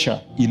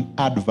watcher in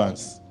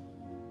advance,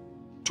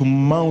 to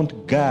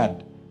mount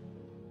guard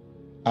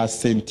as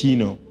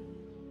sentinel,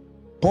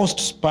 post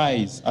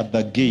spies at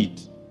the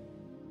gate,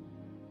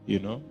 you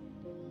know.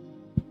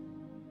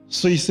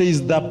 So he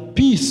says the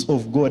peace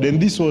of God,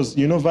 and this was,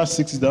 you know, verse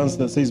 6 is the answer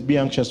that says, be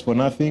anxious for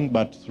nothing,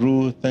 but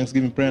through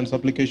thanksgiving, prayer, and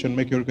supplication,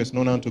 make your requests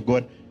known unto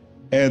God.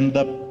 And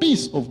the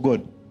peace of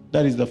God,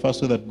 that is the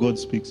first way that God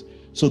speaks.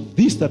 So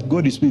this that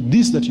God is speaking,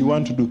 this that you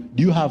want to do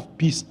you have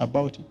peace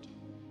about it?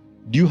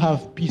 Do you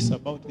have peace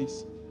about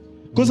this?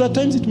 Because at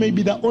times it may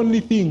be the only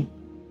thing.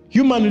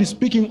 Humanly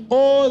speaking,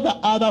 all the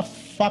other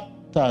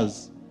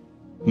factors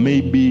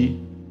may be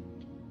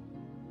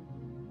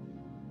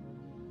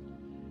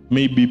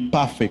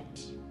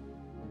perfect,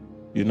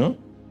 you know.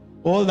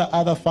 All the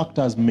other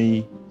factors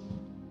may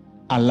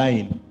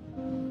align,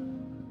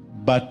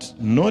 but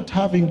not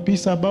having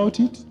peace about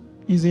it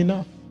is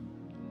enough.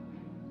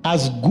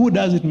 As good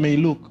as it may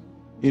look,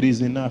 it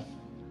is enough.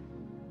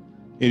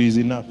 It is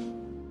enough.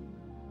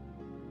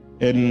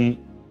 And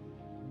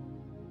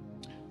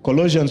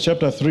Colossians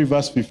chapter 3,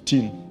 verse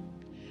 15.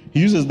 He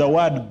uses the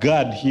word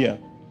guard here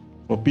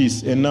for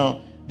peace. And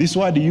now, this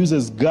word he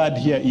uses, guard,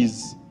 here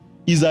is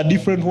a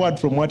different word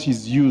from what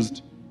is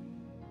used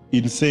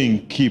in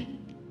saying keep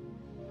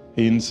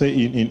in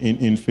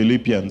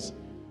Philippians.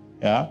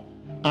 Yeah?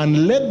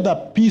 And let the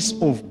peace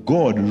of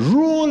God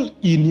rule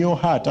in your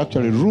heart.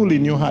 Actually, rule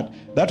in your heart.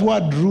 That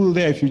word rule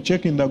there, if you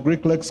check in the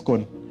Greek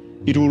lexicon,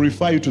 it will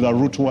refer you to the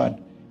root word.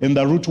 And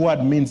the root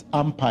word means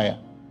umpire.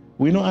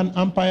 We know an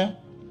umpire?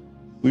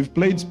 We've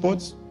played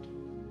sports.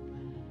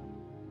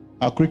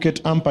 A cricket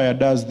umpire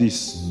does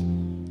this.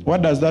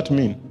 What does that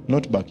mean?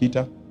 Not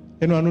Bakita.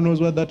 Anyone who knows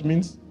what that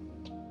means?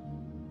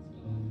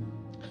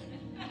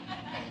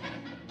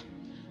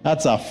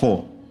 That's a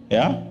 4.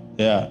 Yeah?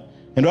 Yeah.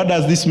 And what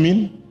does this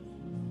mean?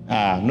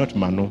 Not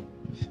Mano.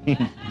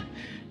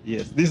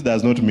 Yes, this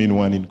does not mean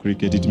 1 in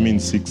cricket. It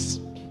means 6.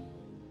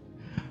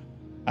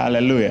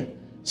 Hallelujah.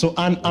 So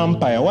an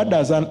umpire, what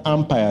does an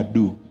umpire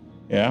do?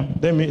 Yeah?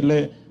 Let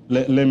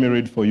me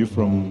read for you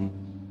from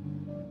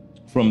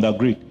the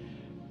Greek.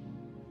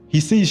 He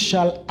says,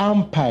 shall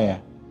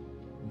umpire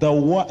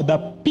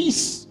the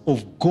peace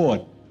of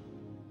God,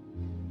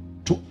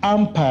 to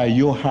umpire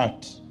your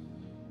heart,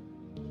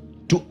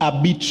 to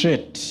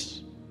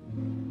arbitrate,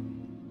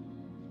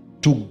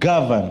 to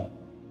govern,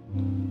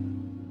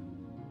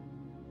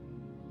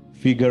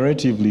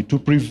 figuratively, to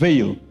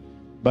prevail,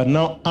 but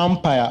now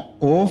umpire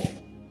of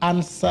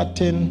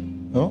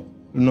uncertain,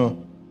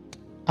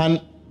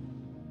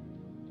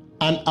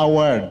 an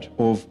award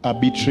of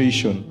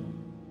arbitration,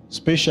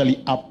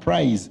 especially a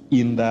prize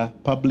in the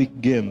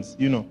public games,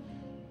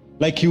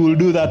 like he will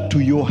do that to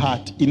your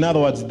heart. In other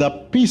words, the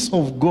peace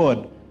of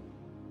God,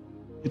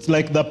 it's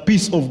like the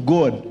peace of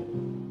God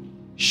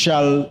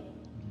shall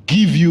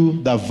give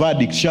you the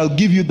verdict, shall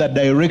give you the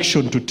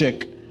direction to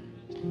take.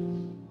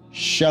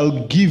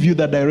 Shall give you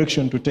the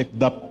direction to take.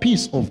 The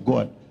peace of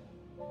God.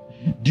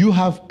 Do you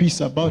have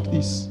peace about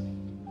this?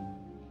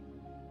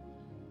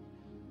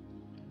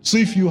 So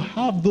if you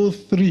have those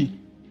three,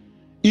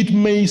 it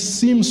may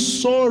seem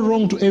so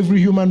wrong to every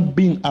human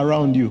being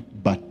around you,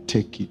 but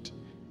take it.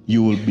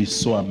 You will be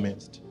so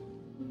amazed.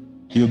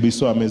 You'll be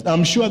so amazed.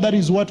 I'm sure that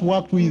is what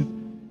worked with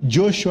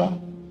Joshua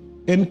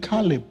and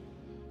Caleb.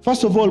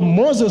 First of all,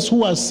 Moses,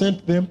 who has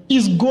sent them,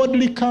 is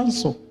godly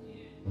counsel.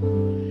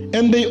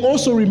 And they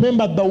also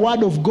remembered the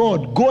word of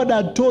God. God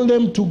had told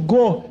them to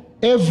go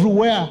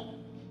everywhere.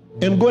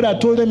 And God had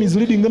told them he's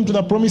leading them to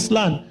the promised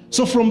land.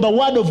 So from the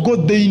word of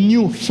God, they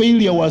knew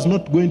failure was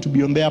not going to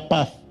be on their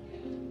path.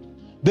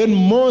 Then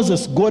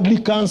Moses, godly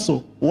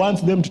counsel,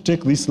 wants them to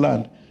take this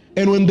land.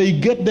 And when they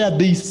get there,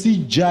 they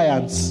see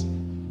giants.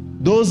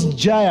 Those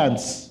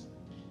giants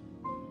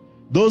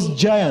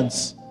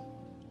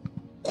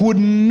could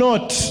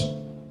not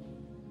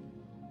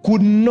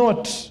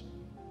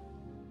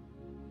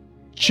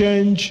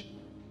change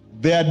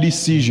their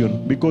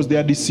decision, because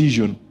their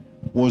decision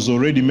was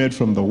already made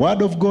from the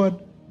word of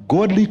God,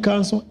 godly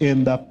counsel,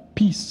 and the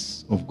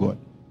peace of God.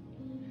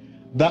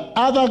 The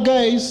other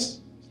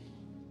guys,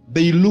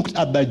 they looked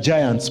at the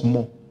giants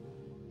more.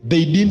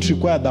 They didn't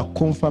require the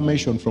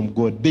confirmation from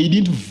God. They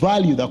didn't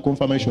value the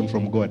confirmation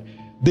from God.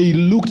 They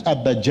looked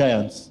at the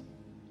giants.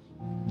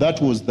 That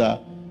was the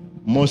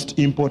most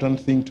important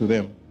thing to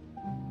them.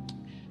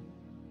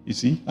 You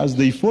see, as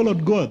they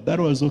followed God, that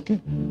was okay.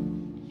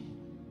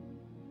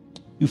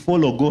 You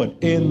follow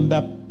God, and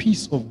the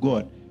peace of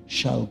God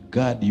shall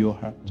guard your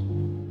heart.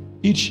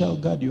 It shall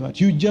guard your heart.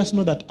 You just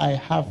know that I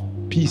have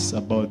peace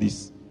about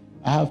this.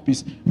 I have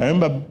peace. I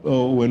remember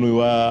when we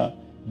were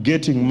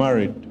getting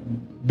married,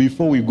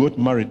 before we got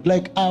married,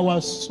 like I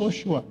was so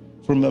sure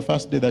from the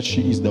first day that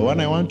she is the one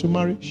I want to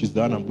marry, she's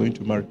the one I'm going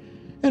to marry.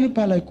 And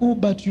people are like, oh,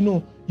 but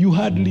you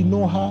hardly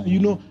know her.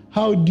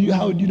 How do you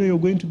know you're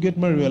going to get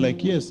married? We're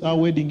like, yes, our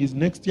wedding is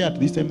next year at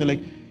this time. They're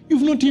like,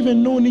 you've not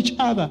even known each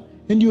other,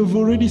 and you've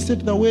already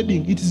set the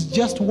wedding. It is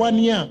just 1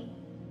 year.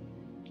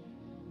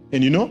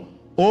 And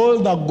all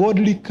the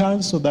godly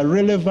counsel, the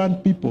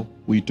relevant people.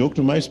 We talked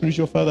to my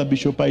spiritual father,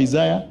 Bishop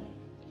Isaiah.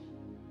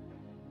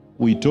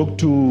 We talked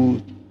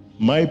to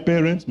my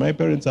parents. My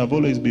parents have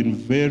always been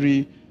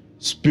very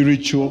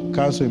spiritual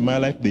counsel in my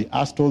life. They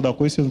asked all the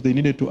questions they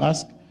needed to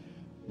ask.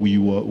 We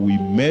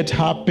met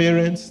her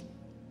parents.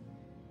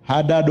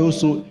 Her dad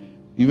also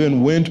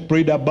even went,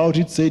 prayed about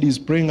it, said he's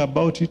praying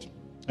about it.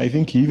 I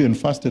think he even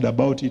fasted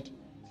about it.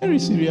 Very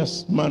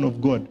serious man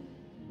of God.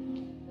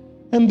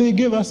 And they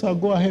gave us a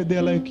go ahead.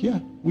 They're like, yeah,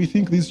 we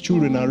think these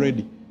children are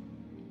ready.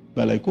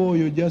 They're like, oh,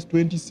 you're just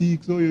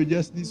 26. Oh, you're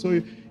just this.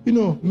 Oh,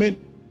 man,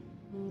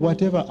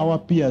 whatever our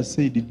peers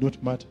say did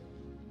not matter.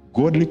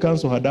 Godly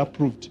counsel had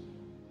approved.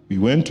 We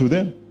went to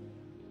them.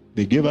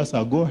 They gave us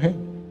a go ahead.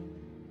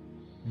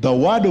 The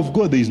word of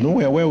God, there is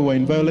nowhere where we were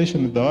in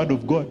violation of the word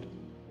of God.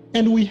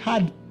 And we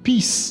had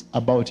peace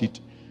about it.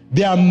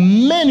 There are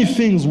many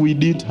things we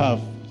didn't have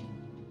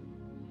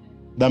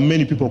that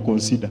many people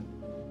consider.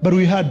 But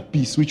we had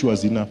peace, which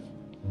was enough.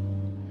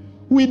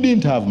 We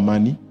didn't have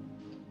money.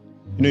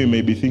 You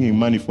may be thinking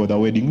money for the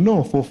wedding.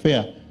 No, for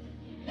fare.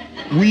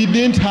 We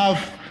didn't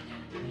have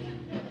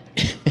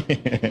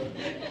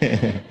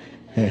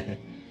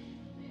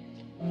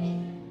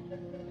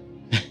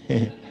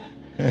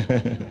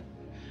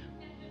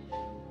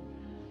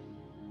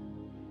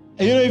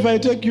If I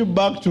take you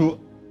back to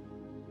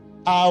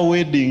our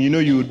wedding,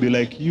 you would be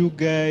like, you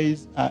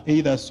guys are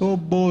either so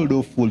bold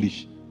or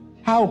foolish.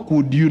 How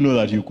could you know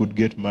that you could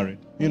get married?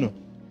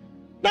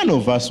 None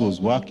of us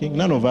was working.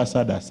 None of us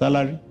had a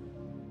salary.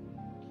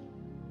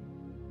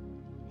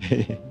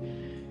 It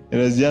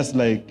was just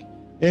like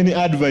any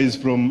advice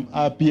from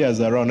our peers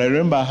around. I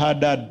remember her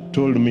dad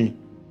told me,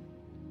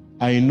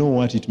 I know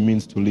what it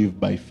means to live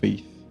by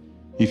faith.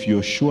 If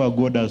you're sure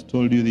God has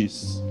told you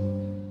this,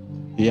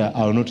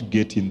 I'll not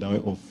get in the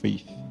way of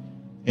faith.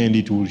 And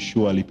it will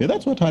surely pay.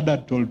 That's what her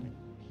dad told me.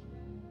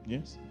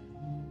 Yes.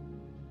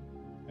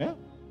 Yeah.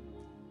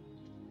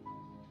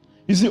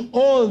 You see,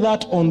 all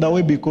that on the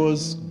way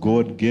because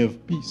God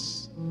gave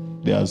peace.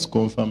 There's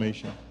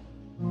confirmation.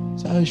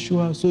 So,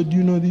 sure. So do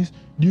you know this?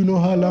 Do you know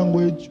her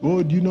language?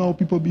 Or do you know how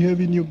people behave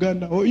in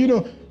Uganda? Or,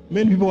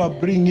 many people are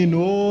bringing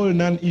all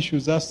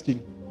non-issues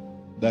asking.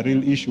 The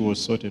real issue was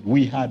sorted.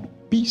 We had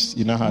peace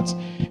in our hearts.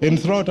 And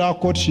throughout our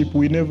courtship,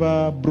 we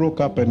never broke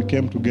up and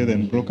came together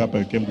and broke up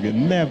and came together.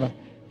 Never.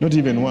 Not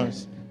even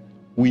once.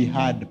 We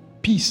had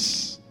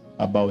peace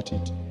about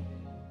it.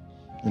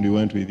 And we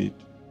went with it.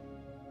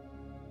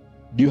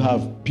 Do you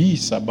have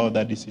peace about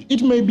that decision?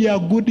 It may be a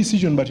good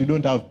decision, but you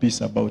don't have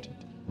peace about it.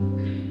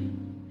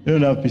 You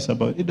don't have peace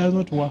about it. It does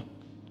not work.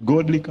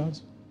 Godly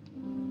counsel.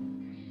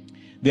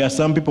 There are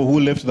some people who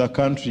left the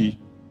country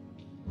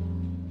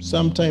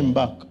some time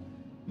back.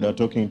 They are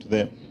talking to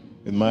them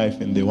with my wife,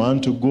 and they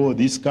want to go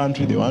this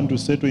country. They want to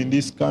settle in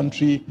this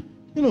country.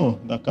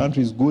 The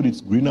country is good.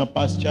 It's greener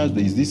pastures.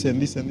 There is this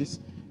and this and this.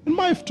 And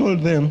my wife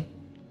told them,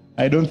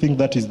 I don't think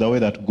that is the way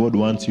that God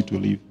wants you to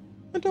live.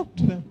 I talked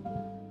to them.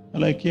 I'm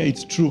like, yeah,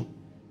 it's true.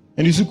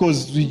 And you see,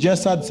 because we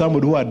just had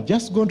somebody who had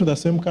just gone to the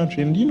same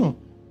country, and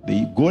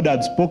God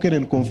had spoken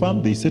and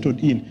confirmed, they settled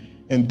in.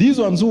 And these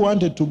ones who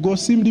wanted to go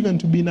seemed even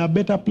to be in a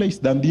better place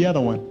than the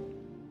other one.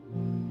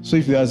 So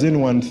if there was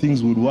anyone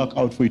things would work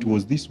out for, it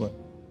was this one.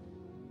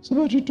 So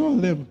but we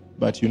told them,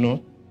 but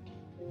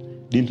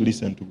didn't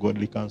listen to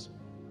godly counsel.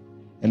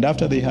 And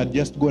after they had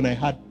just gone, I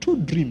had 2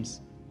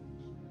 dreams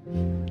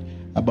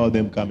about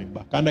them coming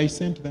back. And I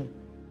sent them,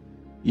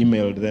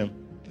 emailed them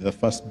the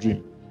first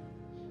dream.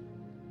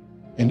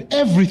 And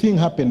everything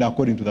happened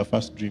according to the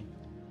first dream.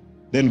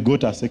 Then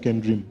got a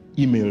second dream,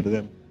 emailed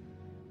them.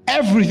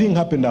 Everything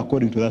happened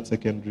according to that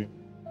second dream.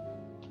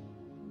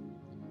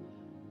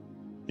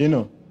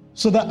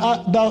 So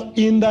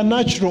in the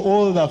natural,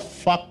 all the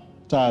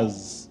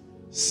factors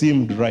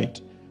seemed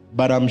right.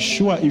 But I'm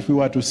sure if we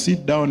were to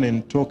sit down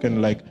and talk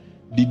and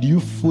did you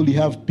fully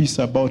have peace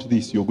about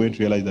this? You're going to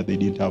realize that they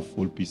didn't have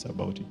full peace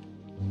about it.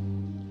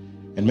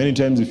 And many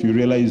times if you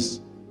realize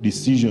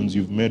decisions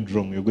you've made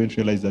wrong, you're going to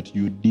realize that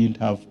you didn't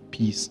have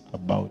peace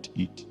about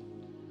it.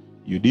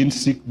 You didn't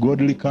seek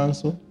godly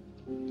counsel.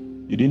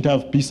 You didn't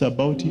have peace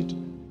about it,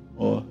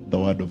 or the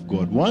word of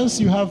God. Once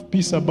you have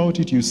peace about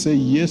it, you say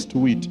yes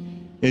to it,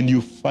 and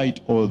you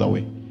fight all the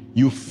way.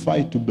 You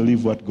fight to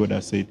believe what God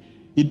has said.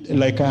 It,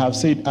 like I have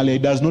said earlier,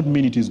 it does not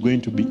mean it is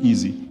going to be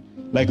easy.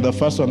 Like the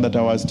first one that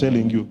I was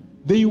telling you,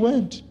 they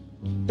went,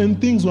 and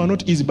things were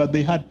not easy, but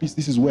they had peace.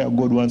 This is where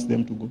God wants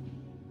them to go.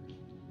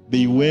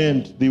 They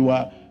went, they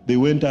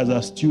went as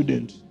a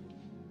student.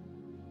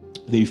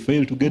 They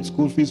failed to get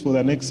school fees for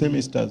the next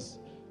semesters.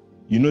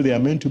 They are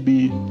meant to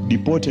be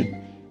deported.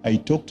 I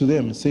talked to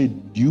them and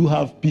said, do you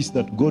have peace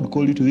that God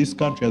called you to this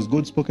country? Has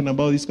God spoken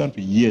about this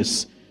country?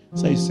 Yes.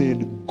 So I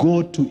said,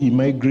 go to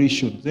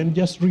immigration, then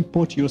just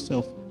report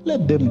yourself.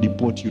 Let them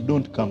deport you.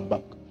 Don't come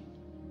back.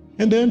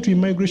 And they went to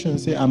immigration and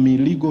say, I'm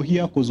illegal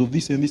here because of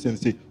this and this. And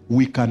say,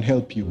 we can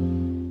help you.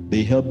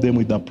 They helped them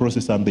with the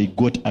process and they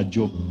got a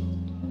job.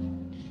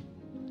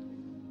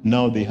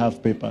 Now they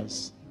have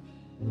papers.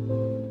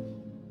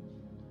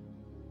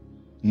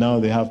 Now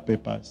they have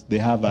papers. They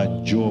have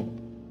a job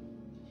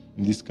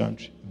in this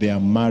country. They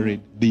are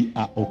married. They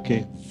are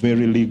okay.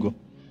 Very legal.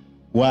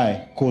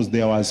 Why? Because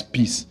there was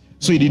peace.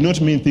 So it did not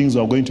mean things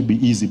were going to be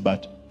easy,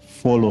 but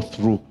follow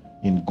through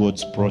in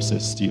God's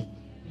process still.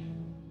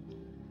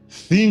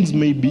 Things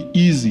may be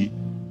easy,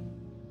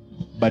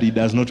 but it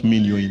does not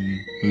mean you're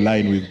in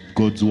line with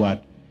God's word.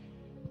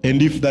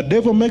 And if the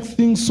devil makes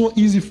things so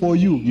easy for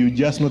you, you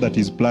just know that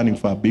he's planning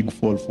for a big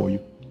fall for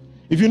you.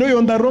 If you know you're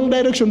in the wrong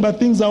direction, but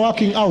things are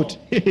working out,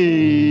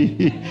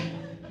 he's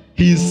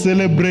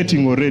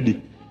celebrating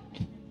already.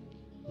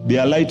 They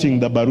are lighting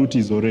the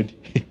barutis already.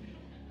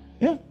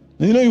 Yeah.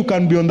 You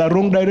can be on the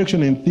wrong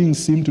direction and things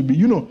seem to be,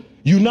 know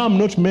I'm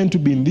not meant to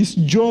be in this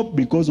job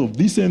because of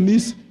this and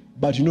this,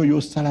 but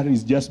your salary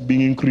is just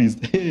being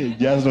increased.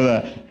 Just know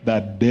that the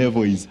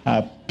devil is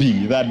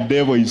happy. That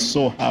devil is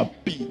so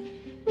happy.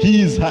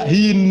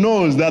 He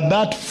knows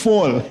that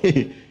fall,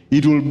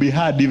 it will be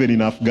hard even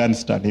in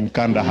Afghanistan, in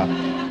Kandahar.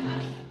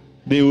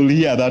 They will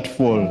hear that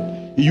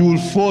fall. You will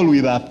fall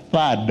with a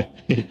third.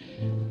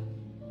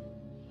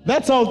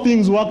 That's how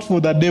things worked for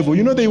the devil.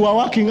 They were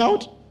working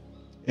out.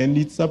 And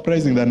it's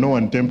surprising that no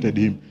one tempted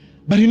him.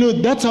 But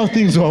that's how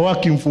things were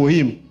working for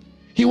him.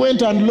 He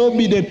went and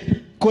lobbied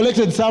and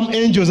collected some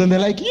angels, and they're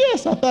like,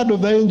 yes, a third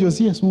of the angels,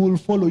 yes, we will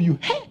follow you.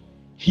 Hey!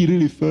 He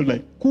really felt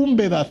like,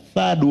 kumbe the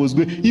third was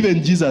going.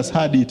 Even Jesus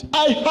had it.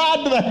 I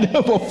had the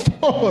devil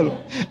fall.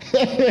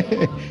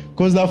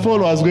 Because the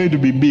fall was going to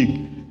be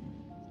big.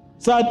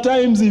 So at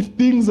times, if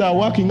things are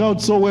working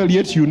out so well,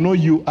 yet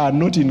you are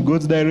not in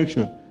God's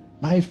direction,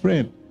 my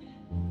friend,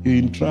 you're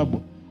in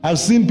trouble. I've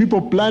seen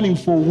people planning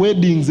for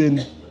weddings,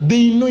 and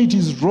they know it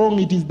is wrong,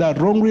 it is the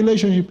wrong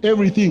relationship,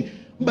 everything.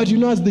 But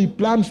as they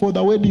plan for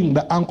the wedding,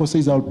 the uncle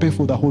says, I'll pay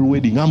for the whole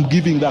wedding. I'm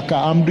giving the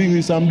car, I'm doing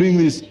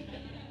this.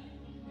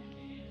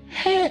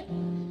 Hey,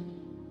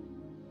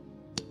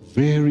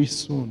 very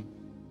soon.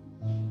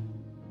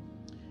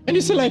 And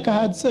you see, like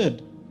I had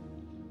said,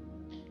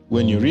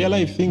 when you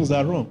realize things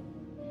are wrong,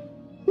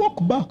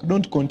 walk back,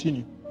 don't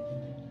continue.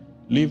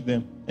 Leave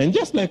them. And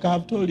just like I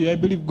have told you, I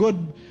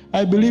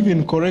believe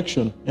in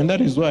correction. And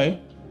that is why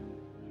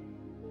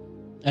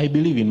I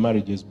believe in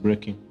marriages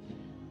breaking.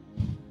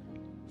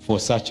 For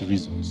such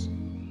reasons.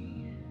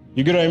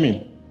 You get what I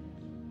mean?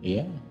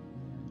 Yeah.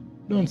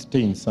 Don't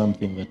stay in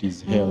something that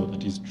is hell,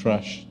 that is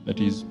trash, that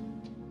is...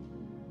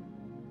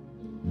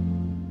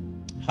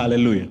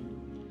 Hallelujah.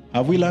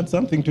 Have we learned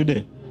something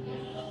today?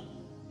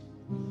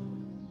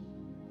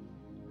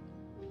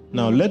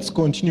 Now let's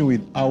continue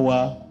with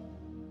our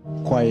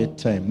quiet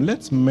time.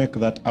 Let's make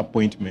that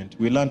appointment.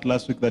 We learned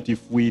last week that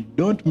if we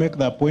don't make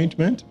the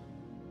appointment,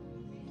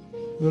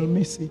 we'll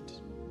miss it.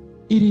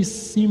 It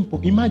is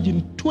simple.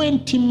 Imagine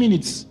 20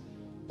 minutes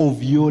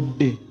of your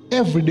day.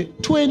 Every day,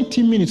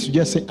 20 minutes to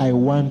just say, I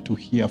want to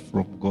hear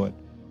from God.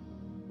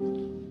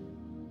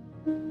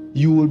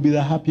 You will be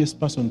the happiest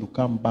person to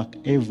come back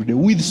every day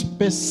with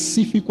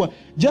specific words.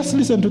 Just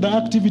listen to the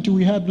activity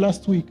we had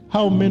last week.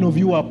 How many of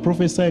you are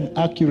prophesying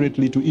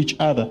accurately to each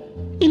other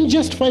in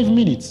just 5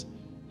 minutes?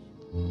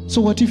 So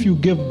what if you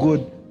gave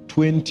God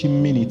 20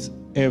 minutes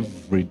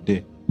every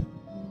day?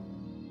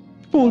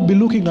 People will be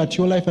looking at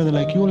your life and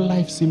they're like, your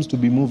life seems to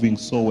be moving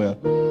so well.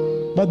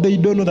 But they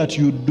don't know that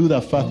you do the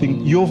far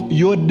thing.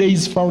 Your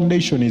day's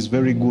foundation is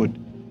very good.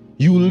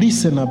 You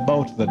listen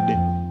about the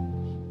day.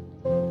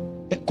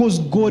 Because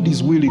God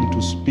is willing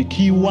to speak.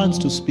 He wants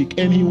to speak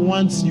and He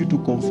wants you to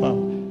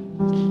confirm.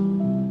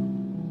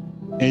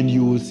 And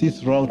you will see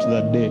throughout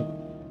the day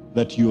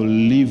that you're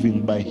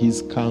living by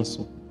His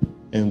counsel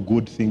and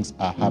good things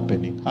are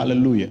happening.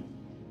 Hallelujah.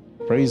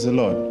 Praise the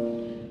Lord.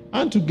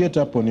 And to get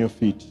up on your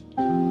feet.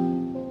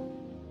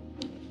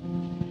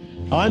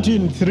 I want you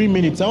in 3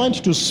 minutes, I want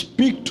you to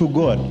speak to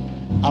God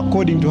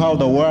according to how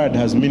the word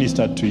has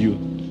ministered to you.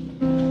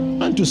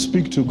 And to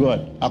speak to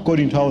God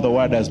according to how the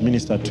word has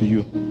ministered to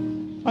you.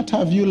 What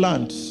have you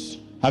learned?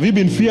 Have you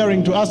been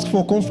fearing to ask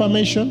for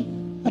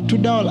confirmation?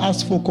 Today I'll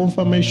ask for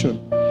confirmation.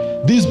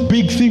 These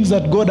big things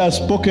that God has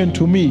spoken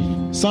to me,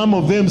 some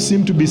of them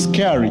seem to be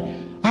scary.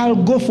 I'll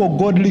go for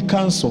godly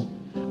counsel.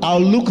 I'll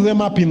look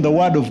them up in the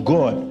word of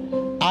God.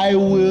 I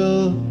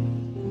will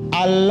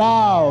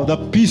allow the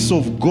peace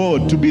of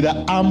God to be the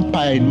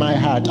umpire in my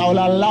heart. I will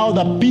allow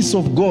the peace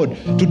of God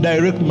to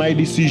direct my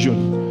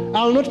decision.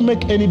 I will not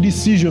make any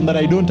decision that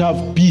I don't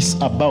have peace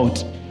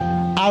about.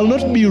 I will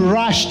not be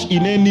rushed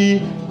in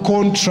any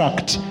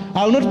contract.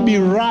 I will not be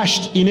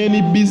rushed in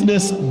any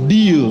business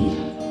deal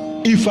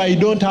if I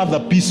don't have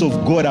the peace of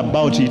God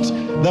about it.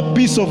 The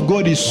peace of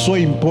God is so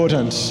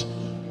important.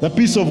 The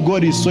peace of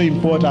God is so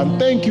important.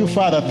 Thank you,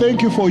 Father.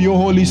 Thank you for your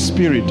Holy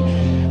Spirit.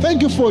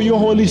 Thank you for your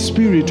Holy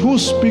Spirit who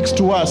speaks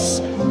to us,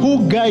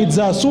 who guides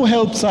us, who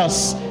helps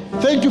us.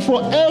 Thank you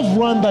for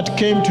everyone that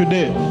came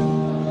today.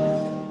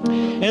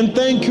 And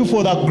thank you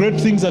for the great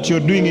things that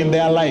you're doing in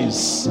their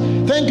lives.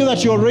 Thank you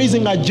that you're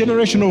raising a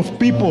generation of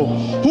people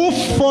who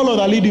follow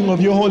the leading of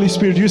your Holy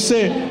Spirit. You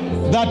say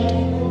that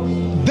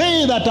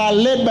they that are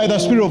led by the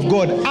Spirit of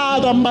God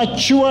are the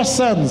mature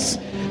sons.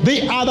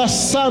 They are the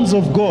sons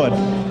of God.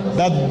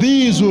 That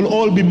these will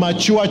all be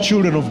mature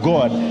children of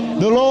God.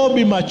 They'll all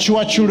be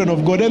mature children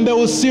of God, and they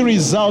will see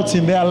results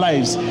in their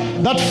lives.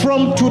 That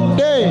from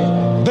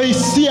today, they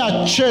see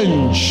a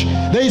change.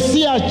 They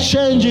see a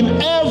change in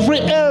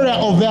every area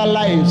of their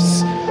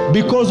lives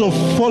because of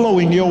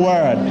following your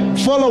word,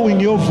 following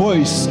your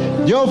voice.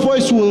 Your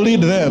voice will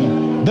lead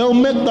them. They'll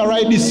make the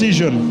right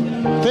decision.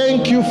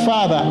 Thank you,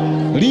 Father.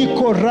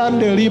 Liko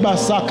rande liba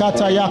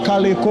sakata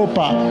yakale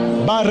kopa.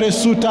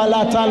 Baresuta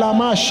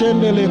latalama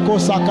shendele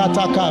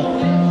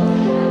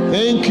kosakataka.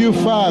 Thank you,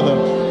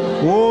 Father.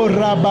 O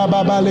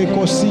rabababale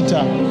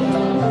kosita.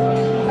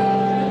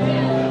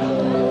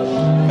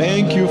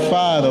 Thank you,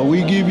 Father.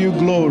 We give you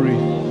glory.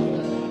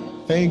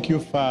 Thank you,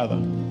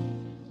 Father.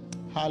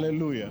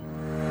 Hallelujah.